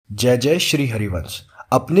जय जय श्री हरिवंश।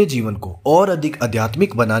 अपने जीवन को और अधिक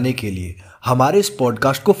आध्यात्मिक बनाने के लिए हमारे इस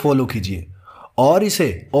पॉडकास्ट को फॉलो कीजिए और इसे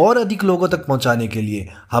और अधिक लोगों तक पहुंचाने के लिए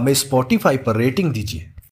हमें स्पॉटिफाई पर रेटिंग दीजिए।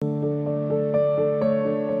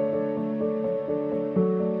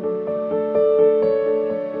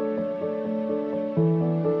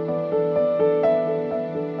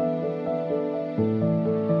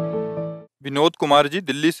 विनोद कुमार जी,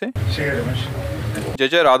 दिल्ली से। श्री हरिवंश। जय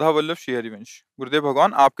जय राधा वल्लभ श्री हरिवंश। गुरुदेव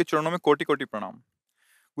भगवान, आपके चरणों में कोटि कोटि प्रणाम।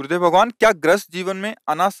 गुरुदेव भगवान, क्या गृहस्थ जीवन में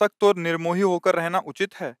अनासक्त और निर्मोही होकर रहना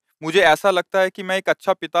उचित है? मुझे ऐसा लगता है कि मैं एक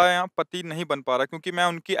अच्छा पिता या पति नहीं बन पा रहा, क्योंकि मैं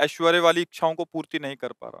उनकी ऐश्वर्य वाली इच्छाओं को पूर्ति नहीं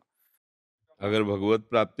कर पा रहा। अगर भगवत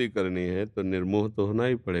प्राप्ति करनी है तो निर्मोह तो होना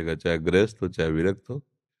ही पड़ेगा, चाहे गृहस्थ हो चाहे विरक्त हो।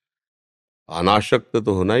 अनासक्त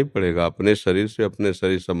तो होना ही पड़ेगा अपने शरीर से, अपने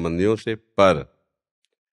शरीर संबंधियों से, पर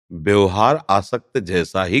व्यवहार आसक्त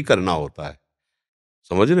जैसा ही करना होता है।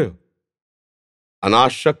 समझ रहे हो?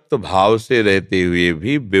 अनासक्त भाव से रहते हुए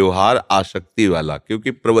भी व्यवहार आसक्ति वाला,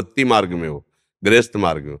 क्योंकि प्रवृत्ति मार्ग में हो, गृहस्थ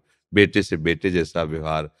मार्ग में हो। बेटे से बेटे जैसा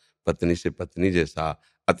व्यवहार, पत्नी से पत्नी जैसा,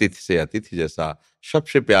 अतिथि से अतिथि जैसा,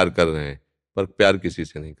 सबसे प्यार कर रहे हैं, पर प्यार किसी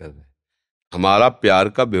से नहीं कर रहे। हमारा प्यार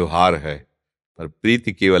का व्यवहार है, पर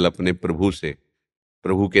प्रीति केवल अपने प्रभु से,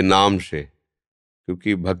 प्रभु के नाम से।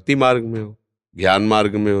 क्योंकि भक्ति मार्ग में हो, ज्ञान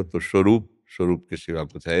मार्ग में हो तो स्वरूप, स्वरूप के सिवा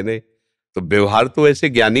कुछ है नहीं। तो व्यवहार तो वैसे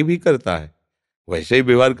ज्ञानी भी करता है, वैसे ही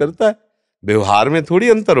व्यवहार करता है। व्यवहार में थोड़ी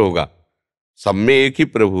अंतर होगा, सब में एक ही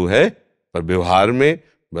प्रभु है, पर व्यवहार में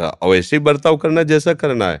वैसे ही बर्ताव करना जैसा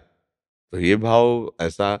करना है। तो ये भाव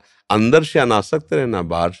ऐसा, अंदर से अनासक्त रहना,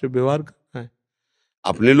 बाहर से व्यवहार करना है।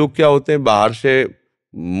 अपने लोग क्या होते हैं, बाहर से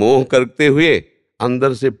मोह करते हुए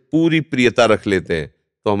अंदर से पूरी प्रियता रख लेते हैं,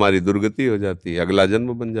 तो हमारी दुर्गति हो जाती है, अगला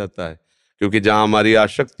जन्म बन जाता है। क्योंकि जहां हमारी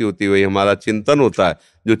आसक्ति होती है वही हमारा चिंतन होता है,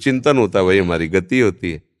 जो चिंतन होता है वही हमारी गति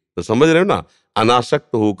होती है। तो समझ रहे हो ना?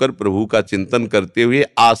 अनासक्त होकर प्रभु का चिंतन करते हुए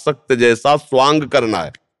आसक्त जैसा स्वांग करना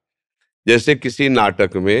है। जैसे किसी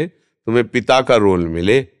नाटक में तुम्हें पिता का रोल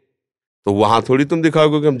मिले तो वहां थोड़ी तुम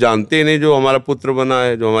दिखाओगे कि हम जानते ही नहीं, जो हमारा पुत्र बना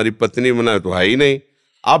है, जो हमारी पत्नी बना है, तो है ही नहीं।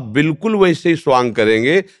 आप बिल्कुल वैसे ही स्वांग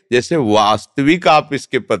करेंगे जैसे वास्तविक आप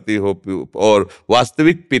इसके पति हो और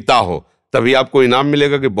वास्तविक पिता हो, तभी आपको इनाम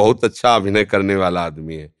मिलेगा कि बहुत अच्छा अभिनय करने वाला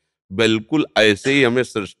आदमी है। बिल्कुल ऐसे ही हमें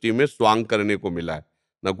सृष्टि में स्वांग करने को मिला है।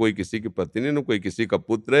 न कोई किसी की पत्नी, न कोई किसी का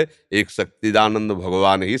पुत्र है, एक सच्चिदानंद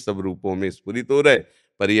भगवान ही सब रूपों में स्फुरित हो रहे,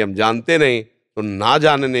 पर ये हम जानते नहीं। तो ना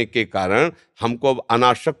जानने के कारण हमको अब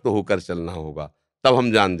अनासक्त होकर चलना होगा, तब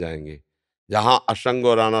हम जान जाएंगे। जहां असंग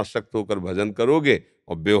और अनासक्त होकर भजन करोगे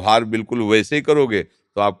और व्यवहार बिल्कुल वैसे ही करोगे,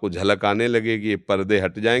 तो आपको झलक आने लगेगी, ये पर्दे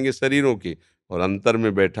हट जाएंगे शरीरों की, और अंतर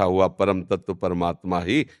में बैठा हुआ परम तत्व परमात्मा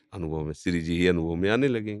ही अनुभव में, श्री जी ही अनुभव में आने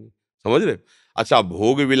लगेंगे। समझ रहे? अच्छा,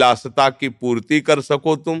 भोग विलासता की पूर्ति कर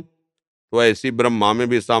सको तुम, तो ऐसी ब्रह्मा में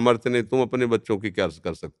भी सामर्थ्य नहीं, तुम अपने बच्चों की क्या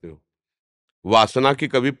कर सकते हो? वासना की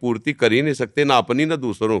कभी पूर्ति कर ही नहीं सकते, ना अपनी ना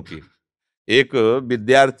दूसरों की। एक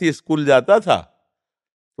विद्यार्थी स्कूल जाता था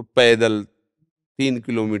तो पैदल, 3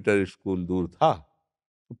 किलोमीटर स्कूल दूर था,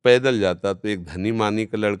 तो पैदल जाता, तो एक धनी मानी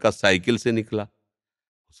का लड़का साइकिल से निकला।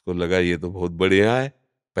 उसको लगा ये तो बहुत बढ़िया है,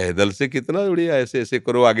 पैदल से कितना बढ़िया, ऐसे ऐसे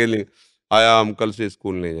करो आगे ले आया, हम कल से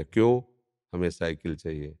स्कूल नहीं जाए। क्यों? हमें साइकिल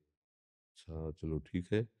चाहिए। अच्छा चलो ठीक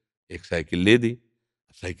है, एक साइकिल ले दी,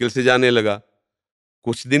 साइकिल से जाने लगा।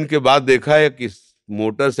 कुछ दिन के बाद देखा है कि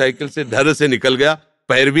मोटरसाइकिल से धर से निकल गया,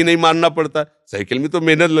 पैर भी नहीं मारना पड़ता, साइकिल में तो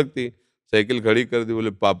मेहनत लगती है। साइकिल खड़ी कर दी,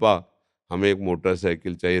 बोले पापा हमें एक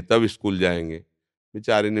मोटरसाइकिल चाहिए, तब स्कूल जाएंगे।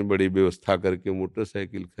 बेचारे ने बड़ी व्यवस्था करके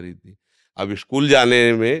मोटरसाइकिल खरीदी। अब स्कूल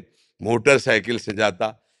जाने में मोटरसाइकिल से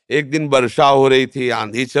जाता। एक दिन वर्षा हो रही थी,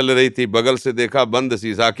 आंधी चल रही थी, बगल से देखा बंद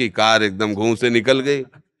शीशा की कार एकदम घूं से निकल गई।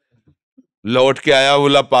 लौट के आया,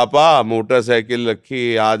 बोला पापा मोटरसाइकिल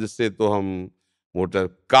रखी, आज से तो हम मोटर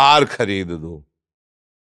कार खरीद दो।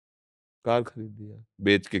 कार खरीद दिया,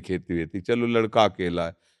 बेच के खेती वेती। चलो लड़का अकेला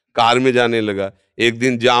है, कार में जाने लगा। एक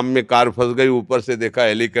दिन जाम में कार फंस गई, ऊपर से देखा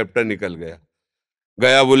हेलीकॉप्टर निकल गया।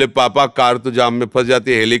 गया, बोले पापा कार तो जाम में फंस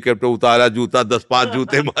जाती है, हेलीकॉप्टर उतारा, जूता 10-5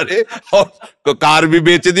 जूते मारे और तो कार भी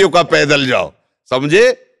बेच दी, का पैदल जाओ।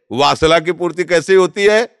 समझे वासना की पूर्ति कैसे होती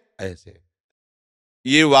है? ऐसे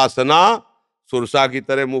ये वासना सुरसा की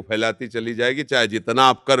तरह मुंह फैलाती चली जाएगी, चाहे जितना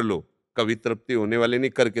आप कर लो, कभी तृप्ति होने वाली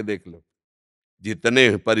नहीं। करके देख लो,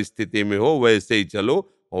 जितने परिस्थिति में हो वैसे ही चलो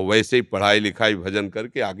और वैसे ही पढ़ाई लिखाई भजन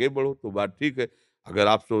करके आगे बढ़ो, तो बात ठीक है। अगर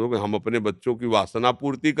आप सोचोगे हम अपने बच्चों की वासना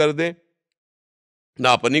पूर्ति कर दें,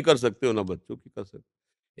 ना अपनी कर सकते हो ना बच्चों की कर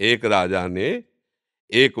सकते। एक राजा ने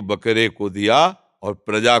एक बकरे को दिया और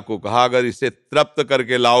प्रजा को कहा अगर इसे तृप्त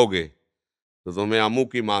करके लाओगे तो तुम्हें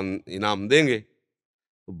अमुक इनाम देंगे।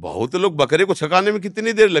 तो बहुत लोग, बकरे को छकाने में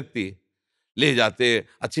कितनी देर लगती है, ले जाते,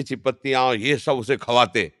 अच्छी अच्छी पत्तियां ये सब उसे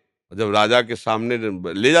खवाते। और जब राजा के सामने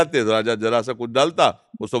ले जाते तो राजा जरा सा कुछ डालता,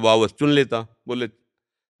 वो स्वभावश चुन लेता। बोले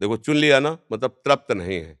देखो चुन लिया ना, मतलब तृप्त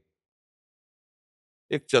नहीं है।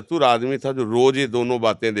 एक चतुर आदमी था जो रोज ये दोनों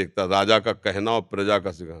बातें देखता, राजा का कहना और प्रजा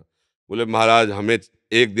का सिखाना। बोले महाराज हमें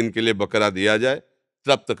एक दिन के लिए बकरा दिया जाए,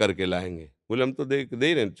 तृप्त करके लाएंगे। बोले हम तो दे ही रहे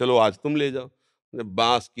हैं, चलो आज तुम ले जाओ। बोले,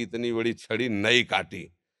 बांस की इतनी बड़ी छड़ी नई काटी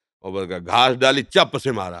और बरगा घास डाली, चप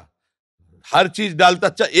से मारा। हर चीज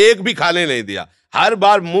डालता, एक भी खाने नहीं दिया। हर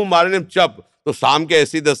बार मुंह मारने में चप। तो शाम के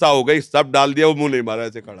ऐसी दशा हो गई, सब डाल दिया, वो मुंह नहीं मारा,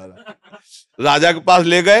 ऐसे खड़ा रहा। राजा के पास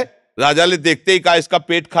ले गए, राजा ने देखते ही कहा इसका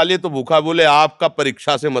पेट खा लिए तो भूखा। बोले आपका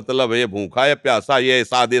परीक्षा से मतलब है, ये भूखा या प्यासा, ये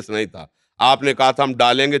ऐसा आदेश नहीं था। आपने कहा था हम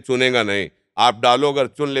डालेंगे, चुनेगा नहीं। आप डालो, अगर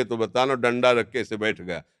चुन ले तो बताना। डंडा रख के ऐसे बैठ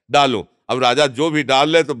गया, डालो। अब राजा जो भी डाल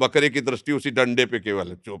ले तो बकरे की दृष्टि उसी डंडे पे केवल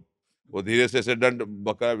है, चुप। वो धीरे से ऐसे दंड,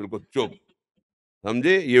 बकरा बिल्कुल चुप।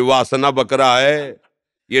 समझे, ये वासना बकरा है,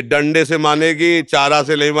 ये डंडे से मानेगी, चारा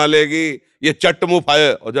से नहीं मानेगी, ये चट मुंह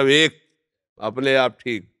है। और जब एक अपने आप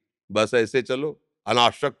ठीक, बस ऐसे चलो,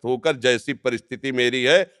 अनासक्त होकर जैसी परिस्थिति मेरी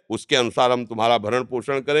है उसके अनुसार हम तुम्हारा भरण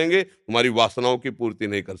पोषण करेंगे, तुम्हारी वासनाओं की पूर्ति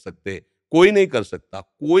नहीं कर सकते। कोई नहीं कर सकता,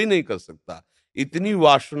 कोई नहीं कर सकता। इतनी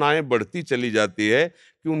वासनाएं बढ़ती चली जाती है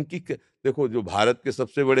कि देखो जो भारत के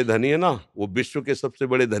सबसे बड़े धनी है ना, वो विश्व के सबसे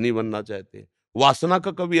बड़े धनी बनना चाहते हैं। वासना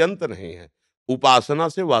का कभी अंत नहीं है। उपासना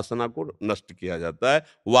से वासना को नष्ट किया जाता है,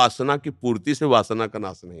 वासना की पूर्ति से वासना का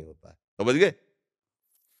नाश नहीं होता है। समझ गए?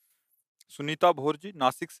 सुनीता भोर जी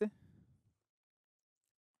नासिक से।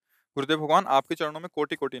 गुरुदेव भगवान आपके चरणों में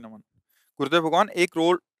कोटि कोटि नमन। गुरुदेव भगवान एक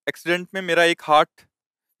रोड एक्सीडेंट में मेरा एक हाथ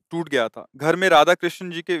टूट गया था। घर में राधा कृष्ण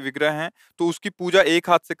जी के विग्रह हैं तो उसकी पूजा एक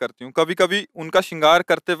हाथ से करती हूँ। कभी कभी उनका श्रृंगार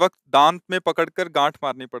करते वक्त दांत में पकड़कर गांठ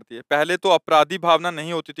मारनी पड़ती है। पहले तो अपराधी भावना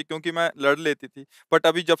नहीं होती थी क्योंकि मैं लड़ लेती थी, बट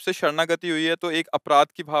अभी जब से शरणागति हुई है तो एक अपराध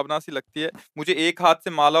की भावना सी लगती है। मुझे एक हाथ से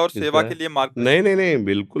माला और सेवा किसका के है? लिए नहीं मार्गदर्शन। नहीं नहीं,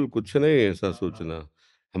 बिल्कुल कुछ नहीं है ऐसा सोचना।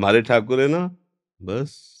 हमारे ठाकुर है ना,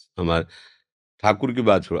 बस। हमारे ठाकुर की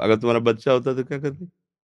बात छोड़ो, अगर तुम्हारा बच्चा होता तो क्या करती?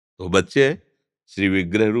 तो बच्चे हैं, श्री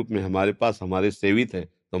विग्रह रूप में हमारे पास, हमारे सेवित है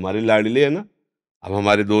तो हमारे लाडले है ना। अब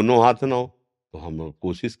हमारे दोनों हाथ ना हो तो हम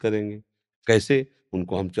कोशिश करेंगे, कैसे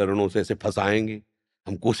उनको हम चरणों से ऐसे फंसाएंगे।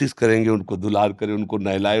 हम कोशिश करेंगे उनको दुलार करें, उनको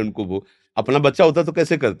नहलाए, उनको वो। अपना बच्चा होता तो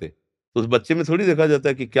कैसे करते? तो उस बच्चे में थोड़ी देखा जाता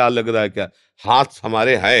है कि क्या लग रहा है, क्या हाथ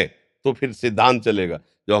हमारे हैं तो फिर सिद्धांत चलेगा।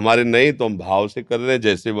 जो हमारे नहीं तो हम भाव से कर रहे हैं,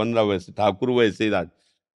 जैसे बन रहा वैसे ठाकुर वैसे ही राज।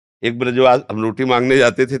 एक ब्रजवास, हम रोटी मांगने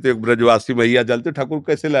जाते थे तो एक ब्रजवासी मैया जलते, ठाकुर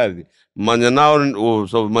कैसे लाए थे? मंजना, और वो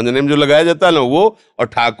सब मंजने में जो लगाया जाता है ना वो, और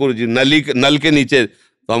ठाकुर जी नल के नीचे।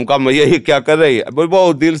 तो हम कहा मैया ये क्या कर रही है? बोल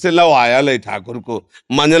बहुत दिल से लो आया ले ठाकुर को,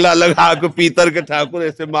 मंजला लगा के पीतर के ठाकुर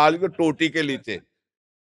ऐसे माल के टोटी के नीचे।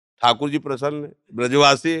 ठाकुर जी प्रसन्न है,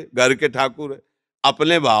 ब्रजवासी घर के ठाकुर है।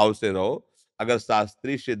 अपने भाव से रहो। अगर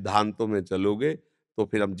शास्त्रीय सिद्धांतों में चलोगे तो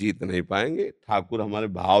फिर हम जीत नहीं पाएंगे। ठाकुर हमारे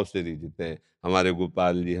भाव से रिझते हैं। हमारे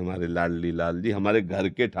गोपाल जी, हमारे लाडली लाल जी हमारे घर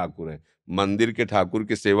के ठाकुर हैं। मंदिर के ठाकुर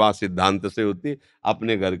की सेवा सिद्धांत से होती है,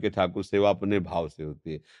 अपने घर के ठाकुर सेवा अपने भाव से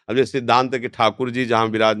होती है। अब ये सिद्धांत है कि ठाकुर जी जहाँ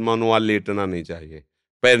विराजमान हो वहाँ लेटना नहीं चाहिए,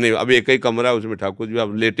 पैर नहीं। अब एक ही कमरा है उसमें ठाकुर जी,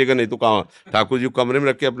 अब लेटेगा नहीं तो कहाँ? ठाकुर जी को कमरे में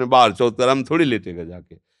रख के अपने बाहर चौतरा में थोड़ी लेटेगा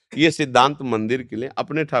जाके। ये सिद्धांत मंदिर के लिए,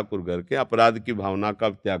 अपने ठाकुर घर के अपराध की भावना का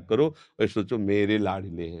त्याग करो और सोचो मेरे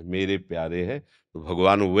लाडले हैं, मेरे प्यारे हैं। तो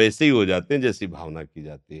भगवान वैसे ही हो जाते हैं जैसी भावना की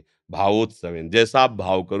जाती है। भावोत्सव, जैसा आप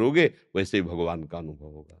भाव करोगे वैसे ही भगवान का अनुभव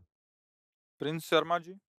होगा। प्रिंस शर्मा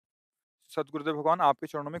जी। सतगुरुदेव भगवान आपके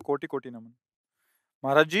चरणों में कोटि कोटि नमन।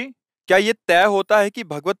 महाराज जी, क्या ये तय होता है कि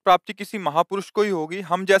भगवत प्राप्ति किसी महापुरुष को ही होगी,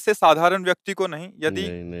 हम जैसे साधारण व्यक्ति को नहीं? यदि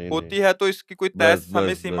नहीं नहीं नहीं, होती है तो इसकी कोई तय बस समय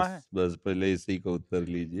बस सीमा बस है? बस, पहले इसी का उत्तर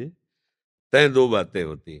लीजिए। तय दो बातें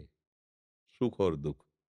होती हैं, सुख और दुख।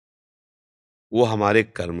 वो हमारे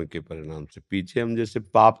कर्म के परिणाम से, पीछे हम जैसे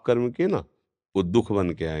पाप कर्म किए ना, वो दुख बन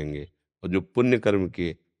के आएंगे, और जो पुण्य कर्म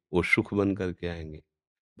किए वो सुख बन करके आएंगे।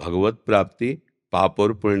 भगवत प्राप्ति पाप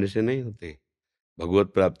और पुण्य से नहीं होती,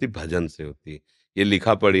 भगवत प्राप्ति भजन से होती है। ये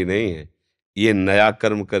लिखा पढ़ी नहीं है, ये नया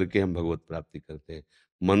कर्म करके हम भगवत प्राप्ति करते हैं।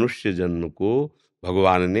 मनुष्य जन्म को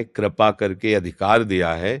भगवान ने कृपा करके अधिकार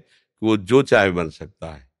दिया है कि वो जो चाहे बन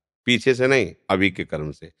सकता है, पीछे से नहीं, अभी के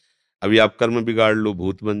कर्म से। अभी आप कर्म बिगाड़ लो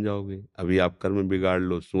भूत बन जाओगे, अभी आप कर्म बिगाड़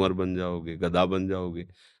लो सुअर बन जाओगे, गधा बन जाओगे।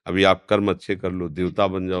 अभी आप कर्म अच्छे कर लो देवता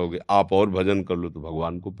बन जाओगे, आप और भजन कर लो तो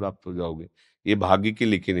भगवान को प्राप्त हो जाओगे। ये भाग्य की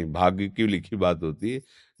लिखी नहीं, भाग्य की लिखी बात होती है।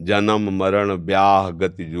 जन्म मरण ब्याह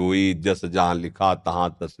गति जोई, जस जहाँ लिखा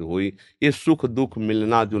तहाँ तस होई। ये सुख दुख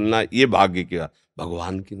मिलना जुलना ये भाग्य की बात,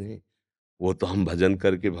 भगवान की नहीं। वो तो हम भजन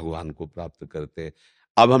करके भगवान को प्राप्त करते हैं।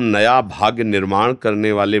 अब हम नया भाग्य निर्माण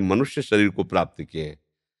करने वाले मनुष्य शरीर को प्राप्त किए हैं।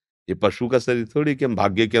 ये पशु का शरीर थोड़ी कि हम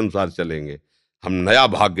भाग्य के अनुसार चलेंगे, हम नया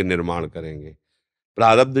भाग्य निर्माण करेंगे।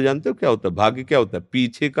 प्रारब्ध जानते हो क्या होता है? भाग्य क्या होता है?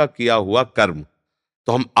 पीछे का किया हुआ कर्म,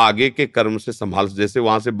 तो हम आगे के कर्म से संभाल, जैसे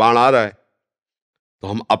वहां से बाण आ रहा है तो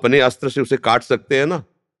हम अपने अस्त्र से उसे काट सकते हैं ना,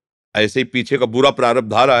 ऐसे ही पीछे का बुरा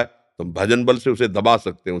प्रारब्ध आ रहा है तो हम भजन बल से उसे दबा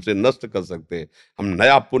सकते हैं, उसे नष्ट कर सकते हैं। हम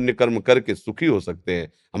नया पुण्य कर्म करके सुखी हो सकते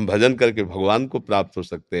हैं, हम भजन करके भगवान को प्राप्त हो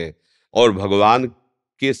सकते हैं। और भगवान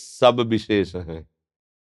के सब विशेष हैं,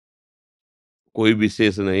 कोई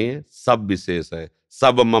विशेष नहीं है, सब विशेष है।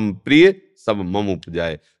 सब मम प्रिय सब मम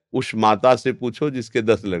उपजाए। उस माता से पूछो जिसके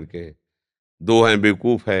 10 लड़के हैं, 2 हैं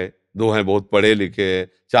बेवकूफ है, 2 हैं बहुत पढ़े लिखे हैं,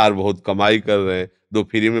 4 बहुत कमाई कर रहे हैं, 2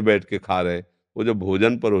 फ्री में बैठ के खा रहे हैं। वो जब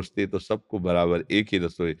भोजन परोसती है तो सबको बराबर एक ही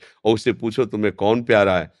रसोई, और उससे पूछो तुम्हें कौन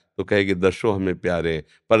प्यारा है तो कहेगी 10 हमें प्यारे हैं,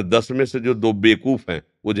 पर 10 में से जो 2 बेवकूफ हैं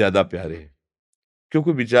वो ज्यादा प्यारे हैं,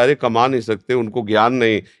 क्योंकि बेचारे कमा नहीं सकते, उनको ज्ञान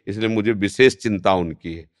नहीं, इसलिए मुझे विशेष चिंता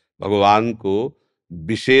उनकी है। भगवान को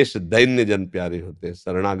विशेष दैन्य जन प्यारे होते हैं,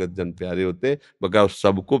 शरणागत जन प्यारे होते हैं, बगैर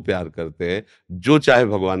सबको प्यार करते हैं। जो चाहे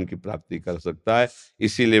भगवान की प्राप्ति कर सकता है।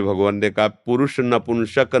 इसीलिए भगवान ने कहा पुरुष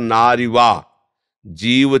नपुंसक नारीवा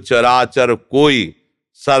जीव चराचर कोई,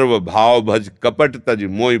 सर्व भाव भज कपट तज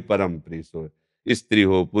मोहि परम प्रीत सोय। स्त्री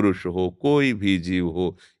हो पुरुष हो कोई भी जीव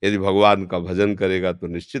हो, यदि भगवान का भजन करेगा तो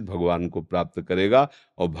निश्चित भगवान को प्राप्त करेगा।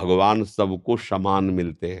 और भगवान सबको समान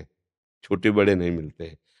मिलते हैं, छोटे बड़े नहीं मिलते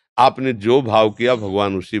हैं। आपने जो भाव किया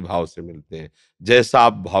भगवान उसी भाव से मिलते हैं। जैसा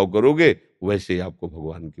आप भाव करोगे वैसे ही आपको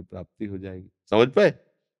भगवान की प्राप्ति हो जाएगी। समझ पाए?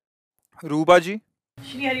 रूबा जी।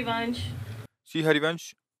 श्री हरिवंश। श्री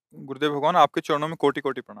हरिवंश, गुरुदेव भगवान आपके चरणों में कोटि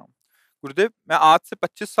कोटि प्रणाम। गुरुदेव, मैं आज से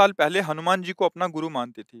 25 साल पहले हनुमान जी को अपना गुरु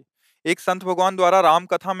मानती थी। एक संत भगवान द्वारा राम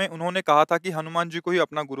कथा में उन्होंने कहा था कि हनुमान जी को ही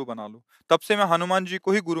अपना गुरु बना लो। तब से मैं हनुमान जी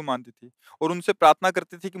को ही गुरु मानती थी और उनसे प्रार्थना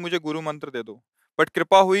करती थी कि मुझे गुरु मंत्र दे दो। बट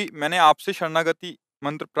कृपा हुई, मैंने आपसे शरणागति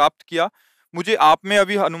मंत्र प्राप्त किया। मुझे आप में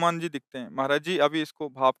अभी हनुमान जी दिखते हैं। महाराज जी, अभी इसको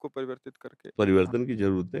भाव को परिवर्तित करके परिवर्तन की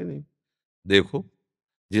जरूरत है नहीं, देखो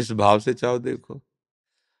जिस भाव से चाहो देखो,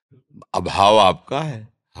 अभाव आपका है,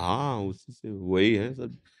 हाँ उसी से वही है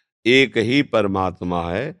सब। एक ही परमात्मा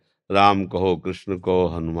है, राम कहो कृष्ण कहो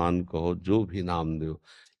हनुमान कहो जो भी नाम दो,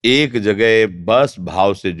 एक जगह बस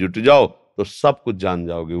भाव से जुट जाओ तो सब कुछ जान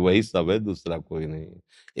जाओगे, वही सब है, दूसरा कोई नहीं है।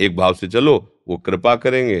 एक भाव से चलो, वो कृपा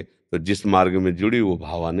करेंगे तो जिस मार्ग में जुड़ी वो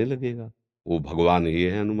भाव आने लगेगा। वो भगवान ही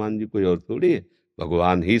है, हनुमान जी कोई और थोड़ी है।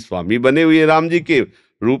 भगवान ही स्वामी बने हुए राम जी के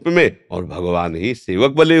रूप में और भगवान ही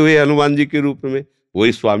सेवक बने हुए हनुमान जी के रूप में।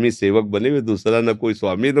 वही स्वामी सेवक बने हुए, दूसरा न कोई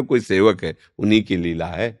स्वामी न कोई सेवक है, उन्हीं की लीला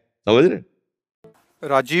है। समझ रहे?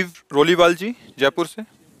 राजीव रोलीवाल जी, जयपुर से।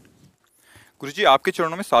 गुरुजी, आपके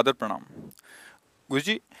चरणों में सादर प्रणाम।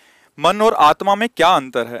 गुरुजी, मन और आत्मा में क्या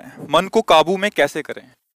अंतर है? मन को काबू में कैसे करें?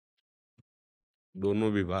 दोनों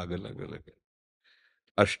विभाग अलग अलग है।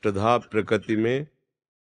 अष्टधा प्रकृति में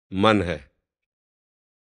मन है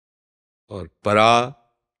और परा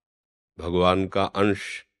भगवान का अंश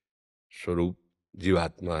स्वरूप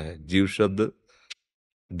जीवात्मा है। जीव शब्द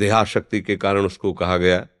देहाशक्ति के कारण उसको कहा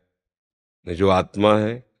गया। जो आत्मा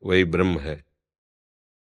है वही ब्रह्म है,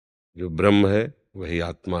 जो ब्रह्म है वही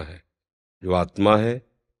आत्मा है, जो आत्मा है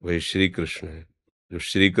वही श्री कृष्ण है, जो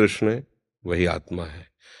श्री कृष्ण है वही आत्मा है।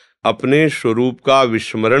 अपने स्वरूप का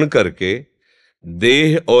विस्मरण करके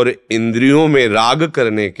देह और इंद्रियों में राग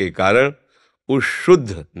करने के कारण उस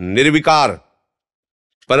शुद्ध निर्विकार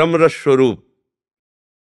परम रस स्वरूप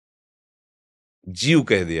जीव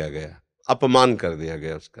कह दिया गया, अपमान कर दिया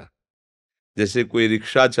गया उसका। जैसे कोई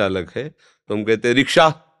रिक्शा चालक है तो हम कहते हैं रिक्शा,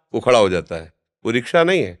 वो खड़ा हो जाता है, वो रिक्शा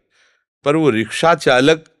नहीं है, पर वो रिक्शा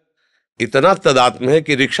चालक इतना तदात्म है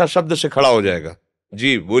कि रिक्शा शब्द से खड़ा हो जाएगा।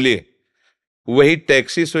 जी बोलिए। वही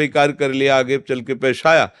टैक्सी स्वीकार कर लिया, आगे चल के पेश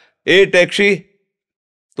आया, ए टैक्सी,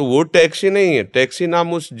 तो वो टैक्सी नहीं है, टैक्सी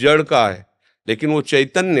नाम उस जड़ का है, लेकिन वो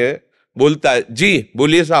चैतन्य बोलता है जी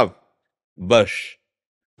बोलिए साहब, बस।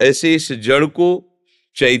 ऐसे इस जड़ को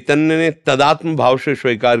चैतन्य ने तदात्म भाव से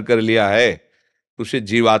स्वीकार कर लिया है, उसे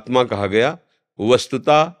जीवात्मा कहा गया।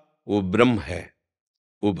 वस्तुतः वो ब्रह्म है,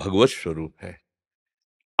 वो भगवत स्वरूप है।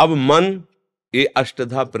 अब मन ये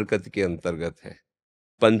अष्टधा प्रकृति के अंतर्गत है।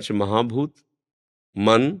 पंच महाभूत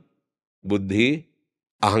मन बुद्धि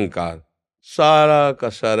अहंकार, सारा का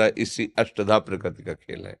सारा इसी अष्टधा प्रकृति का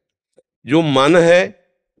खेल है। जो मन है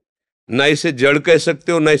न इसे जड़ कह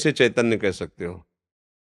सकते हो न इसे चैतन्य कह सकते हो,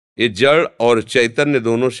 ये जड़ और चैतन्य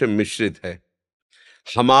दोनों से मिश्रित है।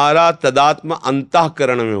 हमारा तदात्म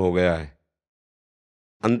अंतःकरण में हो गया है।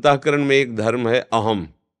 अंतःकरण में एक धर्म है अहम,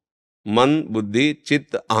 मन बुद्धि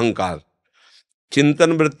चित्त अहंकार।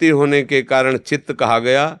 चिंतन वृत्ति होने के कारण चित्त कहा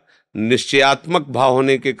गया, निश्चयात्मक भाव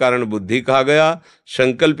होने के कारण बुद्धि कहा गया,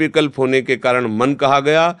 संकल्प विकल्प होने के कारण मन कहा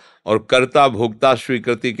गया, और कर्ता भोक्ता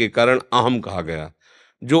स्वीकृति के कारण अहम कहा गया।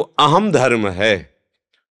 जो अहम धर्म है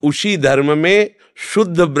उसी धर्म में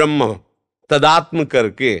शुद्ध ब्रह्म तदात्म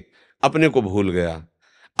करके अपने को भूल गया।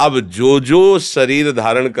 अब जो जो शरीर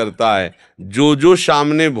धारण करता है, जो जो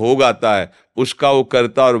सामने भोग आता है, उसका वो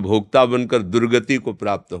कर्ता और भोक्ता बनकर दुर्गति को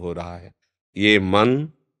प्राप्त हो रहा है। ये मन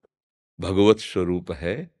भगवत स्वरूप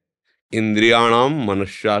है। इंद्रियाणाम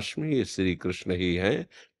मनुष्यास्मि, ये श्री कृष्ण ही है।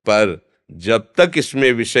 पर जब तक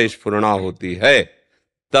इसमें विषय स्फुरणा होती है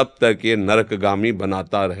तब तक ये नरकगामी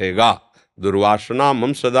बनाता रहेगा। दुर्वासना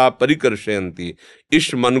मम सदा परिकर्षयन्ति।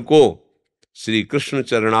 इस मन को श्री कृष्ण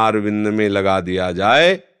चरणारविंद में लगा दिया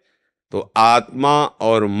जाए तो आत्मा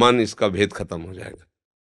और मन इसका भेद खत्म हो जाएगा।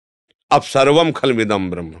 अब सर्वम खलमिदम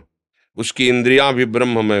ब्रह्म, उसकी इंद्रियां भी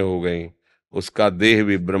ब्रह्ममय हो गई, उसका देह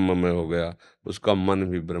भी ब्रह्ममय हो गया, उसका मन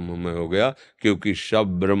भी ब्रह्ममय हो गया, क्योंकि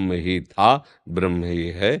सब ब्रह्म ही था, ब्रह्म ही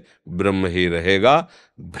है, ब्रह्म ही रहेगा।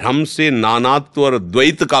 भ्रम से नानात्व और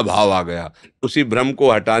द्वैत का भाव आ गया। उसी भ्रम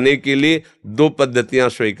को हटाने के लिए दो पद्धतियां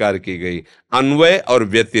स्वीकार की गई, अन्वय और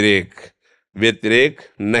व्यतिरेक। व्यतिरेक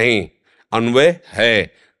नहीं, अन्वय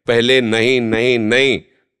है। पहले नहीं नहीं नहीं,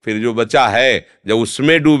 फिर जो बचा है जब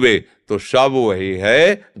उसमें डूबे तो सब वही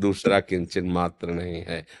है, दूसरा किंचन मात्र नहीं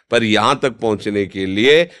है। पर यहां तक पहुंचने के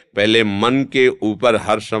लिए पहले मन के ऊपर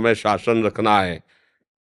हर समय शासन रखना है।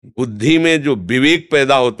 बुद्धि में जो विवेक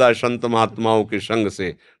पैदा होता है संत महात्माओं के संग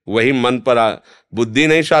से, वही मन पर बुद्धि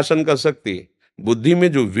नहीं शासन कर सकती। बुद्धि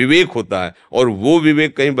में जो विवेक होता है, और वो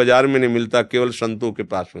विवेक कहीं बाजार में नहीं मिलता, केवल संतों के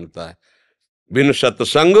पास मिलता है। बिन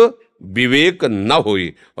सत्संग विवेक न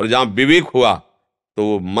हुई, और जहां विवेक हुआ तो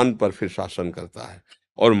वो मन पर फिर शासन करता है।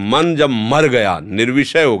 और मन जब मर गया,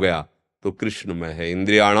 निर्विषय हो गया, तो कृष्ण में है।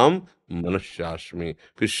 इंद्रियाणाम मनुष्यास्मि,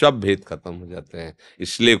 फिर सब भेद खत्म हो जाते हैं।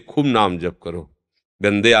 इसलिए खूब नाम जप करो,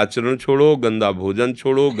 गंदे आचरण छोड़ो, गंदा भोजन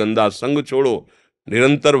छोड़ो, गंदा संग छोड़ो,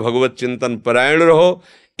 निरंतर भगवत चिंतन परायण रहो।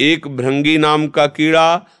 एक भृंगी नाम का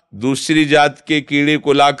कीड़ा दूसरी जात के कीड़े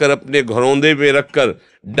को लाकर अपने घरौंदे में रखकर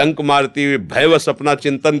डंक मारती हुई भयवश अपना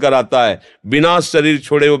चिंतन कराता है, बिना शरीर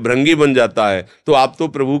छोड़े वो भृंगी बन जाता है। तो आप तो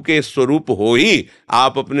प्रभु के स्वरूप हो ही।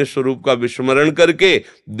 आप अपने स्वरूप का विस्मरण करके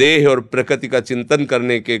देह और प्रकृति का चिंतन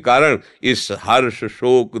करने के कारण इस हर्ष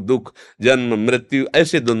शोक दुख जन्म मृत्यु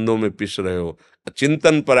ऐसे द्वंद्वों में पिस रहे हो।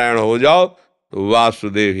 चिंतन परायण हो जाओ तो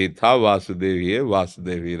वासुदेव ही था, वासुदेव ही है,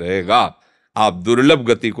 वासुदेव ही रहेगा। आप दुर्लभ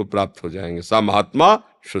गति को प्राप्त हो जाएंगे। सा महात्मा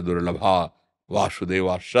सुदुर्लभा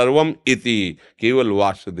वासुदेवा सर्वम इति, केवल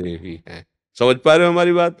वासुदेव ही है। समझ पा रहे हो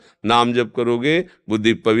हमारी बात? नाम जप करोगे,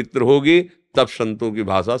 बुद्धि पवित्र होगी, तब संतों की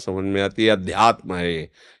भाषा समझ में आती है। अध्यात्म है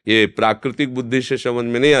ये प्राकृतिक बुद्धि से समझ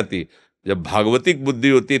में नहीं आती। जब भागवतिक बुद्धि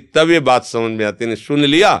होती तब ये बात समझ में आती है। सुन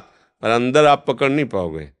लिया पर अंदर आप पकड़ नहीं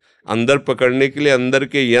पाओगे। अंदर पकड़ने के लिए अंदर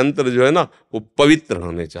के यंत्र जो है ना, वो पवित्र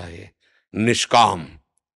होने चाहिए, निष्काम।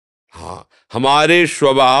 हाँ, हमारे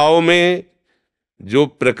स्वभाव में जो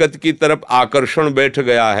प्रकृति की तरफ आकर्षण बैठ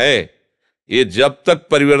गया है, ये जब तक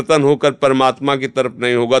परिवर्तन होकर परमात्मा की तरफ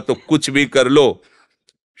नहीं होगा तो कुछ भी कर लो,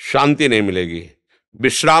 शांति नहीं मिलेगी,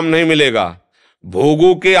 विश्राम नहीं मिलेगा।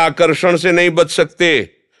 भोगों के आकर्षण से नहीं बच सकते।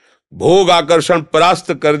 भोग आकर्षण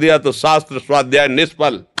परास्त कर दिया तो शास्त्र स्वाध्याय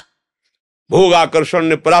निष्फल। भोग आकर्षण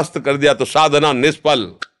ने परास्त कर दिया तो साधना निष्फल।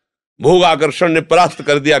 भोग आकर्षण ने परास्त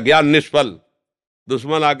कर दिया ज्ञान निष्फल।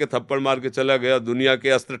 दुश्मन आके थप्पड़ मार के चला गया, दुनिया के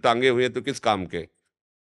अस्त्र टांगे हुए तो किस काम के?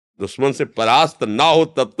 दुश्मन से परास्त ना हो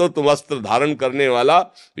तब तो तुम अस्त्र धारण करने वाला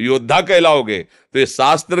योद्धा कहलाओगे। तो ये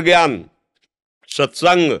शास्त्र ज्ञान,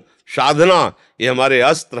 सत्संग, साधना, ये हमारे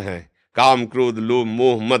अस्त्र हैं काम क्रोध लोभ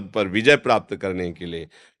मोह मद पर विजय प्राप्त करने के लिए।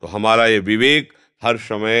 तो हमारा ये विवेक हर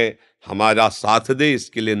समय हमारा साथ दे,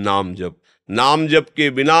 इसके लिए नाम जप। नाम जप के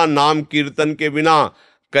बिना, नाम कीर्तन के बिना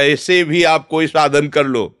कैसे भी आप कोई साधन कर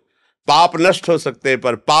लो, पाप नष्ट हो सकते हैं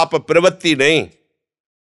पर पाप प्रवृत्ति नहीं।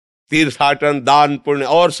 तीर्थाटन दान पुण्य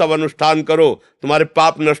और सब अनुष्ठान करो, तुम्हारे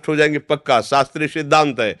पाप नष्ट हो जाएंगे, पक्का शास्त्रीय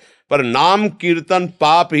सिद्धांत है। पर नाम कीर्तन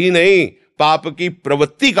पाप ही नहीं, पाप की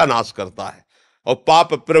प्रवृत्ति का नाश करता है। और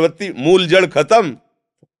पाप प्रवृत्ति मूल जड़ खत्म,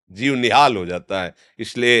 जीव निहाल हो जाता है।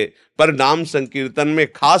 इसलिए पर नाम संकीर्तन में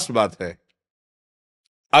खास बात है,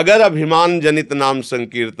 अगर अभिमान जनित नाम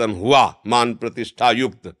संकीर्तन हुआ मान प्रतिष्ठा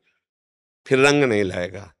युक्त, फिर रंग नहीं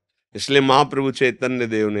लाएगा। इसलिए महाप्रभु चैतन्य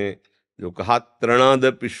देव ने जो कहा,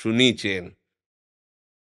 तृणादपि सुनीचेन,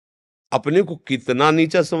 अपने को कितना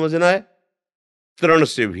नीचा समझना है, तृण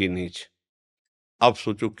से भी नीच। अब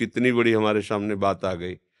सोचो कितनी बड़ी हमारे सामने बात आ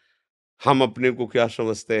गई। हम अपने को क्या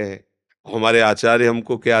समझते हैं, हमारे आचार्य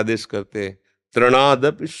हमको क्या आदेश करते हैं,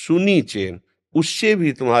 तृणादपि सुनीचेन, उससे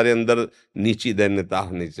भी तुम्हारे अंदर नीची दैन्यता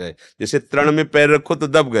होनी चाहिए। जैसे तृण में पैर रखो तो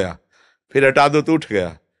दब गया, फिर हटा दो तो उठ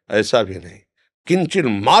गया, ऐसा भी नहीं। किंचित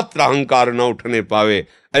मात्र अहंकार न उठने पावे,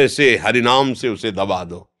 ऐसे हरिनाम से उसे दबा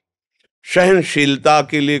दो। सहनशीलता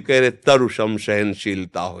के लिए कह रहे तरु सम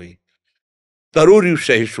सहनशीलता हुई, तरुरु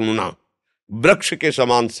सहिष्णुना, वृक्ष के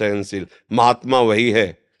समान सहनशील। महात्मा वही है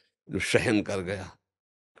जो सहन कर गया,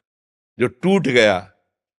 जो टूट गया,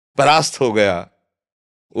 परास्त हो गया।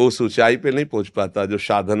 वो उस ऊंचाई पे नहीं पहुंच पाता जो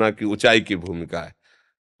साधना की ऊंचाई की भूमिका है,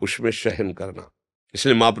 उसमें सहन करना।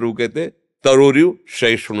 इसलिए महाप्रभु कहते तरोरु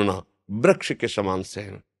सहिष्णुना, वृक्ष के समान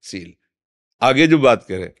सहनशील। आगे जो बात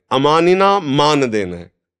करें, अमानिना मान देना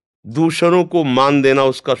है, दूसरों को मान देना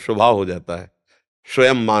उसका स्वभाव हो जाता है,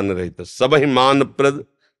 स्वयं मान रहित सब ही मान प्रद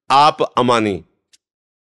आप अमानी।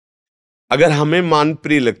 अगर हमें मान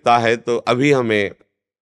प्रिय लगता है तो अभी हमें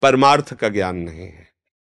परमार्थ का ज्ञान नहीं है।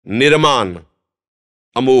 निर्मान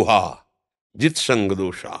अमोहा जित संग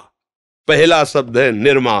दोषा, पहला शब्द है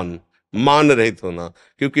निर्मान, मान रहित होना।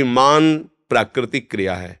 क्योंकि मान प्राकृतिक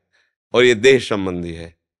क्रिया है और ये देह संबंधी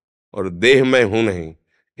है और देह में हूं नहीं,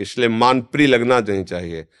 इसलिए मान प्रिय लगना नहीं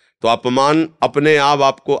चाहिए। तो अपमान अपने आप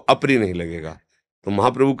आपको अप्रिय नहीं लगेगा। तो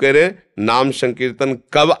महाप्रभु कह रहे नाम संकीर्तन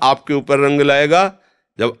कब आपके ऊपर रंग लाएगा,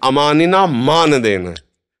 जब अमानिना मान देना,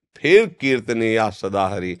 फिर कीर्तनी या सदा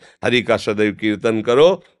हरि, हरि का सदैव कीर्तन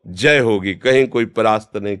करो, जय होगी, कहीं कोई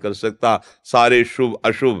परास्त नहीं कर सकता। सारे शुभ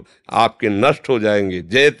अशुभ आपके नष्ट हो जाएंगे।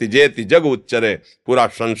 जयति जयति जग उच्चरे, पूरा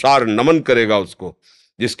संसार नमन करेगा उसको।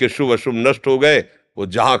 जिसके शुभ अशुभ नष्ट हो गए वो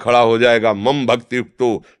जहां खड़ा हो जाएगा, मम भक्ति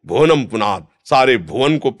युक्तो भुवनम पुनाद, सारे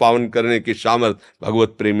भुवन को पावन करने की सामर्थ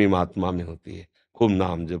भगवत प्रेमी महात्मा में होती है। खूब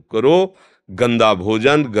नाम जप करो। गंदा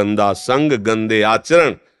भोजन, गंदा संग, गंदे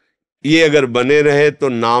आचरण, ये अगर बने रहे तो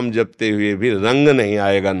नाम जपते हुए भी रंग नहीं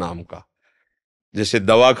आएगा नाम का। जैसे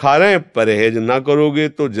दवा खा रहे हैं, परहेज ना करोगे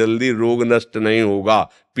तो जल्दी रोग नष्ट नहीं होगा,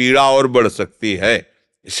 पीड़ा और बढ़ सकती है।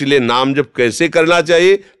 इसलिए नाम जप कैसे करना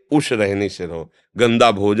चाहिए, उस रहने से रहो।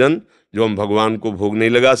 गंदा भोजन जो हम भगवान को भोग नहीं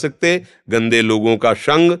लगा सकते, गंदे लोगों का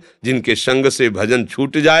संग जिनके संग से भजन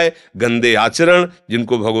छूट जाए, गंदे आचरण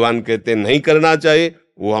जिनको भगवान कहते नहीं करना चाहिए,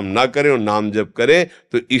 वो हम ना करें और नाम जप करें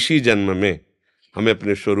तो इसी जन्म में हमें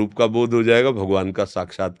अपने स्वरूप का बोध हो जाएगा, भगवान का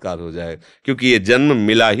साक्षात्कार हो जाएगा। क्योंकि ये जन्म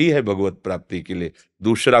मिला ही है भगवत प्राप्ति के लिए,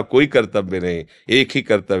 दूसरा कोई कर्तव्य नहीं, एक ही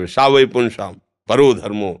कर्तव्य, सावै पुंसाम परो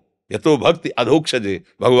धर्मो यतो भक्ति अधोक्षजे,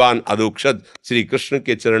 भगवान अधोक्षज श्री कृष्ण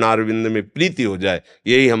के चरणारविंद में प्रीति हो जाए,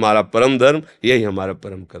 यही हमारा परम धर्म, यही हमारा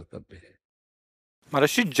परम कर्तव्य है।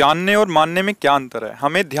 महर्षि, जानने और मानने में क्या अंतर है?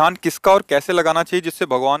 हमें ध्यान किसका और कैसे लगाना चाहिए जिससे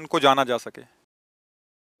भगवान को जाना जा सके?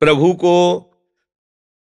 प्रभु को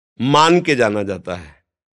मान के जाना जाता है,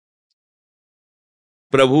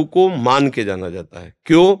 प्रभु को मान के जाना जाता है।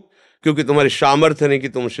 क्यों? क्योंकि तुम्हारी सामर्थ्य नहीं कि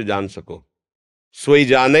तुम उसे जान सको। सोई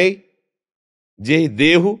जाने जे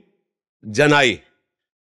देहु जनाई,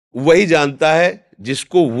 वही जानता है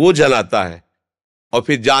जिसको वो जनाता है, और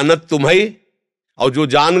फिर जानत तुम्हें, और जो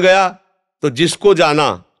जान गया तो जिसको जाना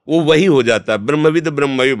वो वही हो जाता है। ब्रह्मविद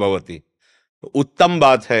ब्रह्मवि भवति। तो उत्तम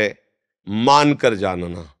बात है मान कर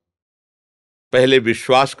जानना। पहले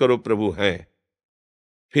विश्वास करो प्रभु हैं,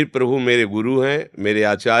 फिर प्रभु मेरे गुरु हैं, मेरे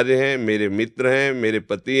आचार्य हैं, मेरे मित्र हैं, मेरे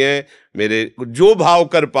पति हैं, मेरे जो भाव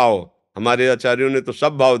कर पाओ। हमारे आचार्यों ने तो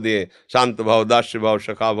सब भाव दिए, शांत भाव, दास्य भाव,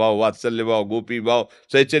 सखा भाव, वात्सल्य भाव, गोपी भाव,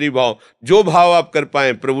 सहचरी भाव, जो भाव आप कर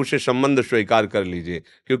पाए प्रभु से संबंध स्वीकार कर लीजिए,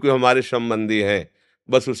 क्योंकि हमारे संबंधी हैं।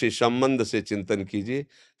 बस उसी संबंध से चिंतन कीजिए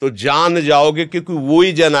तो जान जाओगे, क्योंकि वो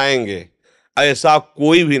ही जनाएंगे। ऐसा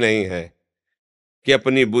कोई भी नहीं है कि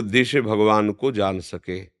अपनी बुद्धि से भगवान को जान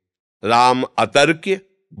सके। राम अतर्क्य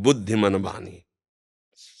बुद्धिमन बानी,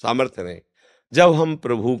 सामर्थ्य नहीं। जब हम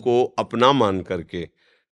प्रभु को अपना मान करके,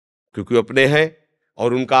 क्योंकि अपने हैं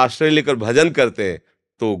और उनका आश्रय लेकर भजन करते हैं,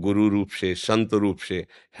 तो गुरु रूप से, संत रूप से,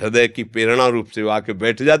 हृदय की प्रेरणा रूप से वो आके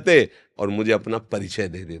बैठ जाते और मुझे अपना परिचय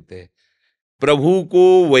दे देते हैं। प्रभु को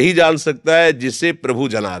वही जान सकता है जिसे प्रभु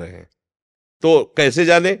जना रहे हैं। तो कैसे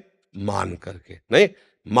जाने? मान करके। नहीं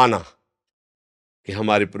माना कि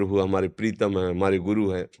हमारे प्रभु हमारे प्रीतम हैं, हमारे गुरु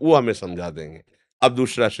हैं, वो हमें समझा देंगे। अब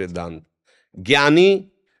दूसरा सिद्धांत,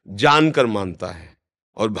 ज्ञानी जानकर मानता है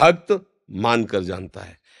और भक्त मानकर जानता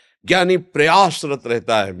है। ज्ञानी प्रयासरत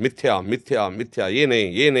रहता है, मिथ्या मिथ्या मिथ्या, ये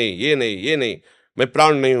नहीं ये नहीं ये नहीं ये नहीं, मैं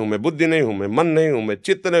प्राण नहीं हूं, मैं बुद्धि नहीं हूं, मैं मन नहीं हूं, मैं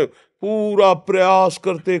चित्त नहीं हूं। पूरा प्रयास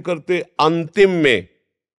करते करते अंतिम में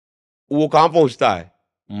वो कहां पहुंचता है?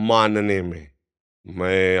 मानने में,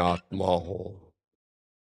 मैं आत्मा हूं,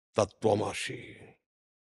 तत्वमसि,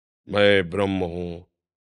 मैं ब्रह्म हूं।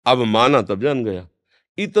 अब माना तब जान गया।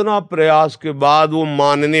 इतना प्रयास के बाद वो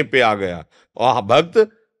मानने पे आ गया। और भक्त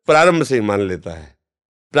प्रारंभ से ही मान लेता है,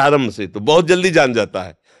 प्रारंभ से तो बहुत जल्दी जान जाता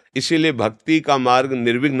है। इसीलिए भक्ति का मार्ग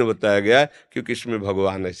निर्विघ्न बताया गया है, क्योंकि इसमें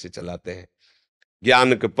भगवान ऐसे चलाते हैं।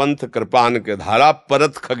 ज्ञान के पंथ कृपान के धारा,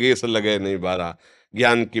 परत खगेश लगे नहीं बारा।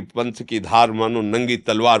 ज्ञान की पंथ की धार मानो नंगी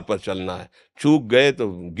तलवार पर चलना है, चूक गए तो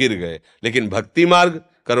गिर गए, लेकिन भक्ति मार्ग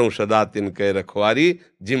करो सदा तिनके रखवारी,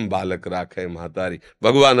 जिम बालक राखे महतारी।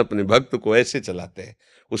 भगवान अपने भक्त को ऐसे चलाते हैं।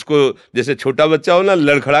 उसको जैसे छोटा बच्चा हो ना,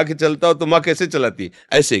 लड़खड़ा के चलता हो तो माँ कैसे चलाती,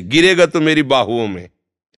 ऐसे गिरेगा तो मेरी बाहुओं में,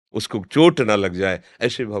 उसको चोट ना लग जाए,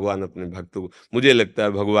 ऐसे भगवान अपने भक्त को। मुझे लगता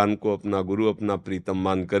है भगवान को अपना गुरु, अपना प्रीतम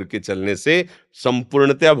मान करके चलने से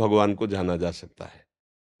संपूर्णतया भगवान को जाना जा सकता है।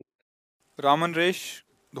 रामन रेश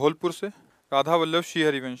धौलपुर से, राधा वल्लभ श्री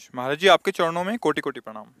हरिवंश। महाराज जी आपके चरणों में कोटि कोटि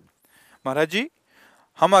प्रणाम। महाराज जी,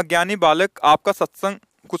 हम अज्ञानी बालक आपका सत्संग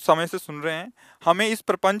कुछ समय से सुन रहे हैं, हमें इस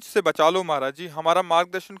प्रपंच से बचा लो महाराज जी, हमारा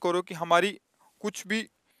मार्गदर्शन करो कि हमारी कुछ भी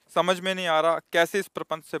समझ में नहीं आ रहा, कैसे इस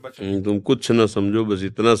प्रपंच से बचें। तुम कुछ न समझो, बस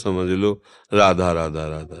इतना समझ लो, राधा राधा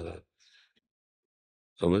राधा राधा,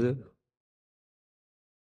 समझे?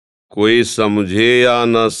 कोई समझे या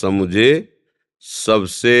न समझे,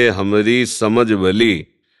 सबसे हमारी समझ भली।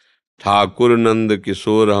 ठाकुर नंद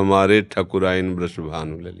किशोर हमारे ठकुराइन वृष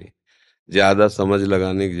भानु लली। ज्यादा समझ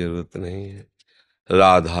लगाने की जरूरत नहीं है।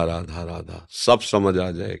 राधा राधा राधा सब समझ आ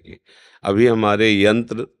जाएगी। अभी हमारे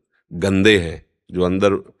यंत्र गंदे हैं, जो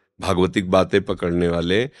अंदर भागवतिक बातें पकड़ने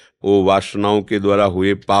वाले, वो वासनाओं के द्वारा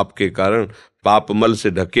हुए पाप के कारण पाप मल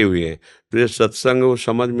से ढके हुए हैं। तो ये सत्संग वो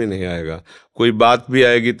समझ में नहीं आएगा। कोई बात भी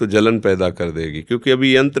आएगी तो जलन पैदा कर देगी, क्योंकि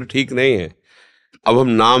अभी यंत्र ठीक नहीं है। अब हम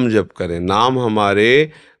नाम जप करें, नाम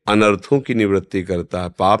हमारे अनर्थों की निवृत्ति करता है,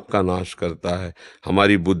 पाप का नाश करता है,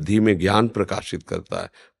 हमारी बुद्धि में ज्ञान प्रकाशित करता है।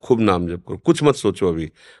 खूब नाम जप करो, कुछ मत सोचो। अभी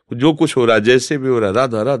जो कुछ हो रहा है, जैसे भी हो रहा है,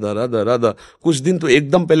 राधा राधा राधा राधा। कुछ दिन तो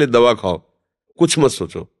एकदम पहले दवा खाओ, कुछ मत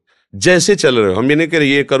सोचो। जैसे चल रहे हो, हम ये नहीं कह रहे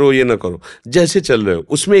ये करो ये ना करो, जैसे चल रहे हो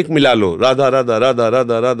उसमें एक मिला लो, राधा राधा राधा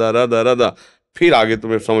राधा राधा राधा राधा। फिर आगे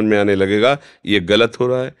तुम्हें समझ में आने लगेगा ये गलत हो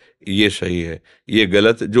रहा है, ये सही है, ये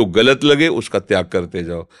गलत, जो गलत लगे उसका त्याग करते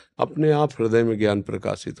जाओ, अपने आप हृदय में ज्ञान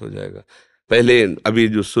प्रकाशित हो जाएगा। पहले अभी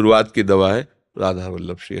जो शुरुआत की दवा है, राधा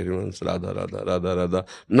वल्लभ श्री हरिवंश, राधा राधा राधा राधा,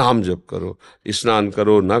 नाम जप करो। स्नान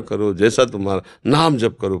करो ना करो, जैसा तुम्हारा, नाम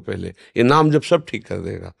जप करो पहले। ये नाम जप सब ठीक कर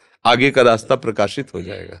देगा, आगे का रास्ता प्रकाशित हो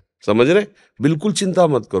जाएगा। समझ रहे? बिल्कुल चिंता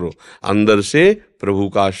मत करो, अंदर से प्रभु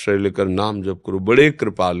का आश्रय लेकर नाम जप करो। बड़े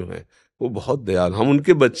कृपालु हैं वो, बहुत दयालु, हम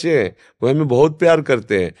उनके बच्चे हैं, वो हमें बहुत प्यार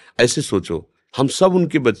करते हैं। ऐसे सोचो, हम सब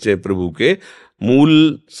उनके बच्चे हैं प्रभु के।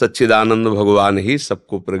 मूल सच्चिदानंद भगवान ही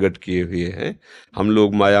सबको प्रकट किए हुए हैं। हम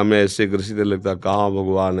लोग माया में ऐसे ग्रसित, लगता कहाँ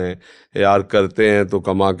भगवान है यार, करते हैं तो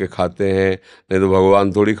कमा के खाते हैं, नहीं तो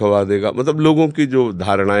भगवान थोड़ी खवा देगा। मतलब लोगों की जो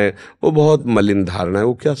धारणाएं, वो बहुत मलिन धारणा है।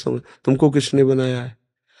 वो क्या समझ, तुमको किसने बनाया है,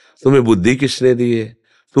 तुम्हें बुद्धि किसने दी है,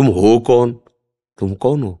 तुम हो कौन, तुम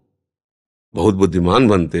कौन हो? बहुत बुद्धिमान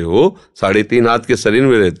बनते हो, 3.5 हाथ के शरीर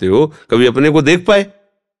में रहते हो, कभी अपने को देख पाए?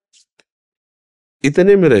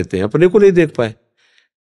 इतने में रहते हैं, अपने को नहीं देख पाए।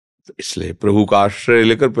 तो इसलिए प्रभु का आश्रय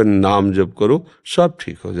लेकर फिर नाम जप करो, सब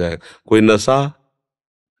ठीक हो जाएगा। कोई नशा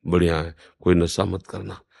बढ़िया है, कोई नशा मत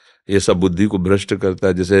करना, ये सब बुद्धि को भ्रष्ट करता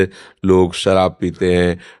है। जैसे लोग शराब पीते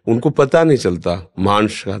हैं, उनको पता नहीं चलता,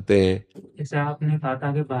 मांस खाते हैं। जैसे आपने कहा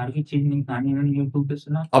था कि बाहर की चीज नहीं खानी, मैंने यूट्यूब पे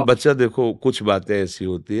सुना। अब बच्चा देखो, कुछ बातें ऐसी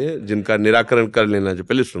होती है जिनका निराकरण कर लेना चाहिए।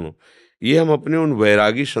 पहले सुनो, ये हम अपने उन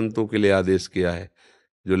वैरागी संतों के लिए आदेश किया है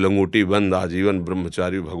जो लंगोटी बंद आजीवन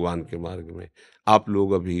ब्रह्मचारी भगवान के मार्ग में। आप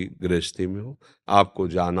लोग अभी गृहस्थी में हो, आपको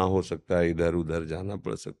जाना हो सकता है, इधर उधर जाना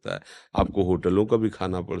पड़ सकता है, आपको होटलों का भी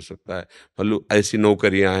खाना पड़ सकता है, मतलब ऐसी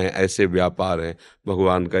नौकरियां हैं, ऐसे व्यापार हैं।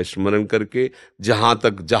 भगवान का स्मरण करके जहाँ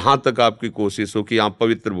तक आपकी कोशिश हो कि यहाँ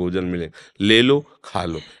पवित्र भोजन मिले, ले लो, खा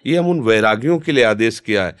लो। ये हम उन वैरागियों के लिए आदेश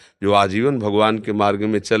किया है जो आजीवन भगवान के मार्ग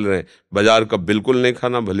में चल रहे हैं। बाजार का बिल्कुल नहीं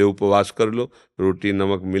खाना, भले उपवास कर लो, रोटी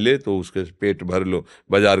नमक मिले तो उसके पेट भर लो,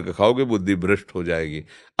 बाजार का खाओगे बुद्धि भ्रष्ट हो जाएगी।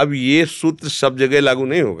 अब ये सूत्र सब जगह लागू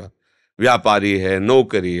नहीं होगा। व्यापारी है,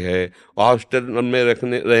 नौकरी है, हॉस्टल में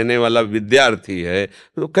रहने वाला विद्यार्थी है,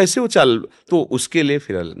 तो कैसे वो चल, तो उसके लिए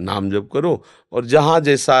फिर नाम जप करो। और जहाँ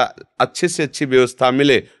जैसा अच्छे से अच्छी व्यवस्था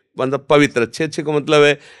मिले, मतलब पवित्र, अच्छे का मतलब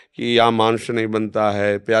है कि यहाँ मांस नहीं बनता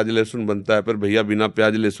है, प्याज लहसुन बनता है, पर भैया बिना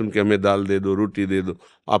प्याज लहसुन के हमें दाल दे दो, रोटी दे दो,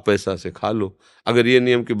 आप ऐसा से खा लो। अगर ये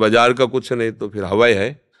नियम कि बाजार का कुछ नहीं, तो फिर हवाई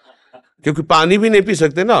है, क्योंकि पानी भी नहीं पी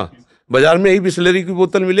सकते ना। बाजार में यही बिस्लरी की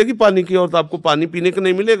बोतल मिलेगी पानी की, और तो आपको पानी पीने का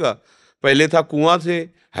नहीं मिलेगा। पहले था कुआं से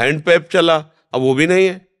हैंड पैप चला, अब वो भी नहीं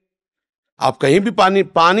है। आप कहीं भी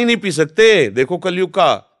पानी नहीं पी सकते। देखो कलयुग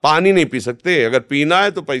का, पानी नहीं पी सकते। अगर पीना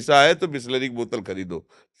है तो पैसा है तो बिस्लरी की बोतल खरीदो।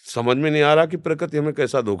 समझ में नहीं आ रहा कि प्रकृति हमें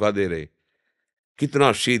कैसा धोखा दे रही।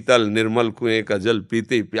 कितना शीतल निर्मल कुएं का जल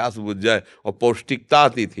पीते ही प्यास बुझ जाए और पौष्टिकता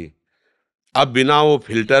आती थी। अब बिना वो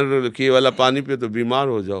फिल्टर किए वाला पानी पिए तो बीमार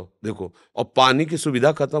हो जाओ। देखो, और पानी की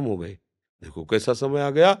सुविधा खत्म हो गई। देखो कैसा समय आ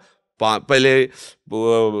गया। पहले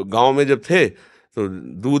गांव में जब थे तो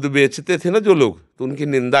दूध बेचते थे ना जो लोग, तो उनकी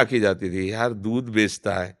निंदा की जाती थी, यार दूध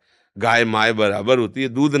बेचता है, गाय माय बराबर होती है,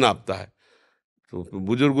 दूध नापता है। तो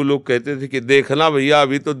बुजुर्ग लोग कहते थे कि देखना भैया,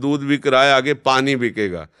 अभी तो दूध बिक रहा है, आगे पानी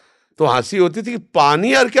बिकेगा। तो हंसी होती थी कि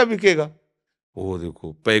पानी यार क्या बिकेगा। वो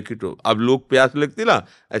देखो पैकेट, अब लोग प्यास लगती ना,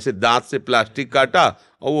 ऐसे दांत से प्लास्टिक काटा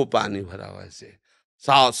और वो पानी भरा हुआ ऐसे,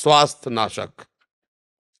 स्वास्थ्य नाशक।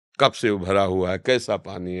 कब से वो भरा हुआ है, कैसा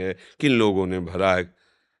पानी है, किन लोगों ने भरा है,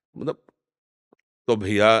 मतलब। तो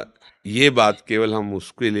भैया ये बात केवल हम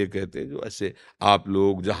उसके लिए कहते हैं जो ऐसे आप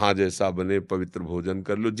लोग जहाँ जैसा बने पवित्र भोजन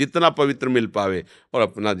कर लो, जितना पवित्र मिल पावे, और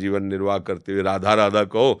अपना जीवन निर्वाह करते हुए राधा राधा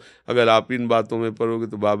कहो। अगर आप इन बातों में पड़ोगे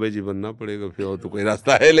तो बाबा जी बनना पड़ेगा, फिर और तो कोई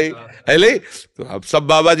रास्ता है नहीं, है नहीं। तो आप सब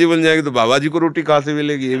बाबा जी बन जाएंगे तो बाबा जी को रोटी कहाँ से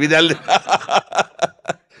मिलेगी, ये भी ध्यान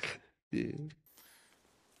जी।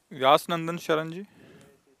 व्यास नंदन शरण जी।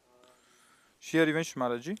 श्री हरिवंश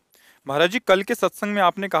महाराज जी। महाराज जी, कल के सत्संग में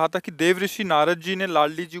आपने कहा था कि देव ऋषि नारद जी ने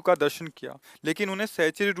लाडली जी का दर्शन किया, लेकिन उन्हें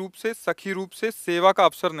सहचरी रूप से, सखी रूप से सेवा का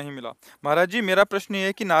अवसर नहीं मिला। महाराज जी, मेरा प्रश्न ये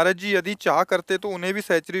है कि नारद जी यदि चाह करते तो उन्हें भी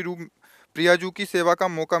सहचरी रूप प्रियाजू की सेवा का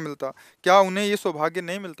मौका मिलता, क्या उन्हें ये सौभाग्य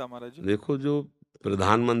नहीं मिलता महाराज जी? देखो, जो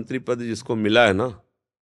प्रधानमंत्री पद जिसको मिला है ना,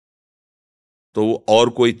 तो वो और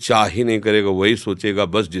कोई चाह ही नहीं करेगा, वही सोचेगा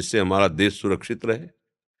बस जिससे हमारा देश सुरक्षित रहे,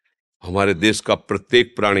 हमारे देश का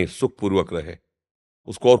प्रत्येक प्राणी सुखपूर्वक रहे,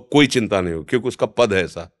 उसको और कोई चिंता नहीं हो, क्योंकि उसका पद है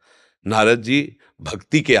ऐसा। नारद जी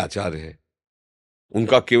भक्ति के आचार्य हैं,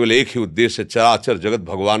 उनका केवल एक ही उद्देश्य है, चराचर जगत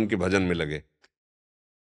भगवान के भजन में लगे।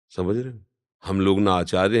 समझ रहे हो? हम लोग ना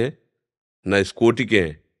आचार्य हैं ना इस कोटि के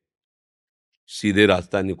हैं, सीधे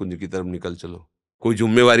रास्ता निकुंज की तरफ निकल चलो। कोई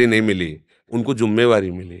जिम्मेवारी नहीं मिली, उनको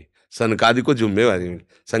जिम्मेवारी मिली, सनकादि को जिम्मेवारी मिली,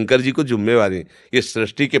 शंकर जी को जिम्मेवारी। ये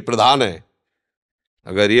सृष्टि के प्रधान है,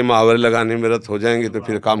 अगर ये मुहावरे लगाने में रत हो जाएंगे तो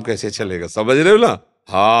फिर काम कैसे चलेगा, समझ रहे हो ना।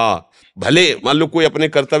 हाँ, भले मान लो कोई अपने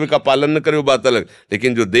कर्तव्य का पालन न करे, वो बात अलग,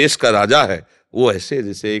 लेकिन जो देश का राजा है वो ऐसे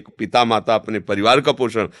जैसे एक पिता माता अपने परिवार का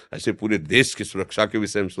पोषण, ऐसे पूरे देश की सुरक्षा के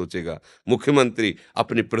विषय में सोचेगा। मुख्यमंत्री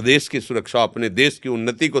अपने प्रदेश की सुरक्षा, अपने देश की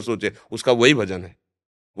उन्नति को सोचे, उसका वही भजन है,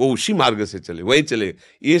 वो उसी मार्ग से चले, वही चले।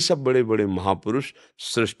 ये सब बड़े बड़े महापुरुष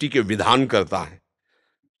सृष्टि के विधान करता है,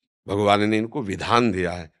 भगवान ने इनको विधान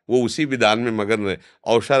दिया है, वो उसी विधान में मगन रहे।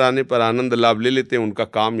 अवसर आने पर आनंद लाभ ले लेते हैं, उनका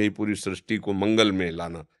काम यही पूरी सृष्टि को मंगल में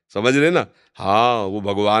लाना। समझ रहे ना। हाँ, वो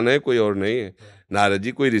भगवान है, कोई और नहीं है। नारद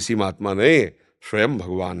जी कोई ऋषि महात्मा नहीं है, स्वयं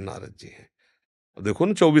भगवान नारद जी हैं। देखो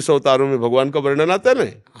ना 24 अवतारों में भगवान का वर्णन आता है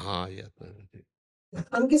ना। हाँ, ये आता है।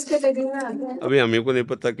 हम किस कैटेगरी में आते हैं? अभी हमें को नहीं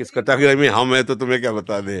पता किस कैटेगरी में हम है, तो तुम्हें क्या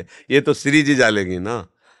बता दे, ये तो श्री जी डालेंगी ना।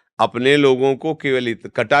 अपने लोगों को केवल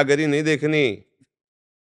कैटेगरी नहीं देखनी,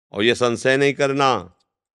 और ये संशय नहीं करना,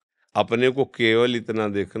 अपने को केवल इतना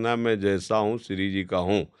देखना, मैं जैसा हूं श्री जी का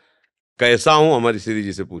हूं। कैसा हूं, हमारी श्री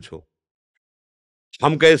जी से पूछो।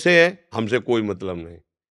 हम कैसे हैं, हमसे कोई मतलब नहीं।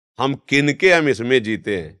 हम किनके, हम इसमें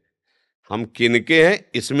जीते हैं। हम किनके हैं,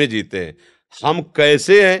 इसमें जीते हैं। हम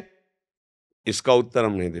कैसे हैं, इसका उत्तर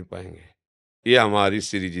हम नहीं दे पाएंगे, ये हमारी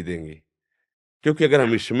श्री जी देंगी। क्योंकि अगर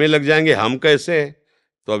हम इसमें लग जाएंगे हम कैसे हैं,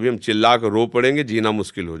 तो अभी हम चिल्ला कर रो पड़ेंगे, जीना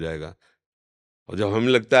मुश्किल हो जाएगा। और जब हमें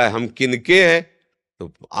लगता है हम किनके हैं,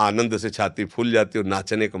 तो आनंद से छाती फूल जाती है और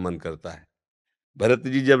नाचने का मन करता है। भरत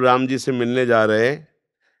जी जब राम जी से मिलने जा रहे हैं,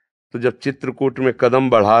 तो जब चित्रकूट में कदम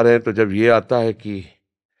बढ़ा रहे हैं, तो जब ये आता है कि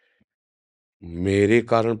मेरे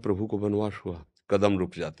कारण प्रभु को वनवास हुआ, कदम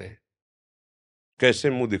रुक जाते हैं। कैसे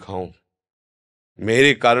मुंह दिखाऊं,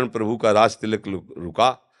 मेरे कारण प्रभु का राज तिलक रुका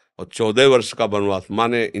और 14 वर्ष का वनवास।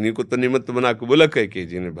 माने इन्हीं को तो निमित्त बना के बोला कैकेयी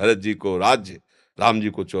जी ने, भरत जी को राज्य, राम जी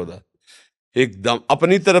को 14। एकदम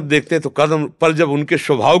अपनी तरफ देखते तो कदम, पर जब उनके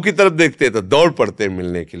स्वभाव की तरफ देखते तो दौड़ पड़ते हैं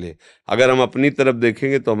मिलने के लिए। अगर हम अपनी तरफ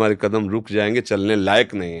देखेंगे तो हमारे कदम रुक जाएंगे, चलने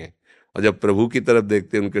लायक नहीं है। और जब प्रभु की तरफ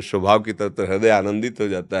देखते हैं, उनके स्वभाव की तरफ, तो हृदय आनंदित हो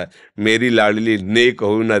जाता है। मेरी लाडली नेक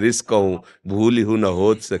हूं न रिस्क हूं, भूल हूं न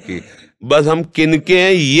हो सकी। बस हम किनके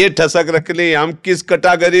हैं ये ठसक रख ले, हम किस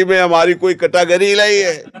कैटेगरी में, हमारी कोई कैटेगरी नहीं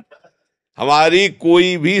है, हमारी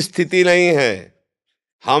कोई भी स्थिति नहीं है,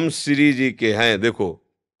 हम श्री जी के हैं। देखो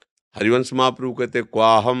हरिवंश महाप्रभु कहते,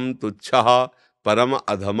 क्वाहम तुच्छः परम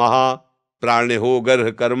अधमः प्राणिहो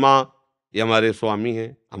गर्ह कर्मा। ये हमारे स्वामी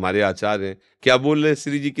हैं, हमारे आचार्य हैं। क्या बोल रहे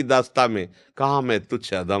श्री जी की दास्ता में, कहा मैं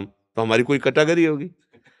तुच्छ अधम, तो हमारी कोई कैटेगरी होगी।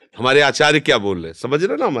 हमारे आचार्य क्या बोल रहे, समझ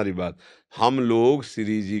रहे ना हमारी बात। हम लोग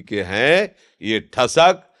श्री जी के हैं। ये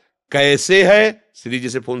ठसक कैसे है, श्री जी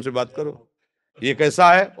से फोन से बात करो, ये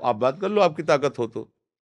कैसा है आप बात कर लो, आपकी ताकत हो तो।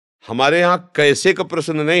 हमारे यहाँ कैसे का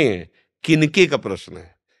प्रश्न नहीं है, किनके का प्रश्न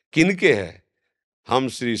है। किनके है, हम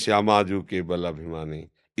श्री श्यामाजू के बल अभिमानी।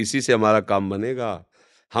 इसी से हमारा काम बनेगा।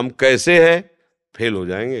 हम कैसे हैं, फेल हो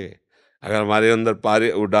जाएंगे। अगर हमारे अंदर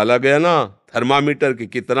पारे वो डाला गया ना थर्मामीटर की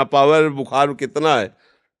कितना पावर, बुखार कितना है,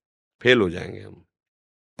 फेल हो जाएंगे हम।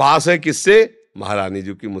 पास है किससे? महारानी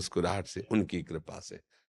जी की मुस्कुराहट से, उनकी कृपा से।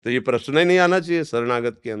 तो ये प्रश्न ही नहीं आना चाहिए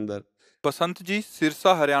शरणागत के अंदर। बसंत जी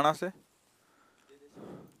सिरसा हरियाणा से।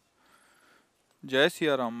 जय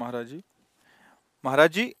सिया राम महाराज जी।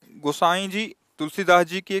 महाराज जी, गोसाई जी तुलसीदास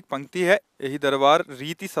जी की एक पंक्ति है, यही दरबार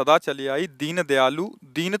रीति सदा चली आई, दीन दयालु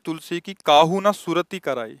दीन तुलसी की काहू ना सुरती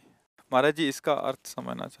कराई। महाराज जी इसका अर्थ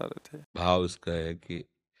समझना चाह रहे थे। भाव उसका है कि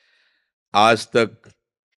आज तक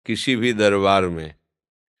किसी भी दरबार में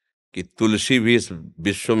कि तुलसी भी इस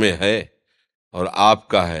विश्व में है और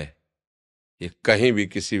आपका है, ये कहीं भी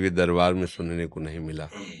किसी भी दरबार में सुनने को नहीं मिला।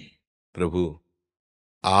 प्रभु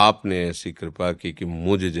आपने ऐसी कृपा की कि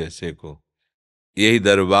मुझ जैसे को यही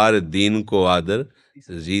दरबार दीन को आदर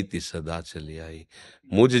रीति सदा चली आई।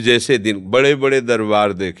 मुझ जैसे दिन बड़े बड़े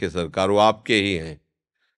दरबार देखे सरकार, वो आपके ही हैं,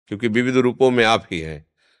 क्योंकि विविध रूपों में आप ही हैं।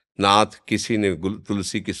 नाथ किसी ने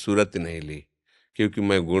तुलसी की सूरत नहीं ली, क्योंकि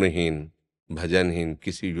मैं गुणहीन भजनहीन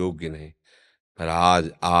किसी योग्य नहीं। पर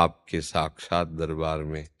आज आपके साक्षात दरबार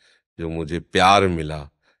में जो मुझे प्यार मिला,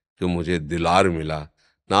 जो मुझे दुलार मिला,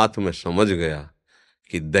 नाथ मैं समझ गया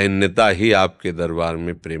कि दैन्यता ही आपके दरबार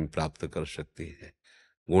में प्रेम प्राप्त कर सकती है।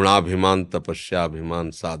 गुणाभिमान तपस्याभिमान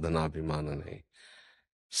साधनाभिमान नहीं।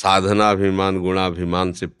 साधनाभिमान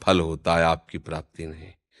गुणाभिमान से फल होता है, आपकी प्राप्ति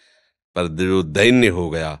नहीं। पर जो दैन्य हो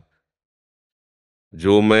गया,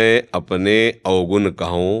 जो मैं अपने अवगुण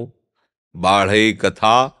कहूं, बाढ़ई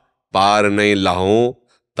कथा पार नहीं लाहूं,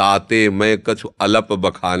 ताते मैं कछु अलप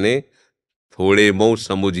बखाने, थोड़े मऊ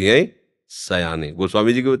समुझिए सयाने।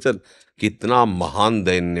 गोस्वामी जी के वचन। कितना महान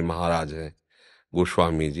दैन्य महाराज है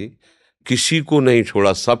गोस्वामी जी, किसी को नहीं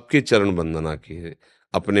छोड़ा, सबके चरण वंदना की है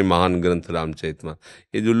अपने महान ग्रंथ रामचरितमानस।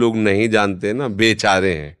 ये जो लोग नहीं जानते ना,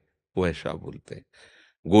 बेचारे हैं, वो ऐसा बोलते हैं।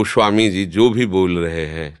 गोस्वामी जी जो भी बोल रहे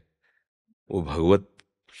हैं वो भगवत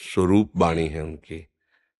स्वरूप वाणी है उनकी।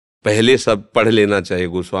 पहले सब पढ़ लेना चाहिए।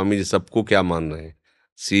 गोस्वामी जी सबको क्या मान रहे हैं?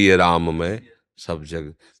 सी राम में सब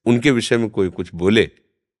जग। उनके विषय में कोई कुछ बोले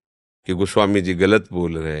कि गोस्वामी जी गलत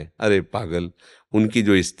बोल रहे हैं, अरे पागल, उनकी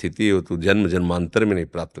जो स्थिति है वो तो जन्म जन्मांतर में नहीं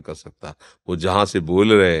प्राप्त कर सकता। वो जहाँ से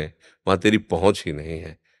बोल रहे हैं वहाँ तेरी पहुँच ही नहीं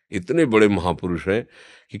है। इतने बड़े महापुरुष हैं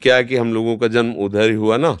कि क्या है कि हम लोगों का जन्म उधर ही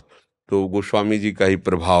हुआ ना, तो गोस्वामी जी का ही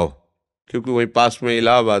प्रभाव, क्योंकि वहीं पास में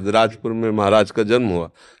इलाहाबाद राजपुर में महाराज का जन्म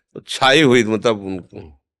हुआ, तो छाई हुई, मतलब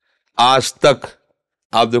उनको आज तक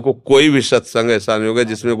आप देखो कोई भी सत्संग ऐसा नहीं होगा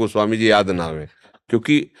जिसमें गोस्वामी जी याद ना आवे,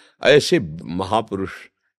 क्योंकि ऐसे महापुरुष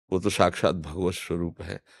वो तो साक्षात भगवत स्वरूप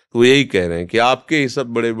है। तो यही कह रहे हैं कि आपके ही सब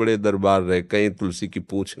बड़े बड़े दरबार रहे, कहीं तुलसी की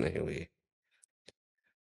पूछ नहीं हुई।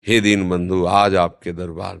 हे दीन बंधु, आज आपके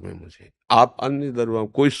दरबार में मुझे, आप अन्य दरबार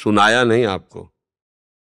कोई सुनाया नहीं आपको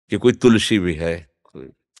कि कोई तुलसी भी है कोई।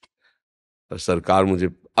 पर सरकार मुझे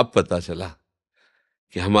अब पता चला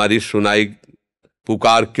कि हमारी सुनाई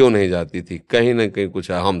पुकार क्यों नहीं जाती थी, कहीं ना कहीं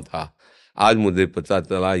कुछ अहम था। आज मुझे पता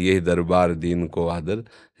चला यही दरबार दीन को आदर,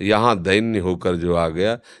 यहाँ दैन्य होकर जो आ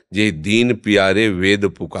गया, ये दीन प्यारे वेद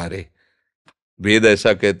पुकारे। वेद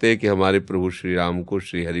ऐसा कहते हैं कि हमारे प्रभु श्री राम को,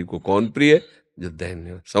 श्री हरि को कौन प्रिय? जो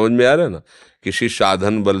दैन्य। समझ में आ रहा है ना? किसी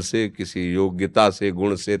साधन बल से, किसी योग्यता से,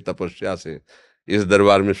 गुण से, तपस्या से इस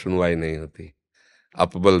दरबार में सुनवाई नहीं होती।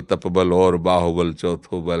 अपबल तपबल और बाहुबल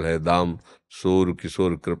चौथो बल है दाम, सूर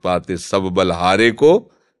किशोर कृपाते सब बल हारे को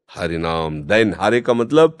हरि नाम। दैन हारे का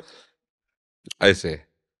मतलब ऐसे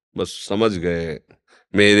बस समझ गए,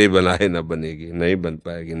 मेरे बनाए न बनेगी, नहीं बन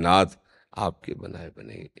पाएगी, नाथ आपके बनाए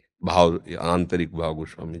बनेगी। भाव, आंतरिक भाव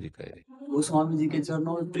गोस्वामी जी कह रहे। गोस्वामी जी के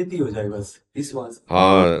चरणों में प्रीति हो जाए, बस विश्वास।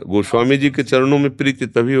 हाँ, गोस्वामी जी के चरणों में प्रीति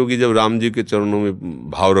तभी होगी जब राम जी के चरणों में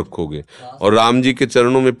भाव रखोगे, और राम जी के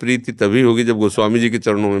चरणों में प्रीति तभी होगी जब गोस्वामी जी के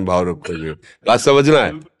चरणों में भाव रखोगे। बात समझना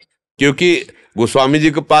है, क्योंकि गोस्वामी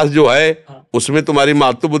जी के पास जो है उसमें तुम्हारी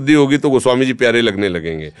मातृ बुद्धि होगी तो गोस्वामी जी प्यारे लगने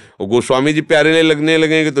लगेंगे, और गोस्वामी जी प्यारे नहीं लगने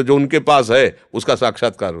लगेंगे तो जो उनके पास है उसका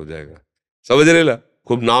साक्षात्कार हो जाएगा। समझ रहे ला?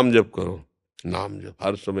 खूब नाम जप करो, नाम जप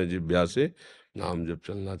हर समय जिह्वा से नाम जप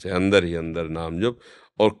चलना चाहिए, अंदर ही अंदर नाम जप।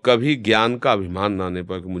 और कभी ज्ञान का अभिमान ना आने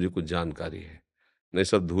पाए कि मुझे कुछ जानकारी है, नहीं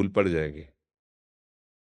सब धूल पड़ जाएगी।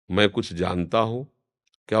 मैं कुछ जानता हूँ,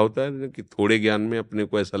 क्या होता है कि थोड़े ज्ञान में अपने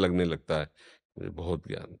को ऐसा लगने लगता है मुझे बहुत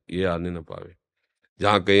ज्ञान, ये आने ना पावे।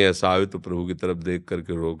 जहाँ कहीं ऐसा आवे तो प्रभु की तरफ देख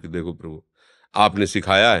करके रो कि देखो प्रभु आपने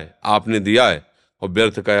सिखाया है, आपने दिया है, और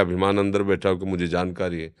व्यर्थ का अभिमान अंदर बैठा हो कि मुझे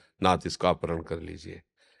जानकारी है, नाथ इसका अपहरण कर लीजिए।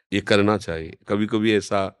 ये करना चाहिए, कभी कभी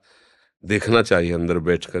ऐसा देखना चाहिए अंदर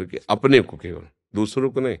बैठ करके, अपने को केवल, दूसरों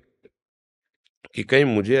को नहीं, कि कहीं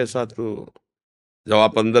मुझे ऐसा तो जब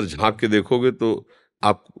आप अंदर झांक के देखोगे तो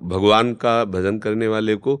आप भगवान का भजन करने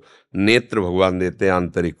वाले को नेत्र भगवान देते हैं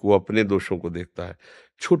आंतरिक, वो अपने दोषों को देखता है।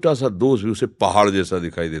 छोटा सा दोष भी उसे पहाड़ जैसा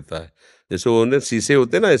दिखाई देता है। जैसे उन्हें शीशे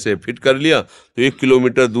होते ना, ऐसे फिट कर लिया तो 1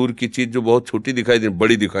 किलोमीटर दूर की चीज जो बहुत छोटी दिखाई दे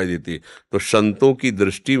बड़ी दिखाई देती है। तो संतों की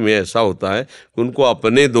दृष्टि में ऐसा होता है कि उनको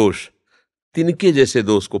अपने दोष, तिनके जैसे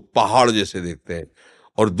दोष को पहाड़ जैसे देखते हैं,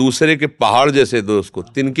 और दूसरे के पहाड़ जैसे दोष को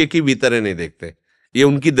तिनके की भी तरह नहीं देखते। ये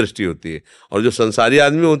उनकी दृष्टि होती है। और जो संसारी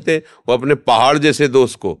आदमी होते हैं वो अपने पहाड़ जैसे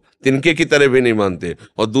दोष को तिनके की तरह भी नहीं मानते,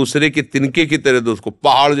 और दूसरे के तिनके की तरह दोष को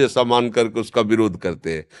पहाड़ जैसा मान करके उसका विरोध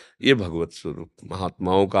करते हैं। ये भगवत स्वरूप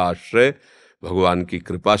महात्माओं का आश्रय भगवान की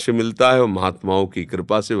कृपा से मिलता है, और महात्माओं की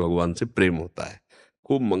कृपा से भगवान से प्रेम होता है।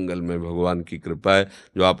 खूब मंगलमय भगवान की कृपा है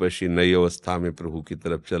जो आप ऐसी नई अवस्था में प्रभु की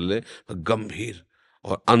तरफ चल रहे, गंभीर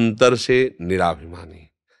और अंतर से निराभिमानी,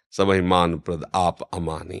 सबहिमान प्रद आप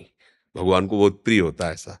अमानी। भगवान को बहुत प्रिय होता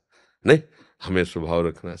है ऐसा। नहीं, हमें स्वभाव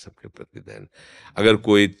रखना है सबके प्रति दयान। अगर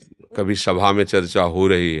कोई कभी सभा में चर्चा हो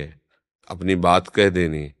रही है, अपनी बात कह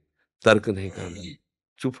देनी, तर्क नहीं करना,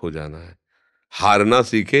 चुप हो जाना है। हारना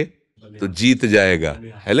सीखे तो जीत जाएगा,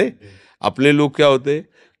 है ले। अपने लोग क्या होते हैं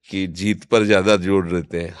कि जीत पर ज्यादा जोर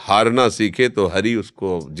देते हैं, हारना सीखे तो हरि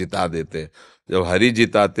उसको जिता देते हैं। जब हरि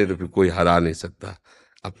जिताते तो फिर कोई हरा नहीं सकता।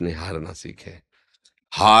 अपने हारना सीखे,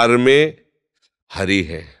 हार में हरि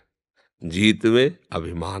है, जीत में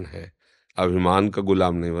अभिमान है। अभिमान का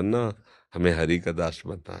गुलाम नहीं बनना, हमें हरि का दास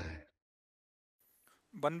बनना है।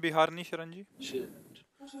 वन बिहारनी शरण जी।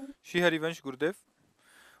 श्री हरिवंश गुरुदेव।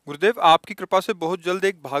 गुरुदेव, आपकी कृपा से बहुत जल्द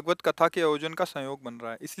एक भागवत कथा के आयोजन का संयोग बन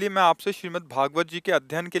रहा है, इसलिए मैं आपसे श्रीमद् भागवत जी के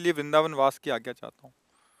अध्ययन के लिए वृंदावन वास की आज्ञा चाहता हूँ।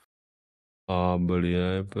 हाँ बढ़िया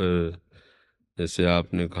है, पर जैसे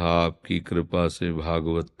आपने कहा आपकी कृपा से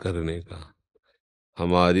भागवत करने का,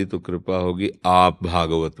 हमारी तो कृपा होगी आप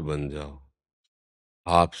भागवत बन जाओ,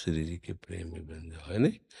 आप श्री जी के प्रेम में बन जाओ, है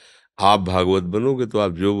नहीं। आप भागवत बनोगे तो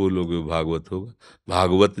आप जो बोलोगे वो भागवत होगा।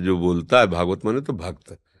 भागवत जो बोलता है, भागवत माने तो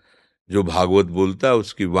भक्त, जो भागवत बोलता है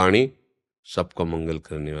उसकी वाणी सबका मंगल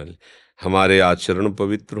करने वाली। हमारे आचरण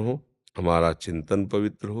पवित्र हो, हमारा चिंतन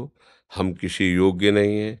पवित्र हो, हम किसी योग्य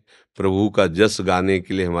नहीं हैं, प्रभु का जस गाने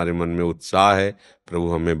के लिए हमारे मन में उत्साह है, प्रभु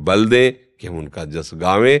हमें बल दें कि हम उनका जस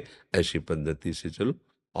गावें। ऐसी पद्धति से चलो,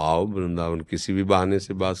 आओ वृंदावन किसी भी बहाने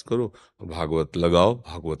से बास करो, भागवत लगाओ,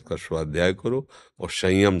 भागवत का स्वाध्याय करो और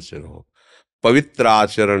संयम से रहो। पवित्र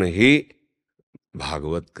आचरण ही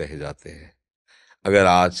भागवत कहे जाते हैं। अगर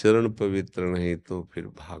आचरण पवित्र नहीं तो फिर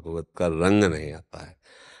भागवत का रंग नहीं आता है।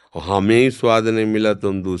 और हमें ही स्वाद नहीं मिला तो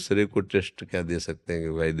हम दूसरे को टेस्ट क्या दे सकते हैं कि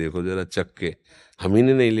भाई देखो जरा चख के, हम ही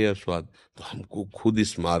ने नहीं लिया स्वाद। तो हमको खुद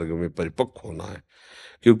इस मार्ग में परिपक्व होना है,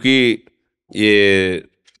 क्योंकि ये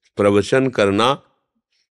प्रवचन करना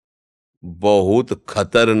बहुत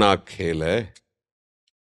खतरनाक खेल है।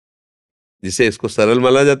 जिसे इसको सरल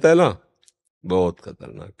माना जाता है ना, बहुत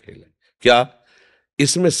खतरनाक खेल है। क्या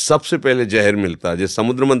इसमें सबसे पहले जहर मिलता है? जैसे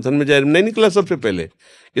समुद्र मंथन में जहर नहीं निकला सबसे पहले,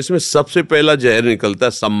 इसमें सबसे पहला जहर निकलता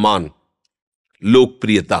है सम्मान,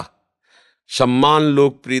 लोकप्रियता। सम्मान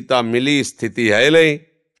लोकप्रियता मिली, स्थिति है नहीं,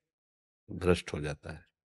 भ्रष्ट हो जाता है।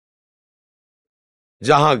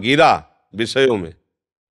 जहां गिरा विषयों में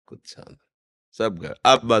कुछ सब गए।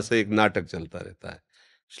 अब बस एक नाटक चलता रहता है।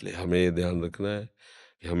 इसलिए हमें ये ध्यान रखना है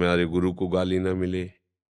कि हमारे गुरु को गाली ना मिले,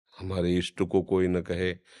 हमारे इष्ट को कोई न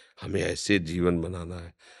कहे, हमें ऐसे जीवन बनाना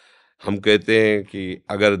है। हम कहते हैं कि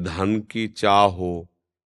अगर धन की चाह हो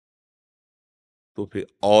तो फिर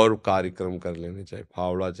और कार्यक्रम कर लेने चाहिए,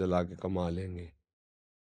 फावड़ा चला के कमा लेंगे।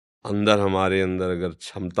 अंदर हमारे अंदर अगर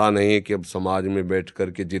क्षमता नहीं है कि अब समाज में बैठ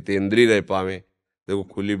कर के जितेंद्रीय रह पावे, देखो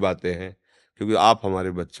खुली बातें हैं, क्योंकि आप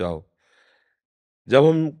हमारे बच्चा हो। जब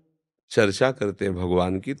हम चर्चा करते हैं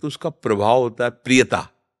भगवान की तो उसका प्रभाव होता है प्रियता,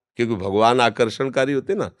 क्योंकि भगवान आकर्षणकारी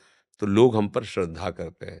होते ना, तो लोग हम पर श्रद्धा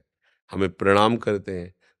करते हैं, हमें प्रणाम करते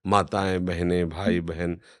हैं। माताएं बहनें भाई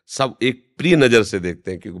बहन सब एक प्रिय नजर से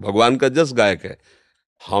देखते हैं, क्योंकि भगवान का जस गायक है।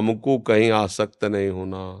 हमको कहीं आसक्त नहीं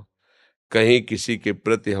होना, कहीं किसी के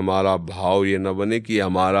प्रति हमारा भाव ये न बने कि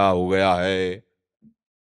हमारा हो गया है,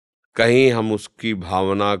 कहीं हम उसकी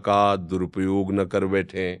भावना का दुरुपयोग न कर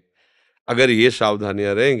बैठे। अगर ये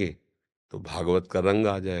सावधानियां रहेंगी तो भागवत का रंग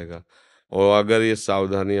आ जाएगा, और अगर ये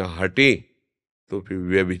सावधानियां हटी तो फिर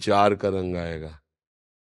व्यभिचार का रंग आएगा।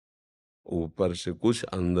 ऊपर से कुछ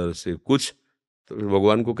अंदर से कुछ, तो फिर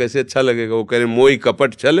भगवान को कैसे अच्छा लगेगा? वो कह रहे मोहि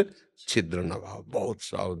कपट छल छिद्र न भाव। बहुत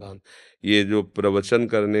सावधान। ये जो प्रवचन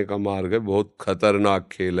करने का मार्ग है बहुत खतरनाक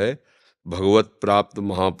खेल है। भगवत प्राप्त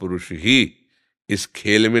महापुरुष ही इस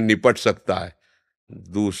खेल में निपट सकता है,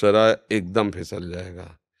 दूसरा एकदम फिसल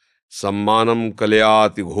जाएगा। सम्मानम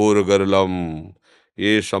कलयाति घोर गरलम,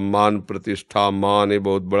 ये सम्मान प्रतिष्ठा मान ये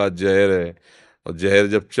बहुत बड़ा जहर है। और जहर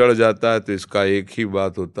जब चढ़ जाता है तो इसका एक ही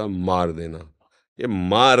बात होता है, मार देना। ये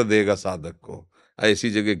मार देगा साधक को, ऐसी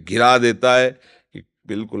जगह गिरा देता है कि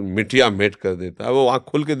बिल्कुल मिटिया मेट कर देता है। वो आंख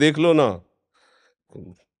खोल के देख लो ना,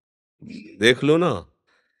 देख लो ना,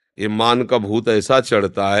 ये मान का भूत ऐसा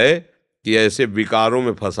चढ़ता है कि ऐसे विकारों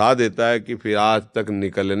में फंसा देता है कि फिर आज तक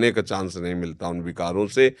निकलने का चांस नहीं मिलता उन विकारों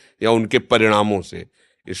से या उनके परिणामों से।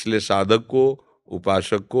 इसलिए साधक को,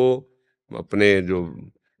 उपासक को, अपने जो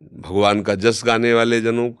भगवान का जस गाने वाले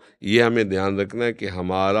जनों, ये हमें ध्यान रखना है कि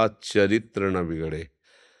हमारा चरित्र न बिगड़े।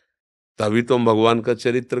 तभी तो हम भगवान का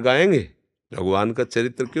चरित्र गाएंगे। भगवान का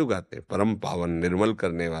चरित्र क्यों गाते हैं? परम पावन, निर्मल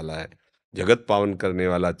करने वाला है, जगत पावन करने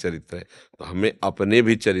वाला चरित्र है। तो हमें अपने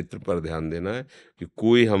भी चरित्र पर ध्यान देना है कि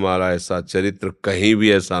कोई हमारा ऐसा चरित्र कहीं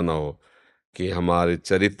भी ऐसा ना हो कि हमारे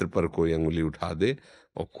चरित्र पर कोई अंगुली उठा दे।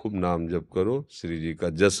 और खूब नाम जप करो, श्री जी का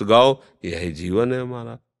जस गाओ, यही जीवन है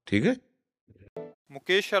हमारा। ठीक है।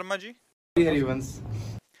 मुकेश शर्मा जी। हरिवंश।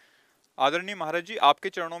 आदरणीय महाराज जी, आपके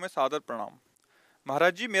चरणों में सादर प्रणाम।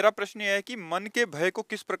 महाराज जी, मेरा प्रश्न यह है कि मन के भय को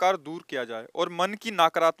किस प्रकार दूर किया जाए और मन की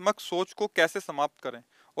नकारात्मक सोच को कैसे समाप्त करें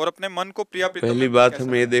और अपने मन को प्रिया प्रीतम पहली में बात कैसे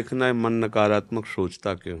हमें ये बनाएं? देखना है मन नकारात्मक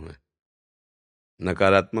सोचता क्यों है।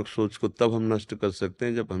 नकारात्मक सोच को तब हम नष्ट कर सकते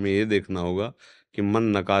हैं जब हमें ये देखना होगा कि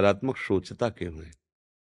मन नकारात्मक सोचता क्यों है।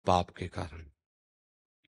 पाप के कारण।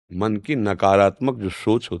 मन की नकारात्मक जो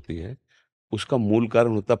सोच होती है उसका मूल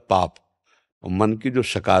कारण होता है पाप, और मन की जो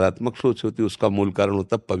सकारात्मक सोच होती है उसका मूल कारण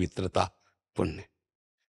होता है पवित्रता, पुण्य।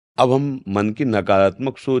 अब हम मन की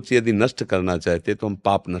नकारात्मक सोच यदि नष्ट करना चाहते तो हम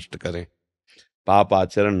पाप नष्ट करें, पाप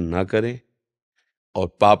आचरण न करें,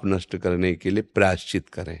 और पाप नष्ट करने के लिए प्रायश्चित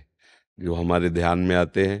करें। जो हमारे ध्यान में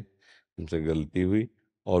आते हैं, हमसे गलती हुई,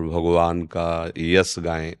 और भगवान का यश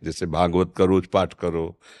गाएं। जैसे भागवत का रोज पाठ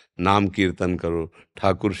करो, नाम कीर्तन करो,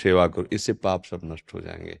 ठाकुर सेवा करो, इससे पाप सब नष्ट हो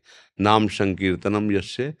जाएंगे। नाम संकीर्तनम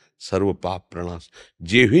यस्य सर्व पाप प्रणाश।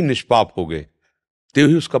 जे ही निष्पाप हो गए ते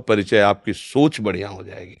ही उसका परिचय, आपकी सोच बढ़िया हो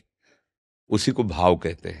जाएगी। उसी को भाव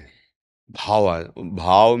कहते हैं।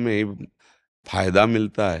 भाव में ही फायदा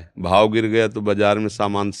मिलता है। भाव गिर गया तो बाजार में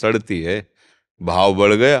सामान सड़ती है, भाव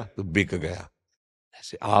बढ़ गया तो बिक गया।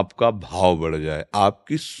 ऐसे आपका भाव बढ़ जाए,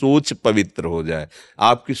 आपकी सोच पवित्र हो जाए,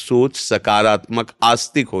 आपकी सोच सकारात्मक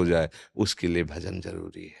आस्तिक हो जाए, उसके लिए भजन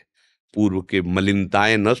जरूरी है। पूर्व के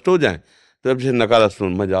मलिनताएं नष्ट हो जाएं। तो अब जैसे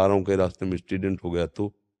नकारात्मक, मैं जा रहा हूँ कहीं रास्ते में एक्सीडेंट हो गया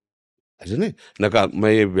तो, ऐसे नहीं, नकार,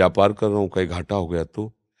 मैं ये व्यापार कर रहा हूँ कहीं घाटा हो गया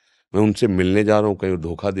तो, मैं उनसे मिलने जा रहा हूँ कहीं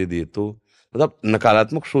धोखा दे दिए तो, मतलब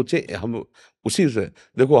नकारात्मक सोचे हम। उसी से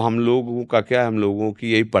देखो, हम लोगों का क्या है, हम लोगों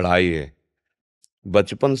की यही पढ़ाई है।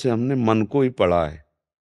 बचपन से हमने मन को ही पढ़ा है,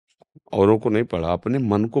 औरों को नहीं पढ़ा, अपने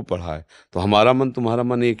मन को पढ़ा है। तो हमारा मन तुम्हारा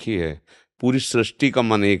मन एक ही है, पूरी सृष्टि का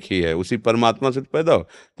मन एक ही है, उसी परमात्मा से पैदा हो।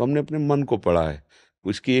 तो हमने अपने मन को पढ़ा है,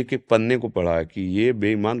 उसकी एक एक पन्ने को पढ़ा है कि ये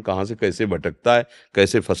बेईमान कहाँ से कैसे भटकता है,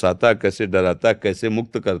 कैसे फंसाता है, कैसे डराता है, कैसे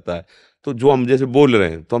मुक्त करता है। तो जो हम जैसे बोल रहे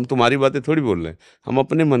हैं, तो हम तुम्हारी बातें थोड़ी बोल रहे हैं, हम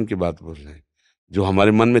अपने मन की बात बोल रहे हैं। जो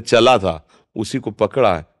हमारे मन में चला था उसी को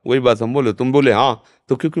पकड़ा है, वही बात हम बोले, तुम बोले हाँ।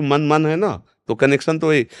 तो क्योंकि मन मन है ना, तो कनेक्शन तो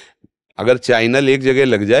वही। अगर चैनल एक जगह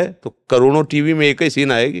लग जाए तो करोड़ों टीवी में एक ही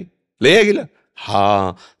सीन आएगी, ले आएगी ना।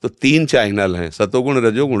 हाँ, तो 3 चैनल हैं, सतोगुण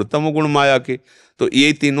रजोगुण तमोगुण माया के। तो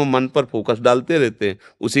ये तीनों मन पर फोकस डालते रहते हैं,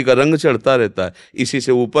 उसी का रंग चढ़ता रहता है। इसी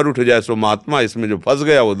से ऊपर उठ जाए सो महात्मा, इसमें जो फंस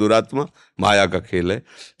गया वो दुरात्मा। माया का खेल है।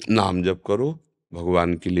 नाम जप करो,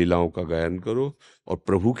 भगवान की लीलाओं का गायन करो, और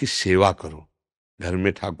प्रभु की सेवा करो। घर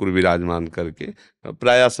में ठाकुर विराजमान करके,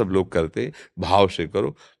 प्राय सब लोग करते, भाव से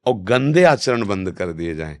करो। और गंदे आचरण बंद कर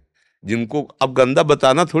दिए जाएं। जिनको अब गंदा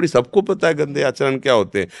बताना थोड़ी, सबको पता है गंदे आचरण क्या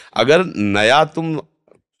होते हैं। अगर नया तुम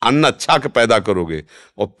अन्न अच्छा के पैदा करोगे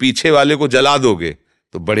और पीछे वाले को जला दोगे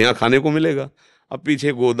तो बढ़िया खाने को मिलेगा। अब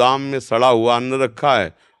पीछे गोदाम में सड़ा हुआ अन्न रखा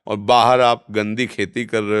है और बाहर आप गंदी खेती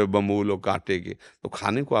कर रहे हो बमूल और कांटे की, तो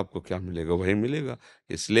खाने को आपको क्या मिलेगा? वही मिलेगा।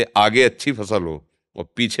 इसलिए आगे अच्छी फसल हो और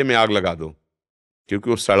पीछे में आग लगा दो, क्योंकि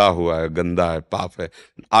वो सड़ा हुआ है, गंदा है, पाप है।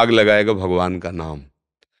 आग लगाएगा भगवान का नाम,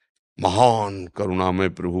 महान करुणामय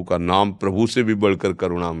प्रभु का नाम, प्रभु से भी बढ़कर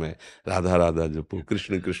करुणामय। राधा राधा जपो,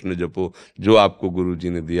 कृष्ण कृष्ण जपो, जो आपको गुरु जी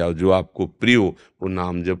ने दिया, जो आपको प्रिय हो वो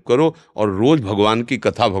नाम जप करो। और रोज भगवान की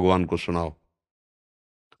कथा भगवान को सुनाओ,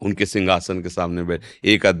 उनके सिंहासन के सामने बैठ।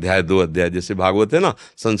 1 अध्याय 2 अध्याय, जैसे भागवत है ना,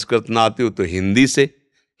 संस्कृत ना आती हो तो हिंदी से,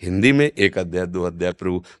 हिंदी में 1 अध्याय 2 अध्याय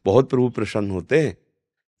प्रभु, बहुत प्रभु प्रसन्न होते हैं।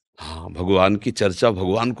 हाँ, भगवान की चर्चा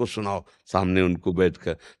भगवान को सुनाओ, सामने उनको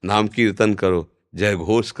बैठकर नाम कीर्तन करो, जय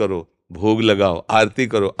घोष करो, भोग लगाओ, आरती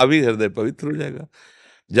करो, अभी हृदय पवित्र हो जाएगा।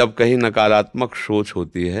 जब कहीं नकारात्मक सोच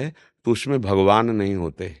होती है तो उसमें भगवान नहीं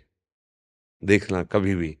होते, देखना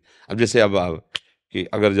कभी भी। अब जैसे अब कि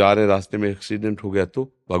अगर जा रहे रास्ते में एक्सीडेंट हो गया तो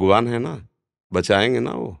भगवान है ना, बचाएंगे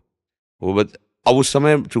ना वो अब उस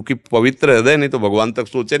समय चूंकि पवित्र हृदय नहीं तो भगवान तक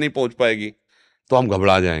सोचे नहीं पहुंच पाएगी, तो हम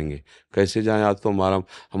घबरा जाएंगे, कैसे जाएं, आज तो हमारा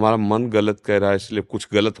हमारा मन गलत कह रहा है, इसलिए कुछ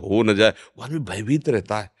गलत हो न जाए। वो आदमी भयभीत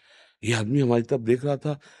रहता है। ये आदमी हमारी तरफ देख रहा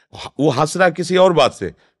था, वो हंस रहा है किसी और बात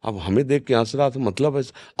से, अब हमें देख के हंस रहा था, मतलब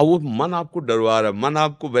ऐसा। अब वो मन आपको डरवा रहा है, मन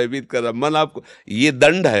आपको भयभीत कर रहा है, मन आपको, ये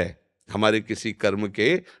दंड है हमारे किसी कर्म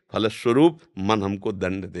के फलस्वरूप। मन हमको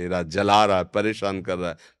दंड दे रहा है, जला रहा है, परेशान कर रहा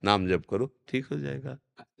है। नाम जप करो, ठीक हो जाएगा।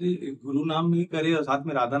 गुरु नाम भी करे और साथ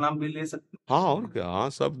में राधा नाम भी ले सकते। हाँ और क्या, हाँ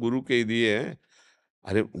सब गुरु के ही दिए हैं।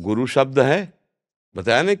 अरे गुरु शब्द है,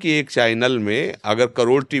 बताया ना कि एक चैनल में अगर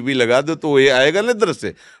करोड़ टीवी लगा दो तो ये आएगा ना इधर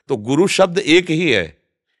से। तो गुरु शब्द एक ही है,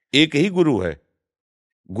 एक ही गुरु है।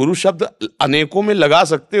 गुरु शब्द अनेकों में लगा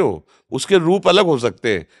सकते हो, उसके रूप अलग हो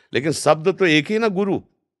सकते हैं, लेकिन शब्द तो एक ही ना गुरु।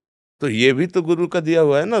 तो ये भी तो गुरु का दिया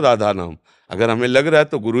हुआ है ना, राधा नाम। अगर हमें लग रहा है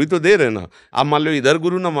तो गुरु ही तो दे रहे ना। आप मान लो इधर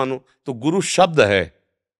गुरु ना मानो तो गुरु शब्द है।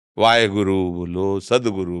 वाहे गुरु बोलो,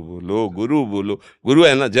 सदगुरु बोलो, गुरु बोलो, गुरु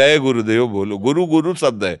है ना, जय गुरुदेव बोलो, गुरु गुरु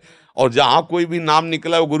शब्द है। और जहां कोई भी नाम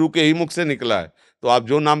निकला है वो गुरु के ही मुख से निकला है। तो आप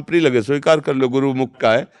जो नाम प्रिय लगे स्वीकार कर लो, गुरु मुख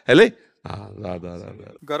का है ले। हाँ राधा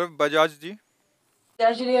राधा। गर्व बजाज जी।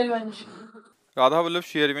 जय श्री हरिवंश। राधा वल्लभ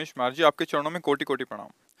श्री हरिवंश महाराज जी, आपके चरणों में कोटि कोटि प्रणाम।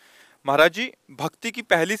 महाराज जी, भक्ति की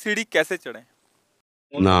पहली सीढ़ी कैसे चढ़ें?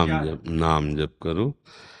 नाम जप करो।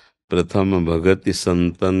 प्रथम भगति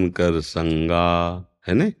संतन कर संगा,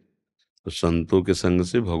 है ने, तो संतों के संग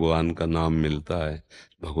से भगवान का नाम मिलता है।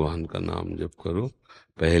 भगवान का नाम जप करो।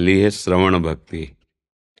 पहली है श्रवण भक्ति,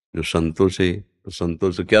 जो संतों से, तो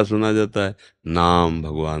संतों से क्या सुना जाता है? नाम,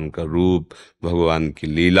 भगवान का रूप, भगवान की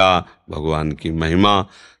लीला, भगवान की महिमा।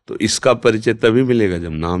 तो इसका परिचय तभी मिलेगा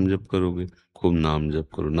जब नाम जप करोगे। खूब नाम जप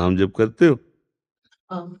करो। नाम जप करते हो?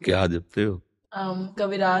 क्या जपते हो?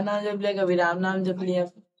 कभी राम नाम जप लिया, कभी राम नाम जप लिया।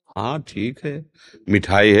 हाँ ठीक है,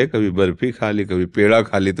 मिठाई है, कभी बर्फी खा ली, कभी पेड़ा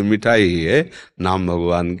खा ली, तो मिठाई ही है, नाम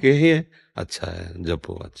भगवान के ही है। अच्छा है,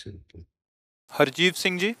 जपो। अच्छा हरजीत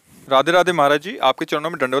सिंह जी। राधे राधे महाराज जी, आपके चरणों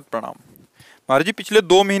में दंडवत प्रणाम। महाराज जी, पिछले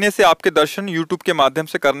 2 महीने से आपके दर्शन यूट्यूब के माध्यम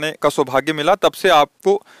से करने का सौभाग्य मिला, तब से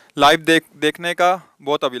आपको लाइव देखने का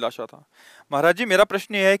बहुत अभिलाषा था। महाराज जी, मेरा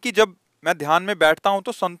प्रश्न यह है कि जब मैं ध्यान में बैठता हूं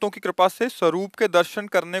तो संतों की कृपा से स्वरूप के दर्शन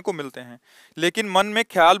करने को मिलते हैं, लेकिन मन में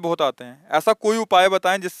ख्याल बहुत आते हैं। ऐसा कोई उपाय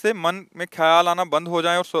बताएं जिससे मन में ख्याल आना बंद हो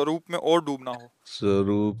जाए और स्वरूप में और डूबना हो।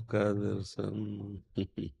 स्वरूप का दर्शन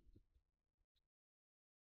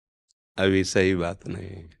अभी सही बात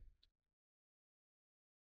नहीं।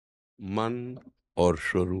 मन और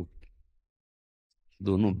स्वरूप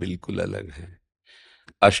दोनों बिल्कुल अलग हैं।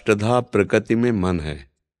 अष्टधा प्रकृति में मन है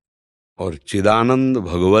और चिदानंद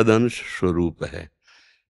भगवद अंश स्वरूप है।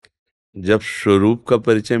 जब स्वरूप का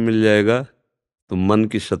परिचय मिल जाएगा तो मन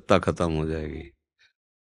की सत्ता खत्म हो जाएगी।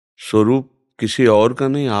 स्वरूप किसी और का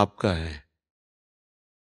नहीं, आपका है।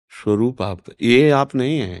 स्वरूप आप, ये आप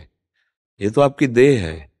नहीं है, ये तो आपकी देह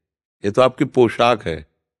है, ये तो आपकी पोशाक है।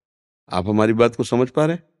 आप हमारी बात को समझ पा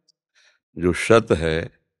रहे? जो सत है,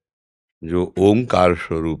 जो ओंकार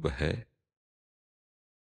स्वरूप है,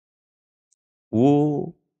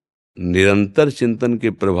 वो निरंतर चिंतन के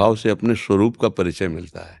प्रभाव से अपने स्वरूप का परिचय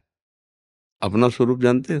मिलता है। अपना स्वरूप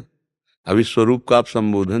जानते हो? अभी स्वरूप का आप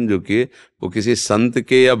संबोधन जो किए वो किसी संत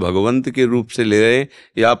के या भगवंत के रूप से ले रहे हैं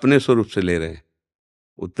या अपने स्वरूप से ले रहे हैं?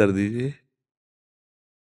 उत्तर दीजिए।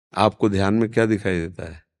 आपको ध्यान में क्या दिखाई देता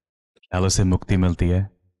है? ख्यालों से मुक्ति मिलती है,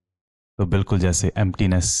 तो बिल्कुल जैसे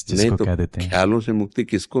एम्प्टीनेस नहीं जिसको तो कह देते हैं। ख्यालों से मुक्ति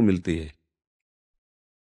किसको मिलती है?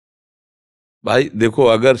 भाई देखो,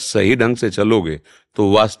 अगर सही ढंग से चलोगे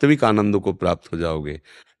तो वास्तविक आनंद को प्राप्त हो जाओगे,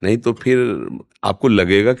 नहीं तो फिर आपको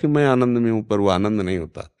लगेगा कि मैं आनंद में हूं, पर वो आनंद नहीं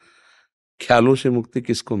होता। ख्यालों से मुक्ति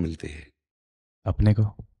किसको मिलती है? अपने को।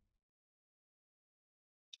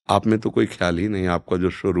 आप में तो कोई ख्याल ही नहीं, आपका जो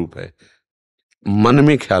स्वरूप है। मन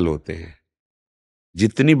में ख्याल होते हैं,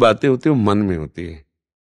 जितनी बातें होती है वो मन में होती है।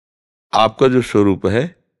 आपका जो स्वरूप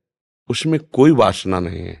है उसमें कोई वासना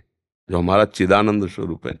नहीं है, जो हमारा चिदानंद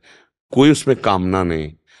स्वरूप है, कोई उसमें कामना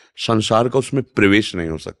नहीं। संसार का उसमें प्रवेश नहीं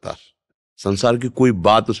हो सकता, संसार की कोई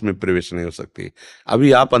बात उसमें प्रवेश नहीं हो सकती।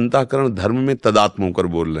 अभी आप अंतःकरण धर्म में तदात्म होकर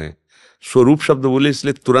बोल रहे हैं। स्वरूप शब्द बोले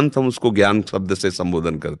इसलिए तुरंत हम उसको ज्ञान शब्द से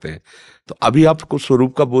संबोधन करते हैं। तो अभी आपको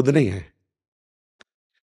स्वरूप का बोध नहीं है।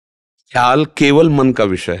 ख्याल केवल मन का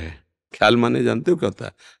विषय है। ख्याल माने जानते हो क्या होता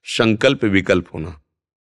है? संकल्प विकल्प होना,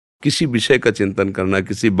 किसी विषय का चिंतन करना,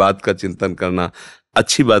 किसी बात का चिंतन करना,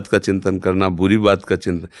 अच्छी बात का चिंतन करना, बुरी बात का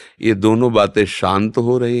चिंतन। ये दोनों बातें शांत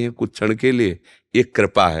हो रही हैं कुछ क्षण के लिए, ये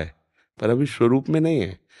कृपा है, पर अभी स्वरूप में नहीं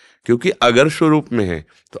है। क्योंकि अगर स्वरूप में है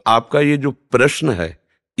तो आपका ये जो प्रश्न है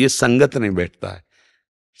ये संगत नहीं बैठता है।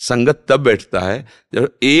 संगत तब बैठता है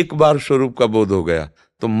जब एक बार स्वरूप का बोध हो गया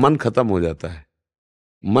तो मन खत्म हो जाता है,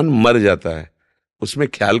 मन मर जाता है। उसमें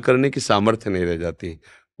ख्याल करने की सामर्थ्य नहीं रह जाती।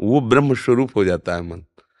 वो ब्रह्म स्वरूप हो जाता है मन,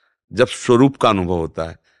 जब स्वरूप का अनुभव होता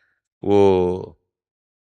है। वो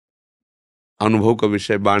अनुभव का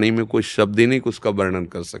विषय वाणी में कोई शब्द ही नहीं कि उसका वर्णन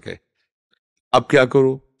कर सके। अब क्या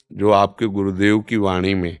करो, जो आपके गुरुदेव की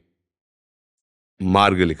वाणी में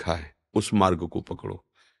मार्ग लिखा है उस मार्ग को पकड़ो।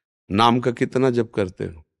 नाम का कितना जप करते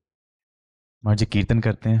हो? महाराज जी कीर्तन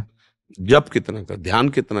करते हैं, जप कितना कर, ध्यान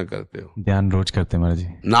कितना करते हो? ध्यान रोज करते हैं महाराज जी।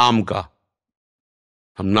 नाम का,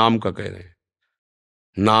 हम नाम का कह रहे हैं।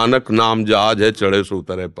 नानक नाम जहाज है चढ़े सो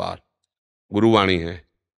उतरे पार, गुरुवाणी है।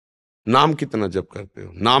 नाम कितना जप करते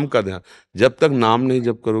हो? नाम का ध्यान। जब तक नाम नहीं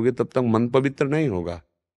जप करोगे तब तक मन पवित्र नहीं होगा,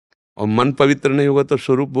 और मन पवित्र नहीं होगा तो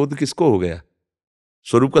स्वरूप बोध किसको हो गया?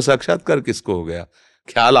 स्वरूप का साक्षात्कार किसको हो गया?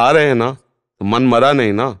 ख्याल आ रहे हैं ना, तो मन मरा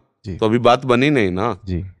नहीं ना, जी तो अभी बात बनी नहीं ना।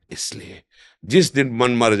 जी। इसलिए जिस दिन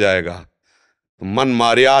मन मर जाएगा, तो मन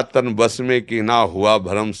मारिया तन बस में कि ना हुआ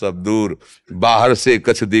भरम सब दूर, बाहर से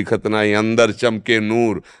कछ दिखत नहीं अंदर चमके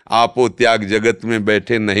नूर, आपो त्याग जगत में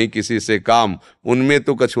बैठे नहीं किसी से काम, उनमें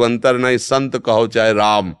तो कछुअंतर नहीं संत कहो चाहे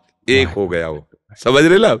राम, एक हो गया वो। समझ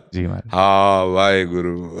रहे ना? जी महाराज। हाँ वाहे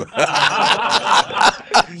गुरु।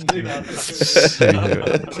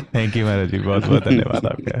 थैंक यू महाराज जी, बहुत बहुत धन्यवाद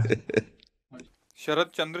आपका। शरद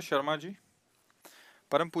चंद्र शर्मा जी।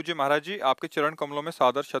 परम पूज्य महाराज जी, आपके चरण कमलों में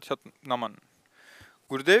सादर शत शत नमन।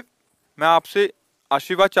 गुरुदेव, मैं आपसे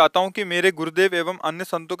आशीर्वाद चाहता हूं कि मेरे गुरुदेव एवं अन्य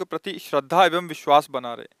संतों के प्रति श्रद्धा एवं विश्वास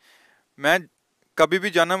बना रहे। मैं कभी भी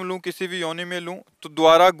जन्म लूं, किसी भी योनि में लूं, तो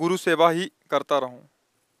द्वारा गुरु सेवा ही करता रहूं।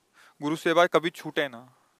 गुरु सेवा कभी छूटे ना।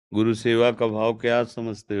 गुरु सेवा का भाव क्या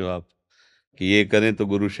समझते हो आप, कि ये करें तो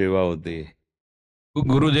गुरु सेवा होती है?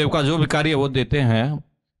 गुरुदेव का जो भी कार्य वो देते हैं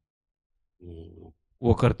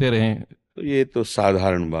वो करते रहें। तो ये तो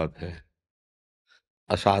साधारण बात है।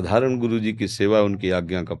 असाधारण गुरु जी की सेवा उनकी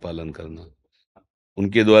आज्ञा का पालन करना,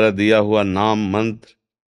 उनके द्वारा दिया हुआ नाम मंत्र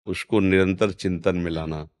उसको निरंतर चिंतन में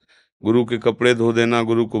लाना। गुरु के कपड़े धो देना,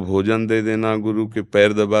 गुरु को भोजन दे देना, गुरु के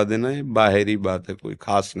पैर दबा देना, ये बाहरी बात है, कोई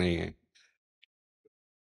खास नहीं है।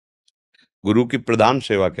 गुरु की प्रधान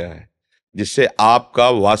सेवा क्या है, जिससे आपका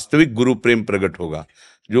वास्तविक गुरु प्रेम प्रकट होगा?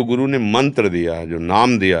 जो गुरु ने मंत्र दिया है, जो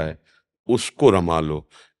नाम दिया है, उसको रमा लो।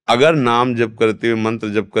 अगर नाम जप करते हुए, मंत्र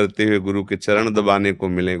जप करते हुए गुरु के चरण दबाने को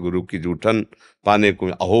मिले, गुरु की जूठन पाने को,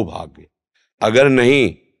 अहो भाग्य। अगर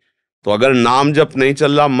नहीं, तो अगर नाम जप नहीं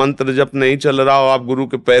चल रहा, मंत्र जप नहीं चल रहा, और आप गुरु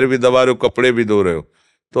के पैर भी दबा रहे हो, कपड़े भी धो रहे हो,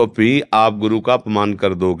 तो भी आप गुरु का अपमान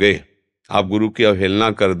कर दोगे, आप गुरु की अवहेलना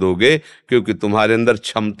कर दोगे, क्योंकि तुम्हारे अंदर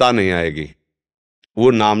क्षमता नहीं आएगी।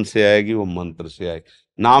 वो नाम से आएगी, वो मंत्र से आएगी।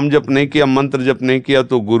 नाम जप नहीं किया, मंत्र जप नहीं किया,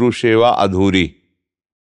 तो गुरु सेवा अधूरी।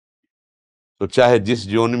 तो चाहे जिस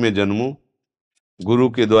योनि में जन्मूं, गुरु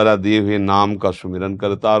के द्वारा दिए हुए नाम का सुमिरन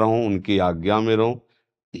करता रहूं, उनकी आज्ञा में रहूं,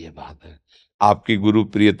 ये बात है। आपकी गुरु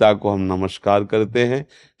प्रियता को हम नमस्कार करते हैं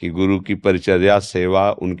कि गुरु की परिचर्या,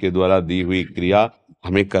 सेवा, उनके द्वारा दी हुई क्रिया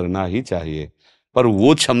हमें करना ही चाहिए। पर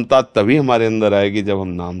वो क्षमता तभी हमारे अंदर आएगी जब हम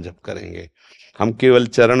नाम जप करेंगे। हम केवल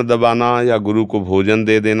चरण दबाना या गुरु को भोजन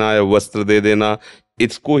दे देना या वस्त्र दे देना,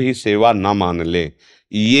 इसको ही सेवा ना मान ले।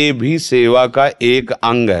 ये भी सेवा का एक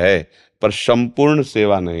अंग है, पर संपूर्ण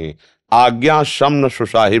सेवा नहीं। आज्ञा शमन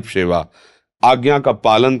सुसाहिब सेवा, आज्ञा का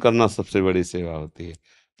पालन करना सबसे बड़ी सेवा होती है।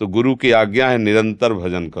 तो गुरु की आज्ञा है निरंतर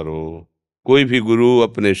भजन करो। कोई भी गुरु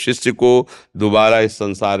अपने शिष्य को दोबारा इस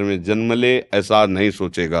संसार में जन्म ले ऐसा नहीं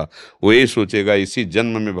सोचेगा, वो ये सोचेगा इसी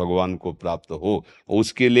जन्म में भगवान को प्राप्त हो।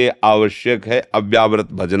 उसके लिए आवश्यक है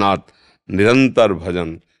अव्यावृत भजनात्, निरंतर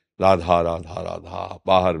भजन, राधा राधा राधा,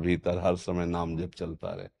 बाहर भीतर हर समय नाम जप चलता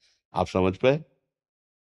रहे। आप समझ पाए?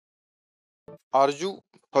 आरजू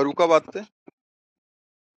फरूखाबाद से।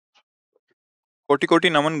 कोटि कोटि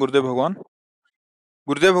नमन गुरुदेव भगवान।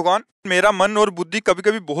 गुरुदेव भगवान, मेरा मन और बुद्धि कभी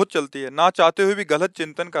कभी बहुत चलती है, ना चाहते हुए भी गलत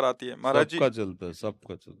चिंतन कराती है महाराज जी। सबका चलता है,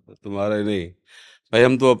 सबका चलता है, तुम्हारा ही नहीं। भाई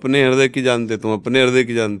हम तो अपने हृदय की जानते, तुम अपने हृदय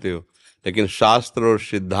की जानते हो, लेकिन शास्त्र और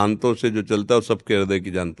सिद्धांतों से जो चलता है वो सबके हृदय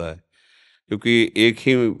की जानता है। क्योंकि एक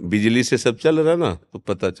ही बिजली से सब चल रहा है ना, तो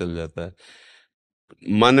पता चल जाता है।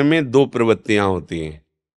 मन में दो प्रवृत्तियां होती हैं,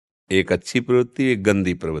 एक अच्छी प्रवृत्ति, एक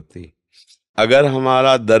गंदी प्रवृत्ति। अगर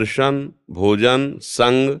हमारा दर्शन, भोजन,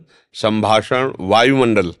 संग, संभाषण,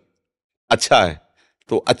 वायुमंडल अच्छा है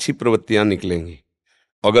तो अच्छी प्रवृत्तियां निकलेंगी।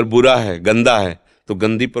 अगर बुरा है, गंदा है, तो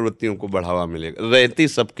गंदी प्रवृत्तियों को बढ़ावा मिलेगा। रहती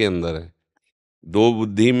सबके अंदर है, दो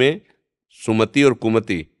बुद्धि में सुमति और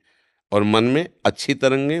कुमति, और मन में अच्छी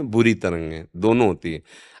तरंगें, बुरी तरंगें दोनों होती है।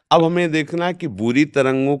 अब हमें देखना है कि बुरी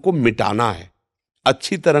तरंगों को मिटाना है,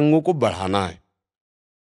 अच्छी तरंगों को बढ़ाना है।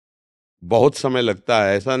 बहुत समय लगता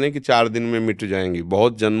है, ऐसा नहीं कि 4 दिन में मिट जाएंगी,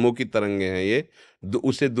 बहुत जन्मों की तरंगें हैं ये।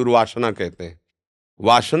 उसे दुर्वासना कहते हैं।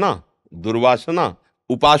 वासना, दुर्वासना,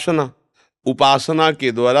 उपासना। उपासना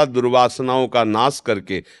के द्वारा दुर्वासनाओं का नाश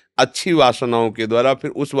करके, अच्छी वासनाओं के द्वारा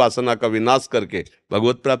फिर उस वासना का विनाश करके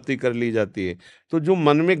भगवत प्राप्ति कर ली जाती है। तो जो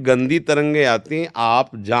मन में गंदी तरंगे आती हैं,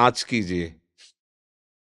 आप जांच कीजिए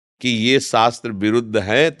कि ये शास्त्र विरुद्ध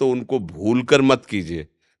है, तो उनको भूल कर मत कीजिए,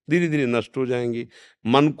 धीरे धीरे नष्ट हो जाएंगी।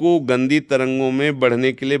 मन को गंदी तरंगों में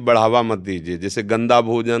बढ़ने के लिए बढ़ावा मत दीजिए, जैसे गंदा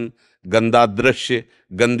भोजन, गंदा दृश्य,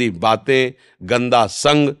 गंदी बातें, गंदा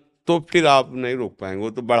संग, तो फिर आप नहीं रोक पाएंगे, वो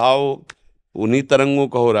तो बढ़ाओ उन्हीं तरंगों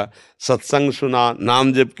का हो रहा है। सत्संग सुना,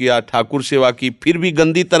 नाम जप किया, ठाकुर सेवा की, फिर भी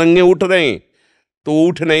गंदी तरंगे उठ रहे हैं, तो वो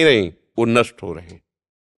उठ नहीं रही, वो नष्ट हो रहे हैं,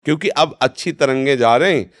 क्योंकि अब अच्छी तरंगे जा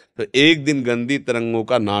रहे हैं, तो एक दिन गंदी तरंगों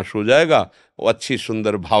का नाश हो जाएगा, वो अच्छी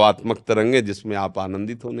सुंदर भावात्मक तरंगे जिसमें आप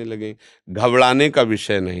आनंदित होने लगे। घबराने का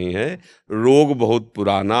विषय नहीं है, रोग बहुत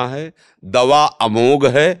पुराना है, दवा अमोघ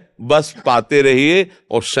है, बस पाते रहिए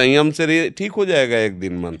और संयम से रहिए, ठीक हो जाएगा एक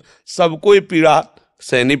दिन मन। सबको ये पीड़ा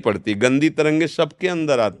सहनी पड़ती, गंदी तरंगे सबके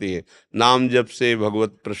अंदर आती है, नाम जप से,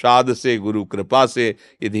 भगवत प्रसाद से, गुरु कृपा से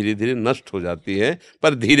ये धीरे धीरे नष्ट हो जाती है,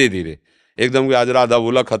 पर धीरे धीरे, एकदम कि आज राधा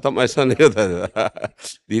बोला खत्म, ऐसा नहीं होता है।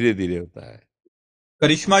 धीरे धीरे होता है।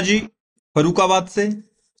 करिश्मा जी फरुखाबाद से,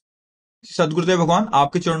 सदगुरुदेव भगवान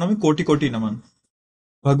आपके चरणों में कोटि कोटि नमन।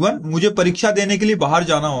 भगवान, मुझे परीक्षा देने के लिए बाहर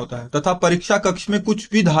जाना होता है तथा परीक्षा कक्ष में कुछ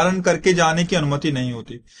भी धारण करके जाने की अनुमति नहीं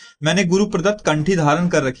होती। मैंने गुरु प्रदत्त कंठी धारण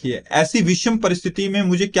कर रखी है, ऐसी विषम परिस्थिति में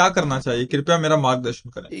मुझे क्या करना चाहिए, कृपया मेरा मार्गदर्शन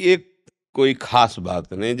करें। ये कोई खास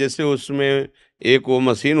बात नहीं, जैसे उसमें एक वो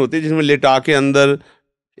मशीन होती है जिसमें लेटा के अंदर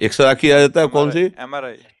एक्सरा किया जाता है, कौन सी,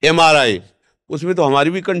 MRI, उसमें तो हमारी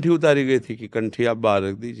भी कंठी उतारी गई थी कि कंठी आप बाहर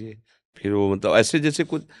रख दीजिए, फिर वो मतलब ऐसे जैसे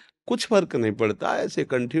कुछ कुछ फर्क नहीं पड़ता, ऐसे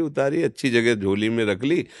कंठी उतारी, अच्छी जगह झोली में रख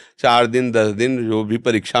ली, 4 दिन 10 दिन जो भी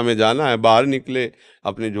परीक्षा में जाना है, बाहर निकले,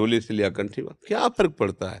 अपनी झोली से लिया कंठी, क्या फर्क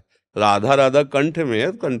पड़ता है। राधा राधा कंठ में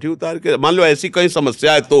है, कंठी उतार के, मान लो ऐसी कई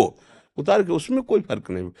समस्या है तो उतार के, उसमें कोई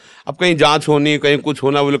फर्क नहीं। अब कहीं जांच होनी, कहीं कुछ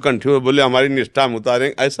होना, बोले कंठी, बोले हमारी निष्ठा में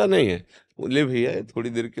उतारेंगे, ऐसा नहीं है। बोले भैया थोड़ी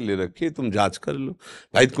देर के लिए रखिए, तुम जांच कर लो,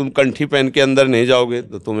 भाई तुम कंठी पहन के अंदर नहीं जाओगे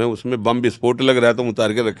तो तुम्हें उसमें बम विस्फोट लग रहा है, तुम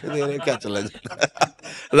उतार के रखे दे रहे, क्या चला जाता।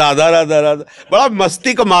 राधा राधा राधा, बड़ा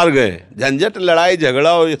मस्ती का मार्ग है, झंझट लड़ाई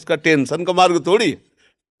झगड़ा और इसका टेंशन का मार्ग थोड़ी।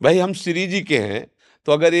 भाई हम श्री जी के हैं,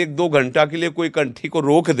 तो अगर 1-2 घंटा के लिए कोई कंठी को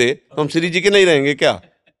रोक दे तो हम श्री जी के नहीं रहेंगे क्या?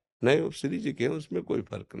 नहीं, वो श्री जी के हैं, उसमें कोई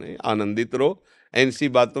फर्क नहीं, आनंदित रहो। ऐसी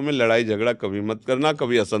बातों में लड़ाई झगड़ा कभी मत करना,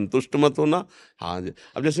 कभी असंतुष्ट मत होना। हाँ जी,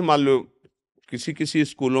 अब जैसे मान लो किसी किसी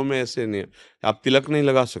स्कूलों में ऐसे नहीं, आप तिलक नहीं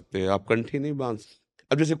लगा सकते, आप कंठी नहीं बांध सकते।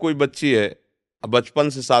 अब जैसे कोई बच्ची है, अब बचपन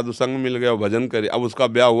से साधु संग मिल गया, भजन करे, अब उसका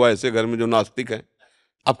ब्याह हुआ ऐसे घर में जो नास्तिक है,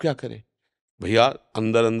 अब क्या करें? भैया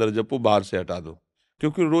अंदर अंदर जपो, बाहर से हटा दो,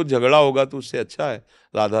 क्योंकि रोज झगड़ा होगा तो उससे अच्छा है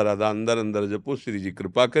राधा राधा अंदर अंदर जपो, श्री जी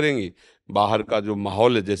कृपा करेंगी। बाहर का जो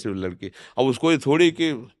माहौल है, जैसे लड़की, अब उसको ये थोड़ी कि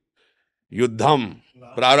युद्धम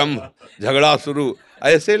प्रारंभ, झगड़ा शुरू,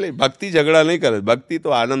 ऐसे नहीं, भक्ति झगड़ा नहीं करे, भक्ति तो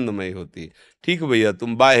आनंदमय होती है। ठीक भैया,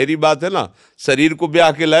 तुम बाहरी बात है ना, शरीर को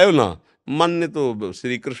ब्याह के लाए हो ना, मन ने तो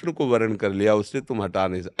श्री कृष्ण को वर्ण कर लिया, उससे तुम हटा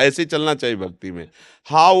नहीं सकते, ऐसे चलना चाहिए भक्ति में।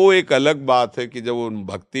 हाँ, वो एक अलग बात है कि जब वो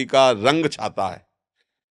भक्ति का रंग छाता है,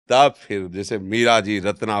 तब फिर जैसे मीरा जी,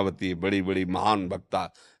 रत्नावती, बड़ी बड़ी महान भक्ता,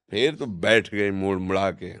 फिर तो बैठ गए मोड़ मुड़ा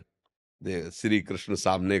के, श्री कृष्ण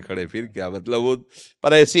सामने खड़े, फिर क्या मतलब वो।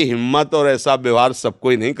 पर ऐसी हिम्मत और ऐसा व्यवहार सब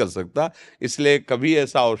कोई नहीं कर सकता, इसलिए कभी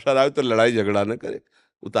ऐसा अवसर आए तो लड़ाई झगड़ा न करे,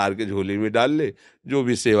 उतार के झोली में डाल ले, जो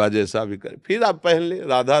भी सेवा जैसा भी करे, फिर आप पहन ले,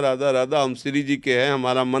 राधा राधा राधा, हम श्री जी के हैं,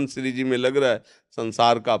 हमारा मन श्री जी में लग रहा है,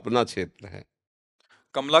 संसार का अपना क्षेत्र है।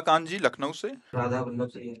 कमलाकांत जी लखनऊ से, राधा वल्लभ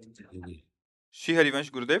से। श्री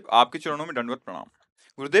हरिवंश गुरुदेव, आपके चरणों में दंडवत प्रणाम।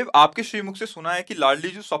 गुरुदेव, आपके श्रीमुख से सुना है कि लाडली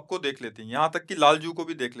जू सबको देख लेती हैं, यहाँ तक कि लालजू को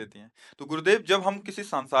भी देख लेती हैं। तो गुरुदेव, जब हम किसी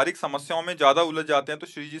सांसारिक समस्याओं में ज्यादा उलझ जाते हैं तो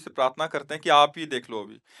श्री जी से प्रार्थना करते हैं कि आप ही देख लो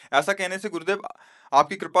अभी। ऐसा कहने से गुरुदेव,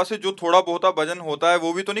 आपकी कृपा से जो थोड़ा बहुत भजन होता है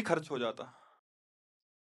वो भी तो नहीं खर्च हो जाता?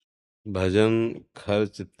 भजन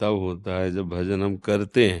खर्च तब होता है जब भजन हम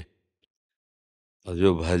करते हैं, और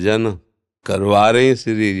जो भजन करवा रहे हैं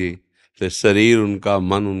श्री जी, तो शरीर उनका,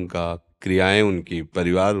 मन उनका, क्रियाएं उनकी,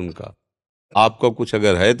 परिवार उनका, आपका कुछ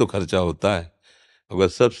अगर है तो खर्चा होता है, अगर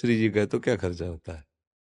सब श्री जी का है तो क्या खर्चा होता है?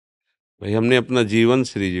 भाई हमने अपना जीवन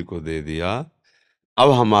श्री जी को दे दिया,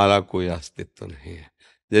 अब हमारा कोई अस्तित्व नहीं है।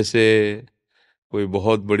 जैसे कोई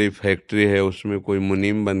बहुत बड़ी फैक्ट्री है, उसमें कोई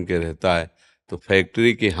मुनीम बन के रहता है, तो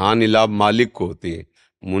फैक्ट्री की हानि लाभ मालिक को होती है,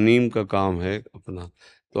 मुनीम का काम है अपना।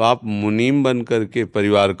 तो आप मुनीम बन करके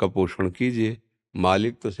परिवार का पोषण कीजिए,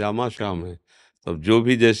 मालिक तो श्यामा श्याम है, तब जो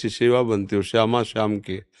भी जैसी सेवा बनती हो श्यामा श्याम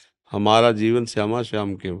के, हमारा जीवन श्यामा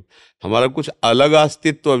श्याम के, हमारा कुछ अलग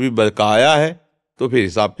अस्तित्व तो अभी बकाया है, तो फिर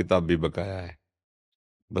हिसाब किताब भी बकाया है,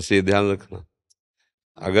 बस ये ध्यान रखना।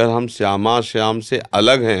 अगर हम श्यामा श्याम से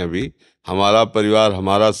अलग हैं अभी, हमारा परिवार,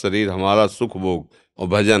 हमारा शरीर, हमारा सुख भोग और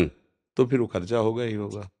भजन, तो फिर वो खर्चा होगा ही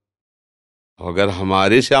होगा। अगर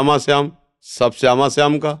हमारे श्यामा श्याम, सब श्यामा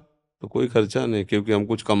श्याम का, तो कोई खर्चा नहीं, क्योंकि हम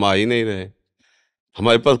कुछ कमा ही नहीं रहे,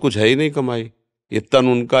 हमारे पास कुछ है ही नहीं कमाई। ये तन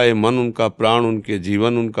उनका, ये मन उनका, प्राण उनके,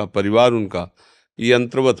 जीवन उनका, परिवार उनका, ये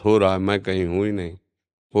अंतर्गत हो रहा है, मैं कहीं हूं ही नहीं।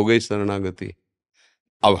 हो गई शरणागति।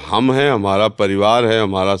 अब हम हैं, हमारा परिवार है,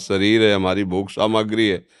 हमारा शरीर है, हमारी भोग सामग्री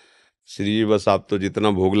है। श्री जी बस आप तो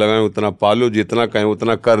जितना भोग लगाएं उतना पालो, जितना कहें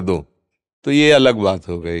उतना कर दो, तो ये अलग बात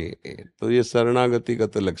हो गई। तो ये शरणागति का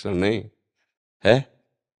तो लक्षण नहीं है।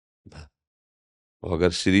 और अगर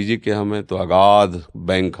श्री जी के हम हैं तो अगाध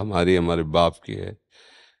बैंक हमारी, हमारे बाप की है,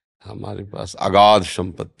 हमारे पास अगाध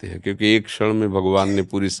संपत्ति है, क्योंकि एक क्षण में भगवान ने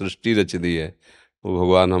पूरी सृष्टि रच दी है। वो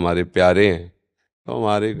भगवान हमारे प्यारे हैं, तो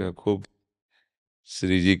हमारे खूब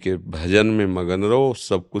श्री जी के भजन में मगन रहो,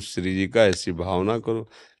 सब कुछ श्री जी का, ऐसी भावना करो।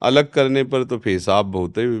 अलग करने पर तो फिर हिसाब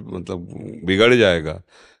बहुत ही मतलब बिगड़ जाएगा,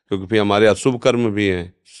 क्योंकि फिर हमारे अशुभ कर्म भी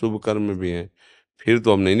हैं, शुभ कर्म भी हैं, फिर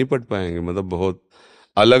तो हम नहीं निपट पाएंगे। मतलब बहुत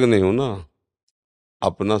अलग नहीं हो ना,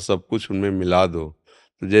 अपना सब कुछ उनमें मिला दो।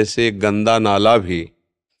 तो जैसे एक गंदा नाला भी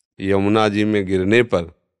यमुना जी में गिरने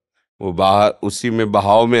पर वो बाहर उसी में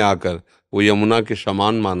बहाव में आकर वो यमुना के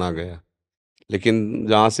समान माना गया, लेकिन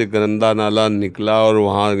जहाँ से गंदा नाला निकला और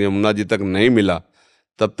वहाँ यमुना जी तक नहीं मिला,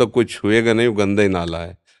 तब तक कोई छुएगा नहीं, वो गंदा ही नाला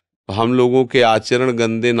है। तो हम लोगों के आचरण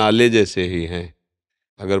गंदे नाले जैसे ही हैं,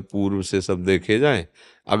 अगर पूर्व से सब देखे जाए।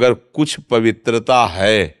 अगर कुछ पवित्रता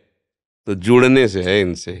है तो जुड़ने से है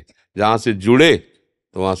इनसे, जहाँ से जुड़े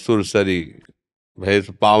तो वहाँ सुरसरी भैंस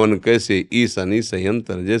पावन कैसे, ईसन ईस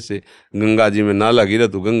यंत्र, जैसे गंगा जी में नाला गिरा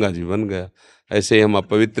तो गंगा जी बन गया। ऐसे ही हम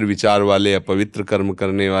अपवित्र विचार वाले, अपवित्र कर्म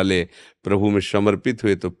करने वाले प्रभु में समर्पित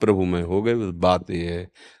हुए तो प्रभु में हो गए। बस बात ये है,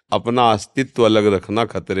 अपना अस्तित्व अलग रखना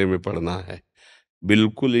खतरे में पड़ना है।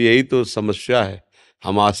 बिल्कुल यही तो समस्या है,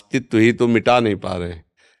 हम अस्तित्व ही तो मिटा नहीं पा रहे हैं।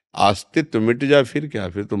 अस्तित्व मिट जाए फिर क्या,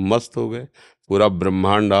 फिर तो मस्त हो गए, पूरा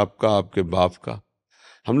ब्रह्मांड आपका, आपके बाप का।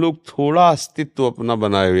 हम लोग थोड़ा अस्तित्व अपना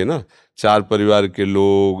बनाए हुए ना, चार परिवार के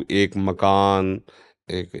लोग, एक मकान,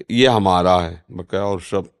 एक ये हमारा है बकाया, और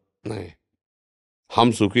सब नहीं।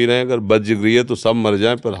 हम सुखी रहें, अगर बज्रगृह तो सब मर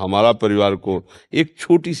जाएं, पर हमारा परिवार को एक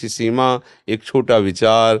छोटी सी सीमा, एक छोटा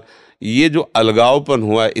विचार, ये जो अलगावपन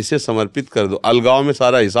हुआ है इसे समर्पित कर दो। अलगाव में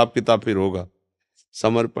सारा हिसाब किताब फिर होगा,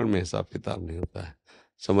 समर्पण में हिसाब किताब नहीं होता है।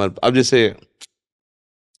 अब जैसे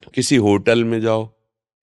किसी होटल में जाओ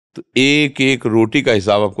तो एक एक रोटी का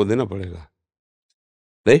हिसाब आपको देना पड़ेगा,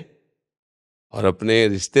 नहीं? और अपने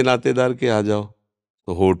रिश्ते नातेदार के आ जाओ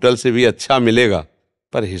तो होटल से भी अच्छा मिलेगा,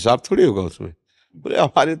 पर हिसाब थोड़ी होगा उसमें। बोले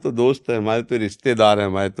हमारे तो दोस्त है, हमारे तो रिश्तेदार हैं,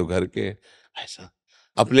 हमारे तो घर के, ऐसा।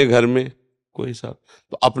 अपने घर में कोई हिसाब,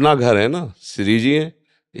 तो अपना घर है ना, श्री जी हैं,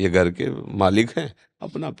 ये घर के मालिक हैं,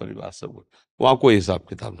 अपना परिवार सब, वहाँ कोई हिसाब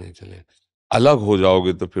किताब नहीं चलेगा। अलग हो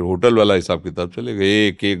जाओगे तो फिर होटल वाला हिसाब किताब चलेगा,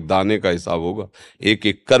 एक एक दाने का हिसाब होगा, एक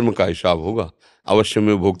एक कर्म का हिसाब होगा। अवश्य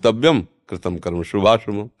में भोक्तव्यम कृतम कर्म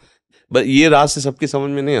शुभाशुभम। बस ये राज से सबकी समझ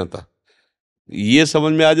में नहीं आता। ये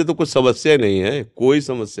समझ में आ जाए तो कुछ समस्या नहीं है, कोई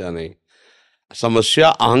समस्या नहीं। समस्या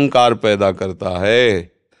अहंकार पैदा करता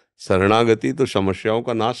है, शरणागति तो समस्याओं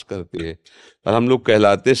का नाश करती है। और हम लोग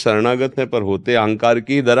कहलाते शरणागत हैं पर होते अहंकार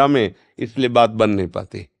की ही धरा में, इसलिए बात बन नहीं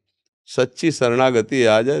पाती। सच्ची शरणागति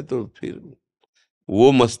आ जाए तो फिर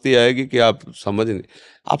वो मस्ती आएगी कि आप समझ नहीं।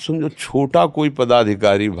 आप समझो छोटा कोई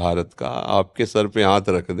पदाधिकारी भारत का आपके सर पे हाथ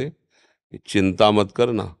रख दे, चिंता मत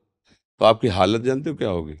करना, तो आपकी हालत जानते हो क्या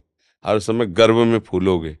होगी? हर समय गर्व में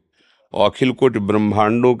फूलोगे। और अखिल कोटि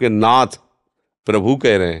ब्रह्मांडों के नाथ प्रभु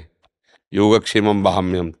कह रहे हैं, योगक्षेमम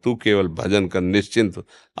बाहम्यम, तू केवल भजन कर निश्चिंत।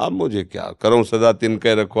 अब मुझे क्या करूं, सदा तिन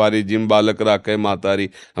कह रखवारी, जिम बालक राखे मातारी।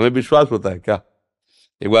 हमें विश्वास होता है क्या?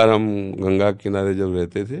 एक बार हम गंगा किनारे जब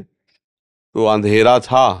रहते थे तो अंधेरा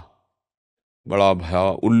था, बड़ा भया,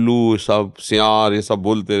 उल्लू सब, सियार, ये सब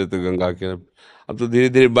बोलते रहते गंगा के। अब तो धीरे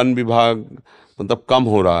धीरे वन विभाग मतलब कम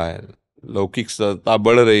हो रहा है, लौकिक सत्ता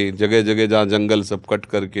बढ़ रही, जगह जगह जहाँ जंगल सब कट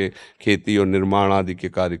करके खेती और निर्माण आदि के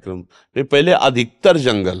कार्यक्रम। नहीं, पहले अधिकतर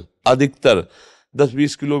जंगल, अधिकतर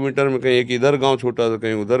 10-20 किलोमीटर में कहीं एक इधर गांव छोटा सा,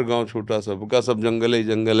 कहीं उधर गांव छोटा, सबका सब जंगल ही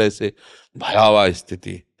जंगल। ऐसे भयावह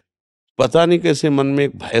स्थिति, पता नहीं कैसे मन में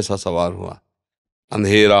एक भय सा सवार हुआ।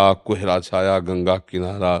 अंधेरा कोहरा छाया, गंगा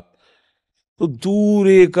किनारा, तो दूर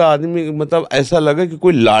एक आदमी, मतलब ऐसा लगा कि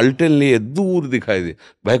कोई लालटेन लिए दूर दिखाई दे,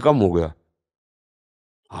 भय कम हो गया।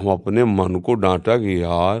 हम अपने मन को डांटा कि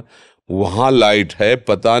यार वहां लाइट है,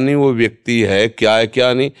 पता नहीं वो व्यक्ति है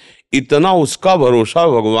क्या नहीं। इतना उसका भरोसा,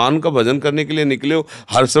 भगवान का भजन करने के लिए निकले हो,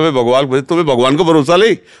 हर समय भगवान भजन, तुम्हें भगवान का भरोसा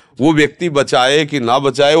नहीं, वो व्यक्ति बचाए कि ना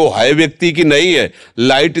बचाए, वो है व्यक्ति की नहीं है,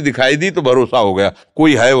 लाइट दिखाई दी तो भरोसा हो गया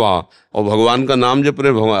कोई है वहां, और भगवान का नाम जप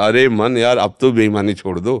रहे भगवान। अरे मन यार, अब तो बेईमानी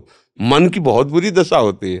छोड़ दो, मन की बहुत बुरी दशा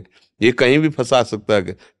होती है, ये कहीं भी फंसा सकता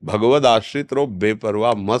है। भगवद आश्रित रहो,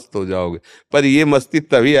 बेपरवाह मस्त हो जाओगे, पर ये मस्ती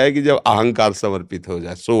तभी आएगी जब अहंकार समर्पित हो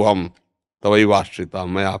जाए, सोहम तवई आश्रिता,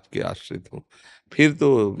 मैं आपके आश्रित हूँ। फिर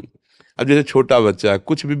तो अब जैसे छोटा बच्चा है,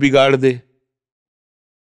 कुछ भी बिगाड़ दे,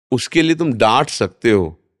 उसके लिए तुम डांट सकते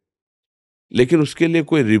हो, लेकिन उसके लिए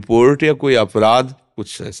कोई रिपोर्ट या कोई अपराध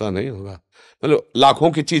कुछ ऐसा नहीं होगा। मतलब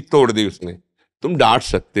लाखों की चीज तोड़ दी उसने, तुम डांट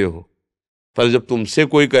सकते हो, पर जब तुमसे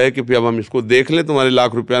कोई कहे कि अब हम इसको देख लें, तुम्हारे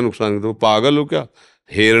लाख रुपया नुकसान, तो पागल हो क्या,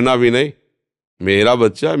 हेरना भी नहीं, मेरा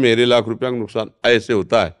बच्चा मेरे लाख रुपया का नुकसान, ऐसे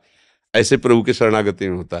होता है, ऐसे प्रभु की शरणागति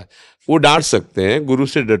में होता है। वो डांट सकते हैं, गुरु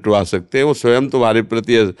से डटवा सकते हैं, वो स्वयं तुम्हारे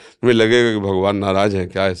प्रति, तुम्हें लगेगा कि भगवान नाराज है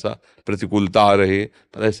क्या, ऐसा प्रतिकूलता आ रही है,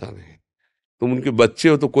 पर ऐसा नहीं। तुम उनके बच्चे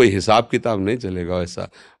हो तो कोई हिसाब किताब नहीं चलेगा वैसा।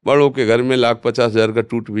 बड़ों के घर में 1,50,000 का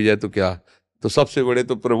टूट भी जाए तो क्या, तो सबसे बड़े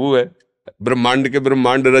तो प्रभु है, ब्रह्मांड के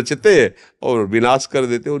ब्रह्मांड रचते और विनाश कर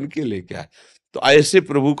देते, उनके लिए क्या है। तो ऐसे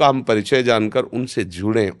प्रभु का हम परिचय जानकर उनसे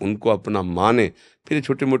जुड़ें, उनको अपना माने, फिर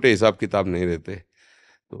छोटे मोटे हिसाब किताब नहीं रहते।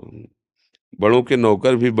 तो बड़ों के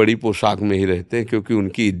नौकर भी बड़ी पोशाक में ही रहते हैं, क्योंकि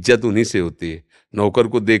उनकी इज्जत उन्हीं से होती है। नौकर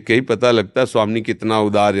को देख के ही पता लगता है स्वामी कितना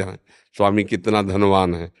उदार है, स्वामी कितना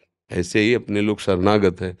धनवान है। ऐसे ही अपने लोग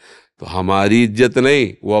शरणागत हैं, तो हमारी इज्जत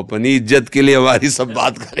नहीं, वो अपनी इज्जत के लिए हमारी सब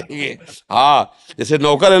बात करेंगे। हाँ, जैसे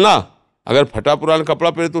नौकर है ना, अगर फटा पुराना कपड़ा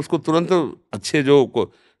पहने तो उसको तुरंत अच्छे जो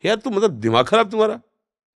को, यार तुम मतलब दिमाग खराब तुम्हारा,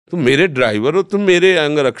 तुम मेरे ड्राइवर हो, तुम मेरे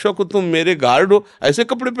अंगरक्षक हो, तुम मेरे गार्ड हो, ऐसे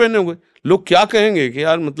कपड़े पहने होंगे, लोग क्या कहेंगे कि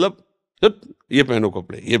यार मतलब ये पहनो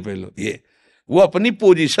कपड़े, ये पहनो, ये वो अपनी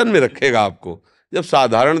पोजीशन में रखेगा आपको। जब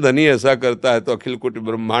साधारण धनी ऐसा करता है तो अखिल कोटि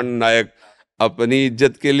ब्रह्मांड नायक अपनी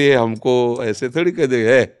इज्जत के लिए हमको ऐसे थोड़ी कह दे,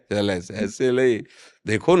 है चल ऐसे ऐसे ले,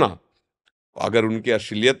 देखो ना, अगर उनकी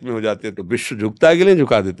असलियत में हो जाते तो विश्व झुकता है कि नहीं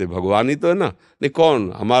झुका देते, भगवान ही तो है ना। नहीं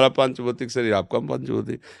कौन, हमारा पंचभौतिक शरीर, आपका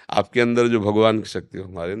पंचभौतिक, आपके अंदर जो भगवान की शक्ति हो,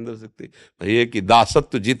 हमारे अंदर शक्ति। भाई ये कि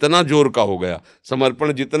दासत्व जितना जोर का हो गया,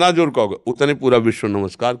 समर्पण जितना जोर का हो गया, उतने पूरा विश्व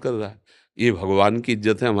नमस्कार कर रहा है। ये भगवान की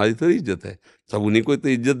इज्जत है, हमारी थोड़ी इज्जत है, सब उन्हीं को तो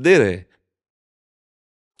इज्जत दे रहे हैं।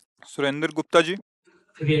 सुरेंद्र गुप्ता जी।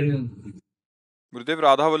 श्री हरिवंश। गुरुदेव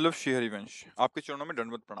राधा वल्लभ श्री हरिवंश, आपके चरणों में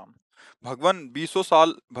दंडवत प्रणाम। भगवान 20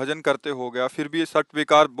 साल भजन करते हो गया, फिर भी ये सट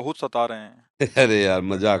विकार बहुत सता रहे हैं। अरे यार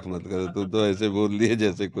मजाक मत करो, तू तो ऐसे बोल दिए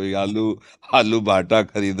जैसे कोई आलू आलू बाटा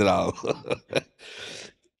खरीद रहा हो।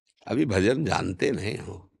 अभी भजन जानते नहीं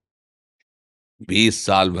हो, 20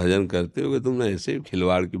 साल भजन करते हो तुमने, ऐसे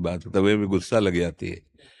खिलवाड़ की बात, तभी में गुस्सा लग जाती है।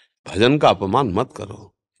 भजन का अपमान मत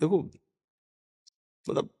करो। देखो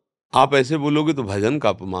मतलब आप ऐसे बोलोगे तो भजन का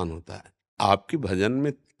अपमान होता है। आपकी भजन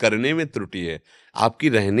में करने में त्रुटि है, आपकी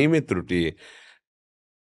रहने में त्रुटि है।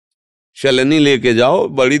 चलनी लेके जाओ,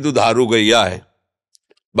 बड़ी दुधारू गैया है,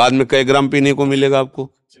 बाद में कई ग्राम पीने को मिलेगा आपको,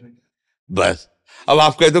 बस। अब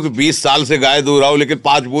आप कहते हो कि 20 साल से गाय दूध रहा हूं लेकिन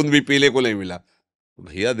 5 बूंद भी पीने को नहीं मिला,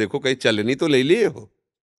 भैया देखो कहीं चलनी तो ले लिए हो,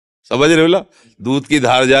 समझ रहे हो ना, दूध की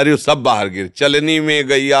धार जा रही हो, सब बाहर गिर, चलनी में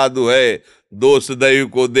गैया दुहे, दोष दैव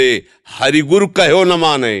को दे, हरि गुरु कहो न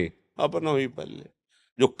माने, अपना ही पल्ले।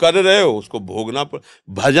 जो कर रहे हो उसको भोगना पड़।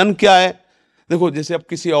 भजन क्या है, देखो जैसे अब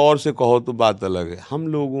किसी और से कहो तो बात अलग है, हम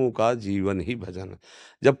लोगों का जीवन ही भजन है।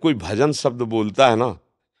 जब कोई भजन शब्द बोलता है ना,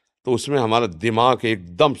 तो उसमें हमारा दिमाग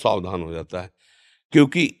एकदम सावधान हो जाता है,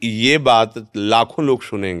 क्योंकि ये बात लाखों लोग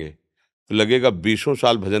सुनेंगे तो लगेगा 20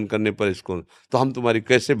 साल भजन करने पर इसको, तो हम तुम्हारी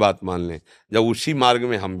कैसे बात मान लें, जब उसी मार्ग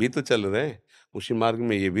में हम भी तो चल रहे हैं, उसी मार्ग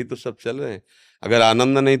में ये भी तो सब चल रहे हैं। अगर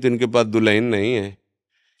आनंद नहीं तो इनके पास दुल्हन नहीं है,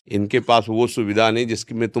 इनके पास वो सुविधा नहीं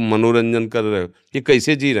जिसकी में तुम मनोरंजन कर रहे हो, ये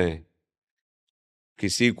कैसे जी रहे हैं।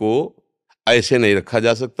 किसी को ऐसे नहीं रखा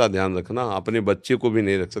जा सकता, ध्यान रखना, अपने बच्चे को भी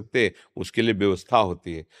नहीं रख सकते, उसके लिए व्यवस्था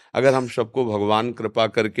होती है। अगर हम सबको भगवान कृपा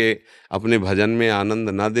करके अपने भजन में आनंद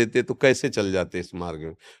ना देते तो कैसे चल जाते इस मार्ग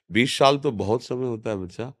में। 20 साल तो बहुत समय होता है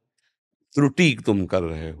बच्चा, त्रुटि तुम कर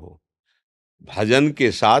रहे हो भजन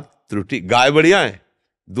के साथ, त्रुटि। गाय बढ़िया है,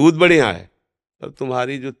 दूध बढ़िया है, पर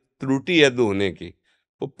तुम्हारी जो त्रुटि है दूहने की,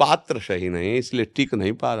 वो पात्र सही नहीं है, इसलिए टिक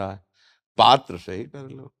नहीं पा रहा है। पात्र सही कर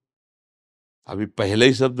लो। अभी पहले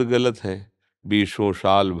ही शब्द गलत है, 20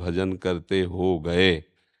 साल भजन करते हो गए।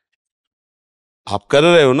 आप कर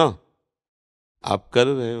रहे हो ना, आप कर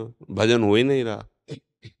रहे हो, भजन हो ही नहीं रहा,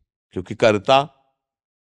 क्योंकि कर्ता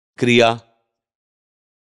क्रिया,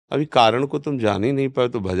 अभी कारण को तुम जान ही नहीं पाए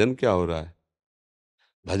तो भजन क्या हो रहा है।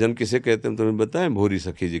 भजन किसे कहते हैं तुम्हें बताएं, भोरी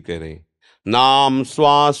सखी जी कह रही, नाम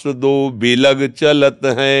श्वास दो बिलग चलत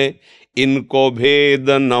है, इनको भेद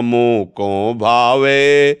नमो को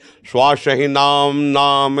भावे। श्वास ही नाम,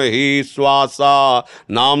 नाम ही श्वासा,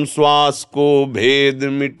 नाम श्वास को भेद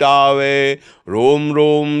मिटावे। रोम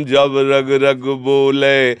रोम जब रग रग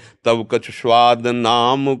बोले, तब कछ स्वाद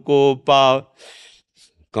नाम को पा।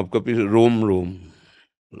 कब कभी रोम रोम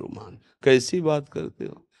रोमान, कैसी बात करते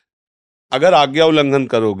हो। अगर आज्ञा उल्लंघन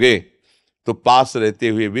करोगे तो पास रहते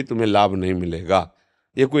हुए भी तुम्हें लाभ नहीं मिलेगा।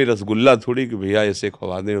 ये कोई रसगुल्ला थोड़ी कि भैया ऐसे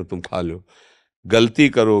खवा दें और तुम खा लो। गलती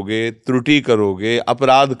करोगे, त्रुटि करोगे,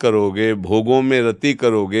 अपराध करोगे, भोगों में रति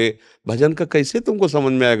करोगे, भजन का कैसे तुमको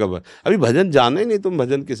समझ में आएगा। अभी भजन जाना ही नहीं, तुम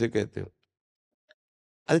भजन किसे कहते हो।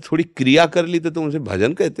 अरे थोड़ी क्रिया कर ली तो तुम उसे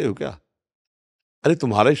भजन कहते हो क्या। अरे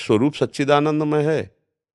तुम्हारा स्वरूप सच्चिदानंदमय है,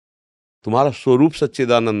 तुम्हारा स्वरूप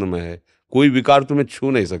सच्चिदानंदमय है, कोई विकार तुम्हें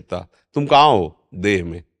छू नहीं सकता। तुम कहाँ हो देह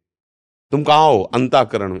में, तुम कहाँ हो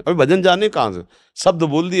अंतःकरण में। अभी भजन जाने कहाँ से, शब्द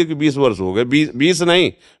बोल दिए कि 20 वर्ष हो गए, 20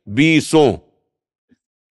 नहीं 20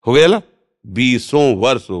 हो गए ना, 20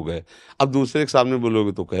 वर्ष हो गए। अब दूसरे के सामने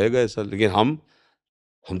बोलोगे तो कहेगा ऐसा, लेकिन हम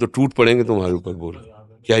तो टूट पड़ेंगे तुम्हारे ऊपर। बोलो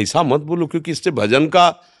क्या ऐसा मत बोलो, क्योंकि इससे भजन का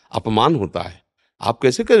अपमान होता है। आप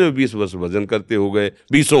कैसे कह रहे हो 20 वर्ष भजन करते हो गए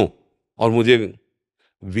 20, और मुझे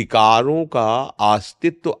विकारों का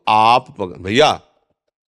अस्तित्व आप भैया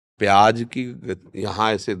प्याज की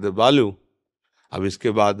यहां ऐसे दबा लो, अब इसके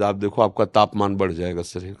बाद आप देखो आपका तापमान बढ़ जाएगा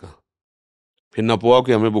शरीर का। फिर न पोआ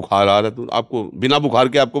कि हमें बुखार आ रहा है, तो आपको बिना बुखार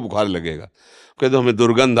के आपको बुखार लगेगा। कह दो हमें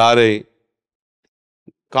दुर्गंध आ रही,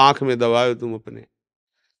 कांख में दबाए तुम अपने।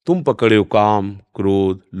 तुम पकड़े हो काम,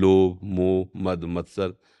 क्रोध, लोभ, मोह, मद, मत्सर।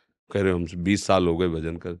 कह रहे हो हम 20 साल हो गए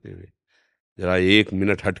भजन करते हुए। जरा 1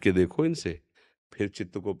 मिनट हट के देखो इनसे, फिर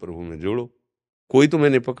चित्त को प्रभु में जोड़ो। कोई तुम्हें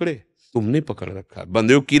नहीं पकड़े, तुमने पकड़ रखा है।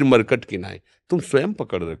 बंधे हो कीर मरकट की नाई, तुम स्वयं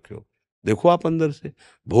पकड़ रखे हो। देखो आप अंदर से,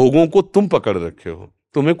 भोगों को तुम पकड़ रखे हो।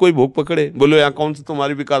 तुम्हें कोई भोग पकड़े, बोलो यहाँ कौन सा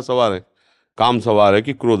तुम्हारी विकार सवार है, काम सवार है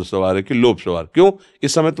कि क्रोध सवार है कि लोभ सवार। क्यों,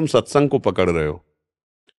 इस समय तुम सत्संग को पकड़ रहे हो,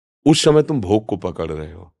 उस समय तुम भोग को पकड़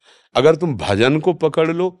रहे हो। अगर तुम भजन को पकड़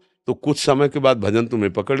लो तो कुछ समय के बाद भजन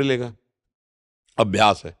तुम्हें पकड़ लेगा।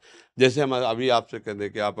 अभ्यास है। जैसे हम अभी आपसे कह दें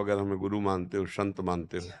कि आप अगर हमें गुरु मानते हो, संत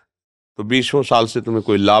मानते हो, तो 20 साल से तुम्हें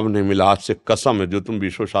कोई लाभ नहीं मिला, आज से कसम है जो तुम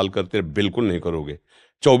 20 साल करते रहे बिल्कुल नहीं करोगे।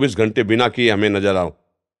 24 घंटे बिना किए हमें नजर आओ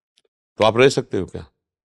तो आप रह सकते हो क्या।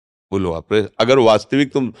 बोलो आप रह, अगर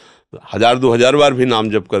वास्तविक तुम 1000-2000 बार भी नाम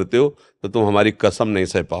जप करते हो तो तुम हमारी कसम नहीं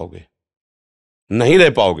सह पाओगे, नहीं रह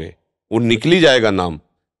पाओगे, वो निकली जाएगा नाम।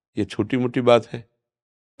 ये छोटी मोटी बात है।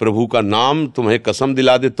 प्रभु का नाम तुम्हें कसम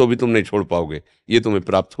दिला दे तो भी तुम नहीं छोड़ पाओगे, ये तुम्हें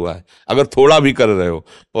प्राप्त हुआ है। अगर थोड़ा भी कर रहे हो,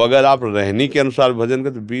 और अगर आप रहनी के अनुसार भजन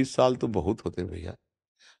करते, 20 साल तो बहुत होते हैं भैया।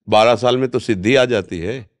 12 साल में तो सिद्धि आ जाती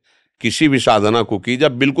है। किसी भी साधना को की जाए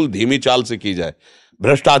बिल्कुल धीमी चाल से की जाए,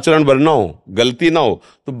 भ्रष्ट आचरण भरना हो, गलती ना हो,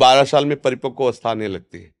 तो 12 साल में परिपक्व अवस्था आने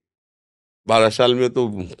लगती है। 12 साल में तो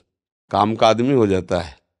काम का आदमी हो जाता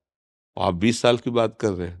है, और आप 20 साल की बात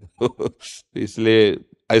कर रहे हो। इसलिए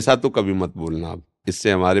ऐसा तो कभी मत बोलना आप,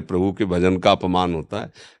 इससे हमारे प्रभु के भजन का अपमान होता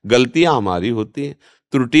है। गलतियां हमारी होती हैं,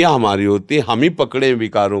 त्रुटियां हमारी होती हैं, हम ही पकड़े हैं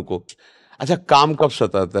विकारों को। अच्छा, काम कब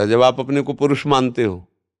सताता है, जब आप अपने को पुरुष मानते हो,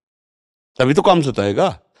 तभी तो काम सताएगा।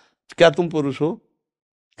 क्या तुम पुरुष हो,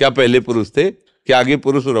 क्या पहले पुरुष थे, क्या आगे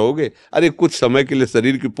पुरुष रहोगे। अरे कुछ समय के लिए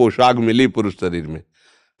शरीर की पोशाक मिली पुरुष शरीर में,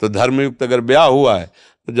 तो धर्मयुक्त अगर ब्याह हुआ है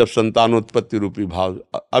तो जब संतानोत्पत्ति रूपी भाव,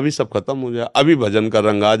 अभी सब खत्म हो जाए, अभी भजन का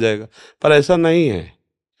रंग आ जाएगा। पर ऐसा नहीं है।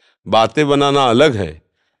 बातें बनाना अलग है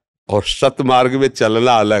और सतमार्ग में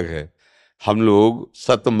चलना अलग है। हम लोग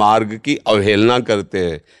सतमार्ग की अवहेलना करते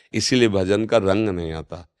हैं, इसीलिए भजन का रंग नहीं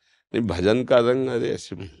आता। नहीं, भजन का रंग, अरे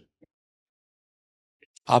ऐसे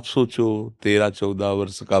आप सोचो 13-14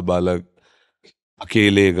 वर्ष का बालक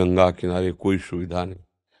अकेले गंगा किनारे, कोई सुविधा नहीं।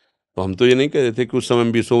 तो हम तो ये नहीं कह रहे थे कि उस समय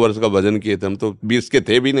हम 20 वर्ष का भजन किए थे, हम तो 20 के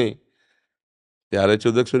थे भी नहीं,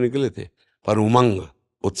 13-14 से निकले थे। पर उमंग,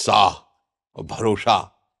 उत्साह और भरोसा,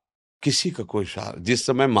 किसी का कोई सहारा। जिस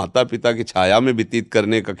समय माता पिता की छाया में व्यतीत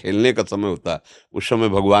करने का, खेलने का समय होता है, उस समय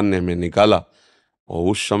भगवान ने हमें निकाला,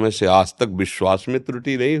 और उस समय से आज तक विश्वास में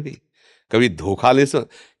त्रुटि नहीं हुई। कभी धोखा ले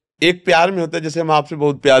एक प्यार में होता है, जैसे हम आपसे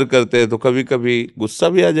बहुत प्यार करते हैं तो कभी कभी गुस्सा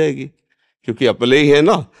भी आ जाएगी, क्योंकि अपने ही है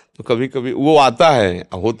ना, तो कभी कभी वो आता है,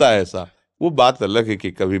 होता है ऐसा। वो बात अलग है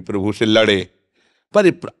कि कभी प्रभु से लड़े,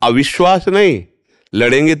 पर अविश्वास नहीं।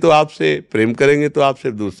 लड़ेंगे तो आपसे, प्रेम करेंगे तो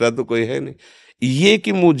आपसे, दूसरा तो कोई है नहीं। ये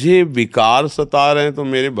कि मुझे विकार सता रहे हैं तो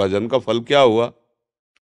मेरे भजन का फल क्या हुआ,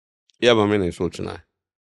 ये अब हमें नहीं सोचना है,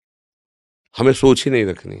 हमें सोच ही नहीं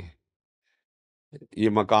रखनी है। ये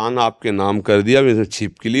मकान आपके नाम कर दिया, वैसे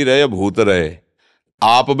छिपकली रहे या भूत रहे,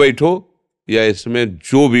 आप बैठो या इसमें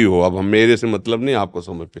जो भी हो, अब हम मेरे से मतलब नहीं, आपको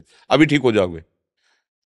समर्पित, अभी ठीक हो जाओगे।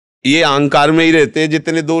 ये अहंकार में ही रहते हैं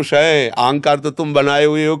जितने दोष है। अहंकार तो तुम बनाए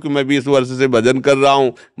हुए हो कि मैं 20 वर्ष से भजन कर रहा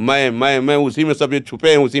हूं, मैं उसी में सब ये छुपे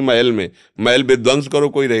हैं, उसी महल में। महल विध्वंस करो,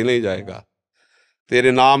 कोई रह नहीं जाएगा।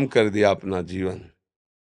 तेरे नाम कर दिया अपना जीवन,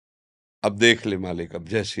 अब देख ले मालिक, अब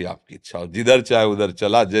जैसी आपकी इच्छा हो, जिधर चाहे उधर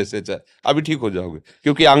चला, जैसे चाहे, अभी ठीक हो जाओगे।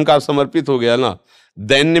 क्योंकि अहंकार समर्पित हो गया ना।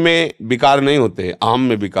 दैन्य में विकार नहीं होते, अहम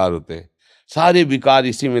में विकार होते हैं। सारे विकार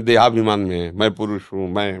इसी में, देहाभिमान में है। मैं पुरुष हूं,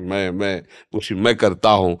 मैं उसी मैं करता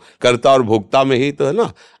हूं, करता और भोक्ता में ही तो है ना।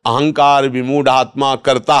 अहंकार विमूढ़ आत्मा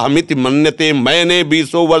करता हमिति मन्यते, मैंने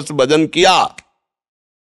 20 वर्ष भजन किया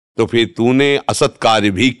तो फिर तूने असत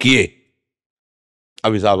कार्य भी किए।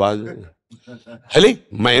 अब इस आवाज हले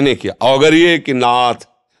मैंने किया, अगर ये कि नाथ,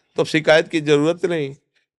 तो शिकायत की जरूरत नहीं।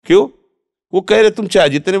 क्यों? वो कह रहे तुम चाहे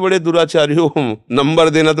जितने बड़े दुराचारी हो, नंबर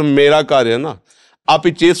देना तो मेरा कार्य है ना। आप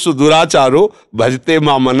चेत सुदुराचारो भजते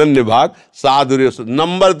मां मनन निभाग साधु,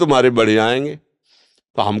 नंबर तुम्हारे बढ़ जाएंगे।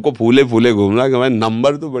 तो हमको फूले फूले घूमना कि हमारे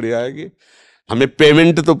नंबर तो बढ़ जाएगी, हमें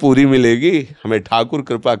पेमेंट तो पूरी मिलेगी, हमें ठाकुर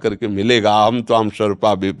कृपा करके मिलेगा। हम तो हम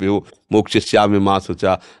स्वरूपा विभु मोक्षिष्या में मां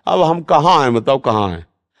सोचा। अब हम कहाँ हैं बताओ, कहाँ हैं?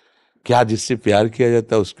 क्या जिससे प्यार किया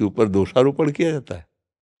जाता है उसके ऊपर दोषारोपण किया जाता है?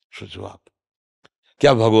 सोचो आप,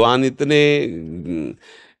 क्या भगवान इतने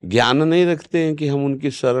ज्ञान नहीं रखते हैं कि हम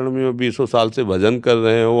उनकी शरण में 20 साल से भजन कर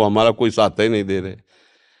रहे हैं, वो हमारा कोई साथ ही नहीं दे रहे?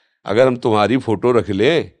 अगर हम तुम्हारी फोटो रख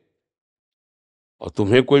लें और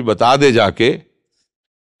तुम्हें कोई बता दे जाके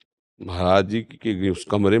महाराज जी के उस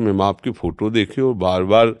कमरे में मैं आपकी फोटो देखी और बार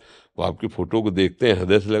बार वो आपकी फोटो को देखते हैं,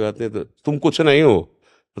 हृदय से लगाते हैं, तो तुम कुछ नहीं हो,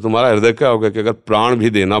 तो तुम्हारा हृदय क्या होगा कि अगर प्राण भी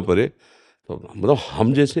देना पड़े तो मतलब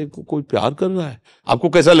हम जैसे कोई प्यार कर रहा है, आपको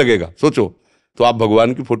कैसा लगेगा? सोचो। तो आप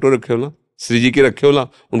भगवान की फोटो रखे हो ना, श्री जी की रखे हो ना,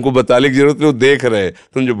 उनको बताने की जरूरत नहीं, वो देख रहे हैं।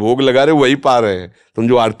 तुम जो भोग लगा रहे हो वही पा रहे हैं, तुम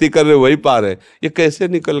जो आरती कर रहे हो वही पा रहे हैं। ये कैसे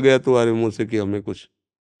निकल गया तुम्हारे मुंह से कि हमें कुछ?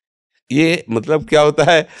 ये मतलब क्या होता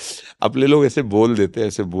है, अपने लोग ऐसे बोल देते हैं,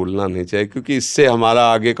 ऐसे बोलना नहीं चाहिए, क्योंकि इससे हमारा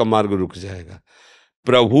आगे का मार्ग रुक जाएगा।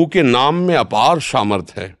 प्रभु के नाम में अपार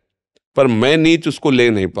सामर्थ्य है, पर मैं नीच उसको ले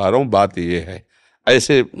नहीं पा रहा हूं। बात ये है,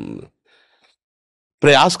 ऐसे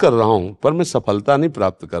प्रयास कर रहा हूं पर मैं सफलता नहीं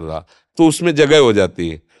प्राप्त कर रहा, तो उसमें जगह हो जाती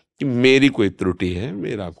है कि मेरी कोई त्रुटि है,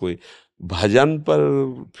 मेरा कोई भजन पर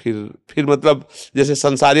फिर मतलब जैसे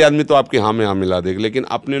संसारी आदमी तो आपके हाँ में हाँ मिला देगा, लेकिन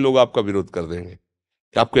अपने लोग आपका विरोध कर देंगे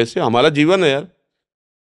कि आप कैसे, हमारा जीवन है यार,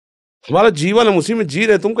 हमारा जीवन हम उसी में जी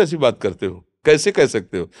रहे, तुम कैसी बात करते हो, कैसे कह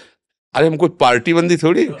सकते हो? अरे हम कोई पार्टी बंदी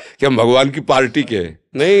थोड़ी कि हम भगवान की पार्टी के हैं,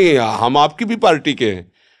 नहीं, हम आपकी भी पार्टी के हैं,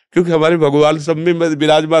 क्योंकि हमारे भगवान सब में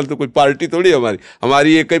विराजमान, तो कोई पार्टी थोड़ी हमारी,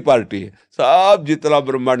 हमारी एक ही पार्टी है, सब जितना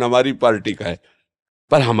ब्रह्मांड हमारी पार्टी का है।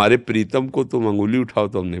 पर हमारे प्रीतम को तुम अंगुली उठाओ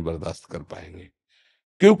तो हम नहीं बर्दाश्त कर पाएंगे,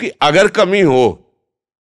 क्योंकि अगर कमी हो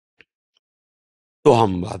तो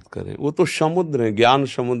हम बात करें, वो तो समुद्र है, ज्ञान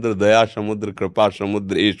समुद्र, दया समुद्र, कृपा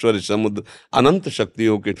समुद्र, ईश्वर समुद्र, अनंत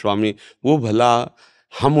शक्तियों के स्वामी। वो भला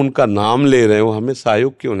हम उनका नाम ले रहे हो, हमें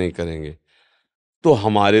सहयोग क्यों नहीं करेंगे? तो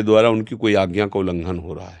हमारे द्वारा उनकी कोई आज्ञा का उल्लंघन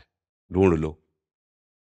हो रहा है, ढूंढ लो,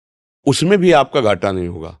 उसमें भी आपका घाटा नहीं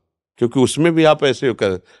होगा, क्योंकि उसमें भी आप ऐसे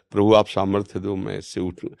कर, प्रभु आप सामर्थ्य दो, मैं इससे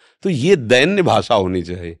उठूं। तो ये दैन्य भाषा होनी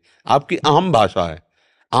चाहिए, आपकी अहम भाषा है,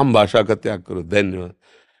 अहम भाषा का त्याग करो, दैन्य।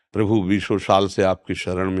 प्रभु 20 साल से आपकी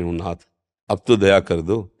शरण में हूं नाथ, अब तो दया कर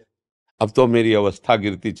दो, अब तो मेरी अवस्था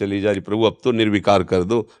गिरती चली जा रही, प्रभु अब तो निर्विकार कर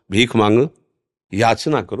दो, भीख मांगो,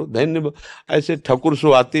 याचना करो, दैन्य। ऐसे ठकुर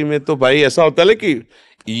सुहाती में तो भाई ऐसा होता है कि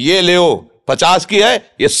ये ले 50 की है,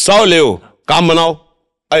 ये 100 ले, काम बनाओ।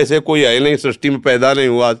 ऐसे कोई है नहीं, सृष्टि में पैदा नहीं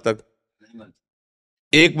हुआ आज तक।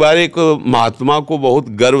 एक बार एक महात्मा को बहुत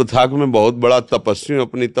गर्व था कि मैं बहुत बड़ा तपस्वी हूं,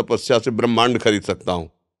 अपनी तपस्या से ब्रह्मांड खरीद सकता हूं।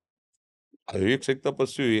 एक से एक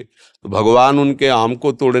तपस्वी हुई, तो भगवान उनके आम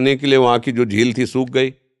को तोड़ने के लिए वहां की जो झील थी सूख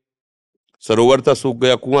गई, सरोवर था सूख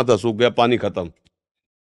गया, कुआं था सूख गया, पानी खत्म।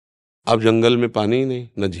 अब जंगल में पानी ही नहीं,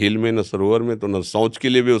 न झील में न सरोवर में, तो न शौच के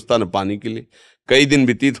लिए व्यवस्था न पानी के लिए। कई दिन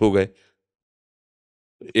व्यतीत हो गए,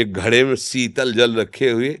 एक घड़े में शीतल जल रखे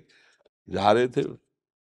हुए जा रहे थे,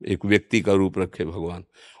 एक व्यक्ति का रूप रखे भगवान।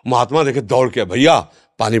 महात्मा देखे, दौड़ के, भैया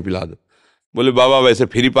पानी पिला दो। बोले बाबा वैसे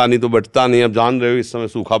फ्री पानी तो बटता नहीं, अब जान रहे हो इस समय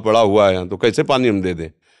सूखा पड़ा हुआ है, तो कैसे पानी हम दे दें?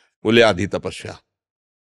 बोले आधी तपस्या,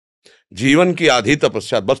 जीवन की आधी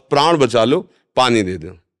तपस्या, बस प्राण बचा लो, पानी दे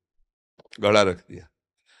दो। घड़ा रख दिया।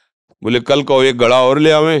 बोले कल कहो एक घड़ा और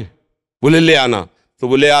ले आवे। बोले ले आना। तो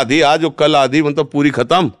बोले आधी आज, कल आधी, मतलब पूरी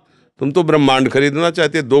खत्म। तुम तो ब्रह्मांड खरीदना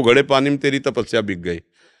चाहते, 2 घड़े पानी में तेरी तपस्या बिक गई।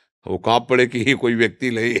 वो कांप पड़े कि ही कोई व्यक्ति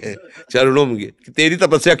नहीं है चरणों में, तेरी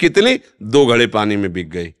तपस्या कितनी? 2 घड़े पानी में बिक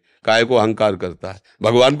गई। काय को अहंकार करता है,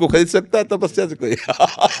 भगवान को खरीद सकता है तपस्या से कोई?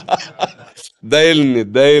 दैल्य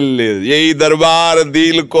दैल्य यही दरबार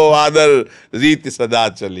दिल को आदर, रीत सदा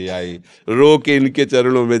चली आई। रो के इनके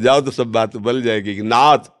चरणों में जाओ तो सब बात बल जाएगी कि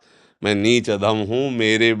नाथ मैं नीच अधम हूं,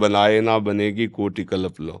 मेरे बनाए ना बनेगी कोटि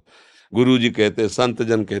कल्प लो। गुरु जी कहते, संत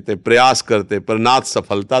जन कहते, प्रयास करते पर नाथ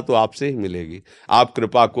सफलता तो आपसे ही मिलेगी। आप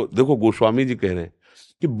कृपा को देखो, गोस्वामी जी कह रहे हैं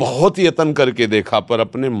कि बहुत यत्न करके देखा पर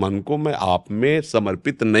अपने मन को मैं आप में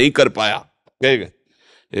समर्पित नहीं कर पाया। कह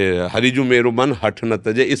गए हरिजु मेरो मन हठ न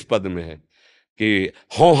तजे, इस पद में है कि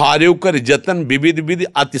हो हार्यो कर जतन विविध विधि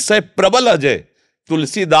अतिशय प्रबल अजय,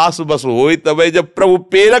 तुलसीदास बस होई तबे जब प्रभु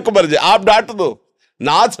पेरक बरजे। आप डांट दो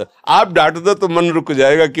नाथ, आप डांट दो तो मन रुक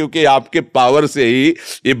जाएगा, क्योंकि आपके पावर से ही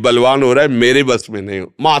ये बलवान हो रहा है, मेरे बस में नहीं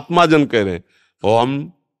हो। महात्मा जन कह रहे हैं और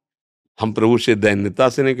हम प्रभु से दैन्यता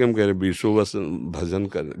से नहीं, हम कह रहे बीसों बस भजन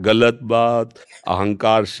कर। गलत बात,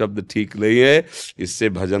 अहंकार शब्द ठीक नहीं है, इससे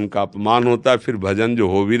भजन का अपमान होता है, फिर भजन जो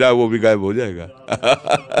हो भी रहा है वो भी गायब हो जाएगा।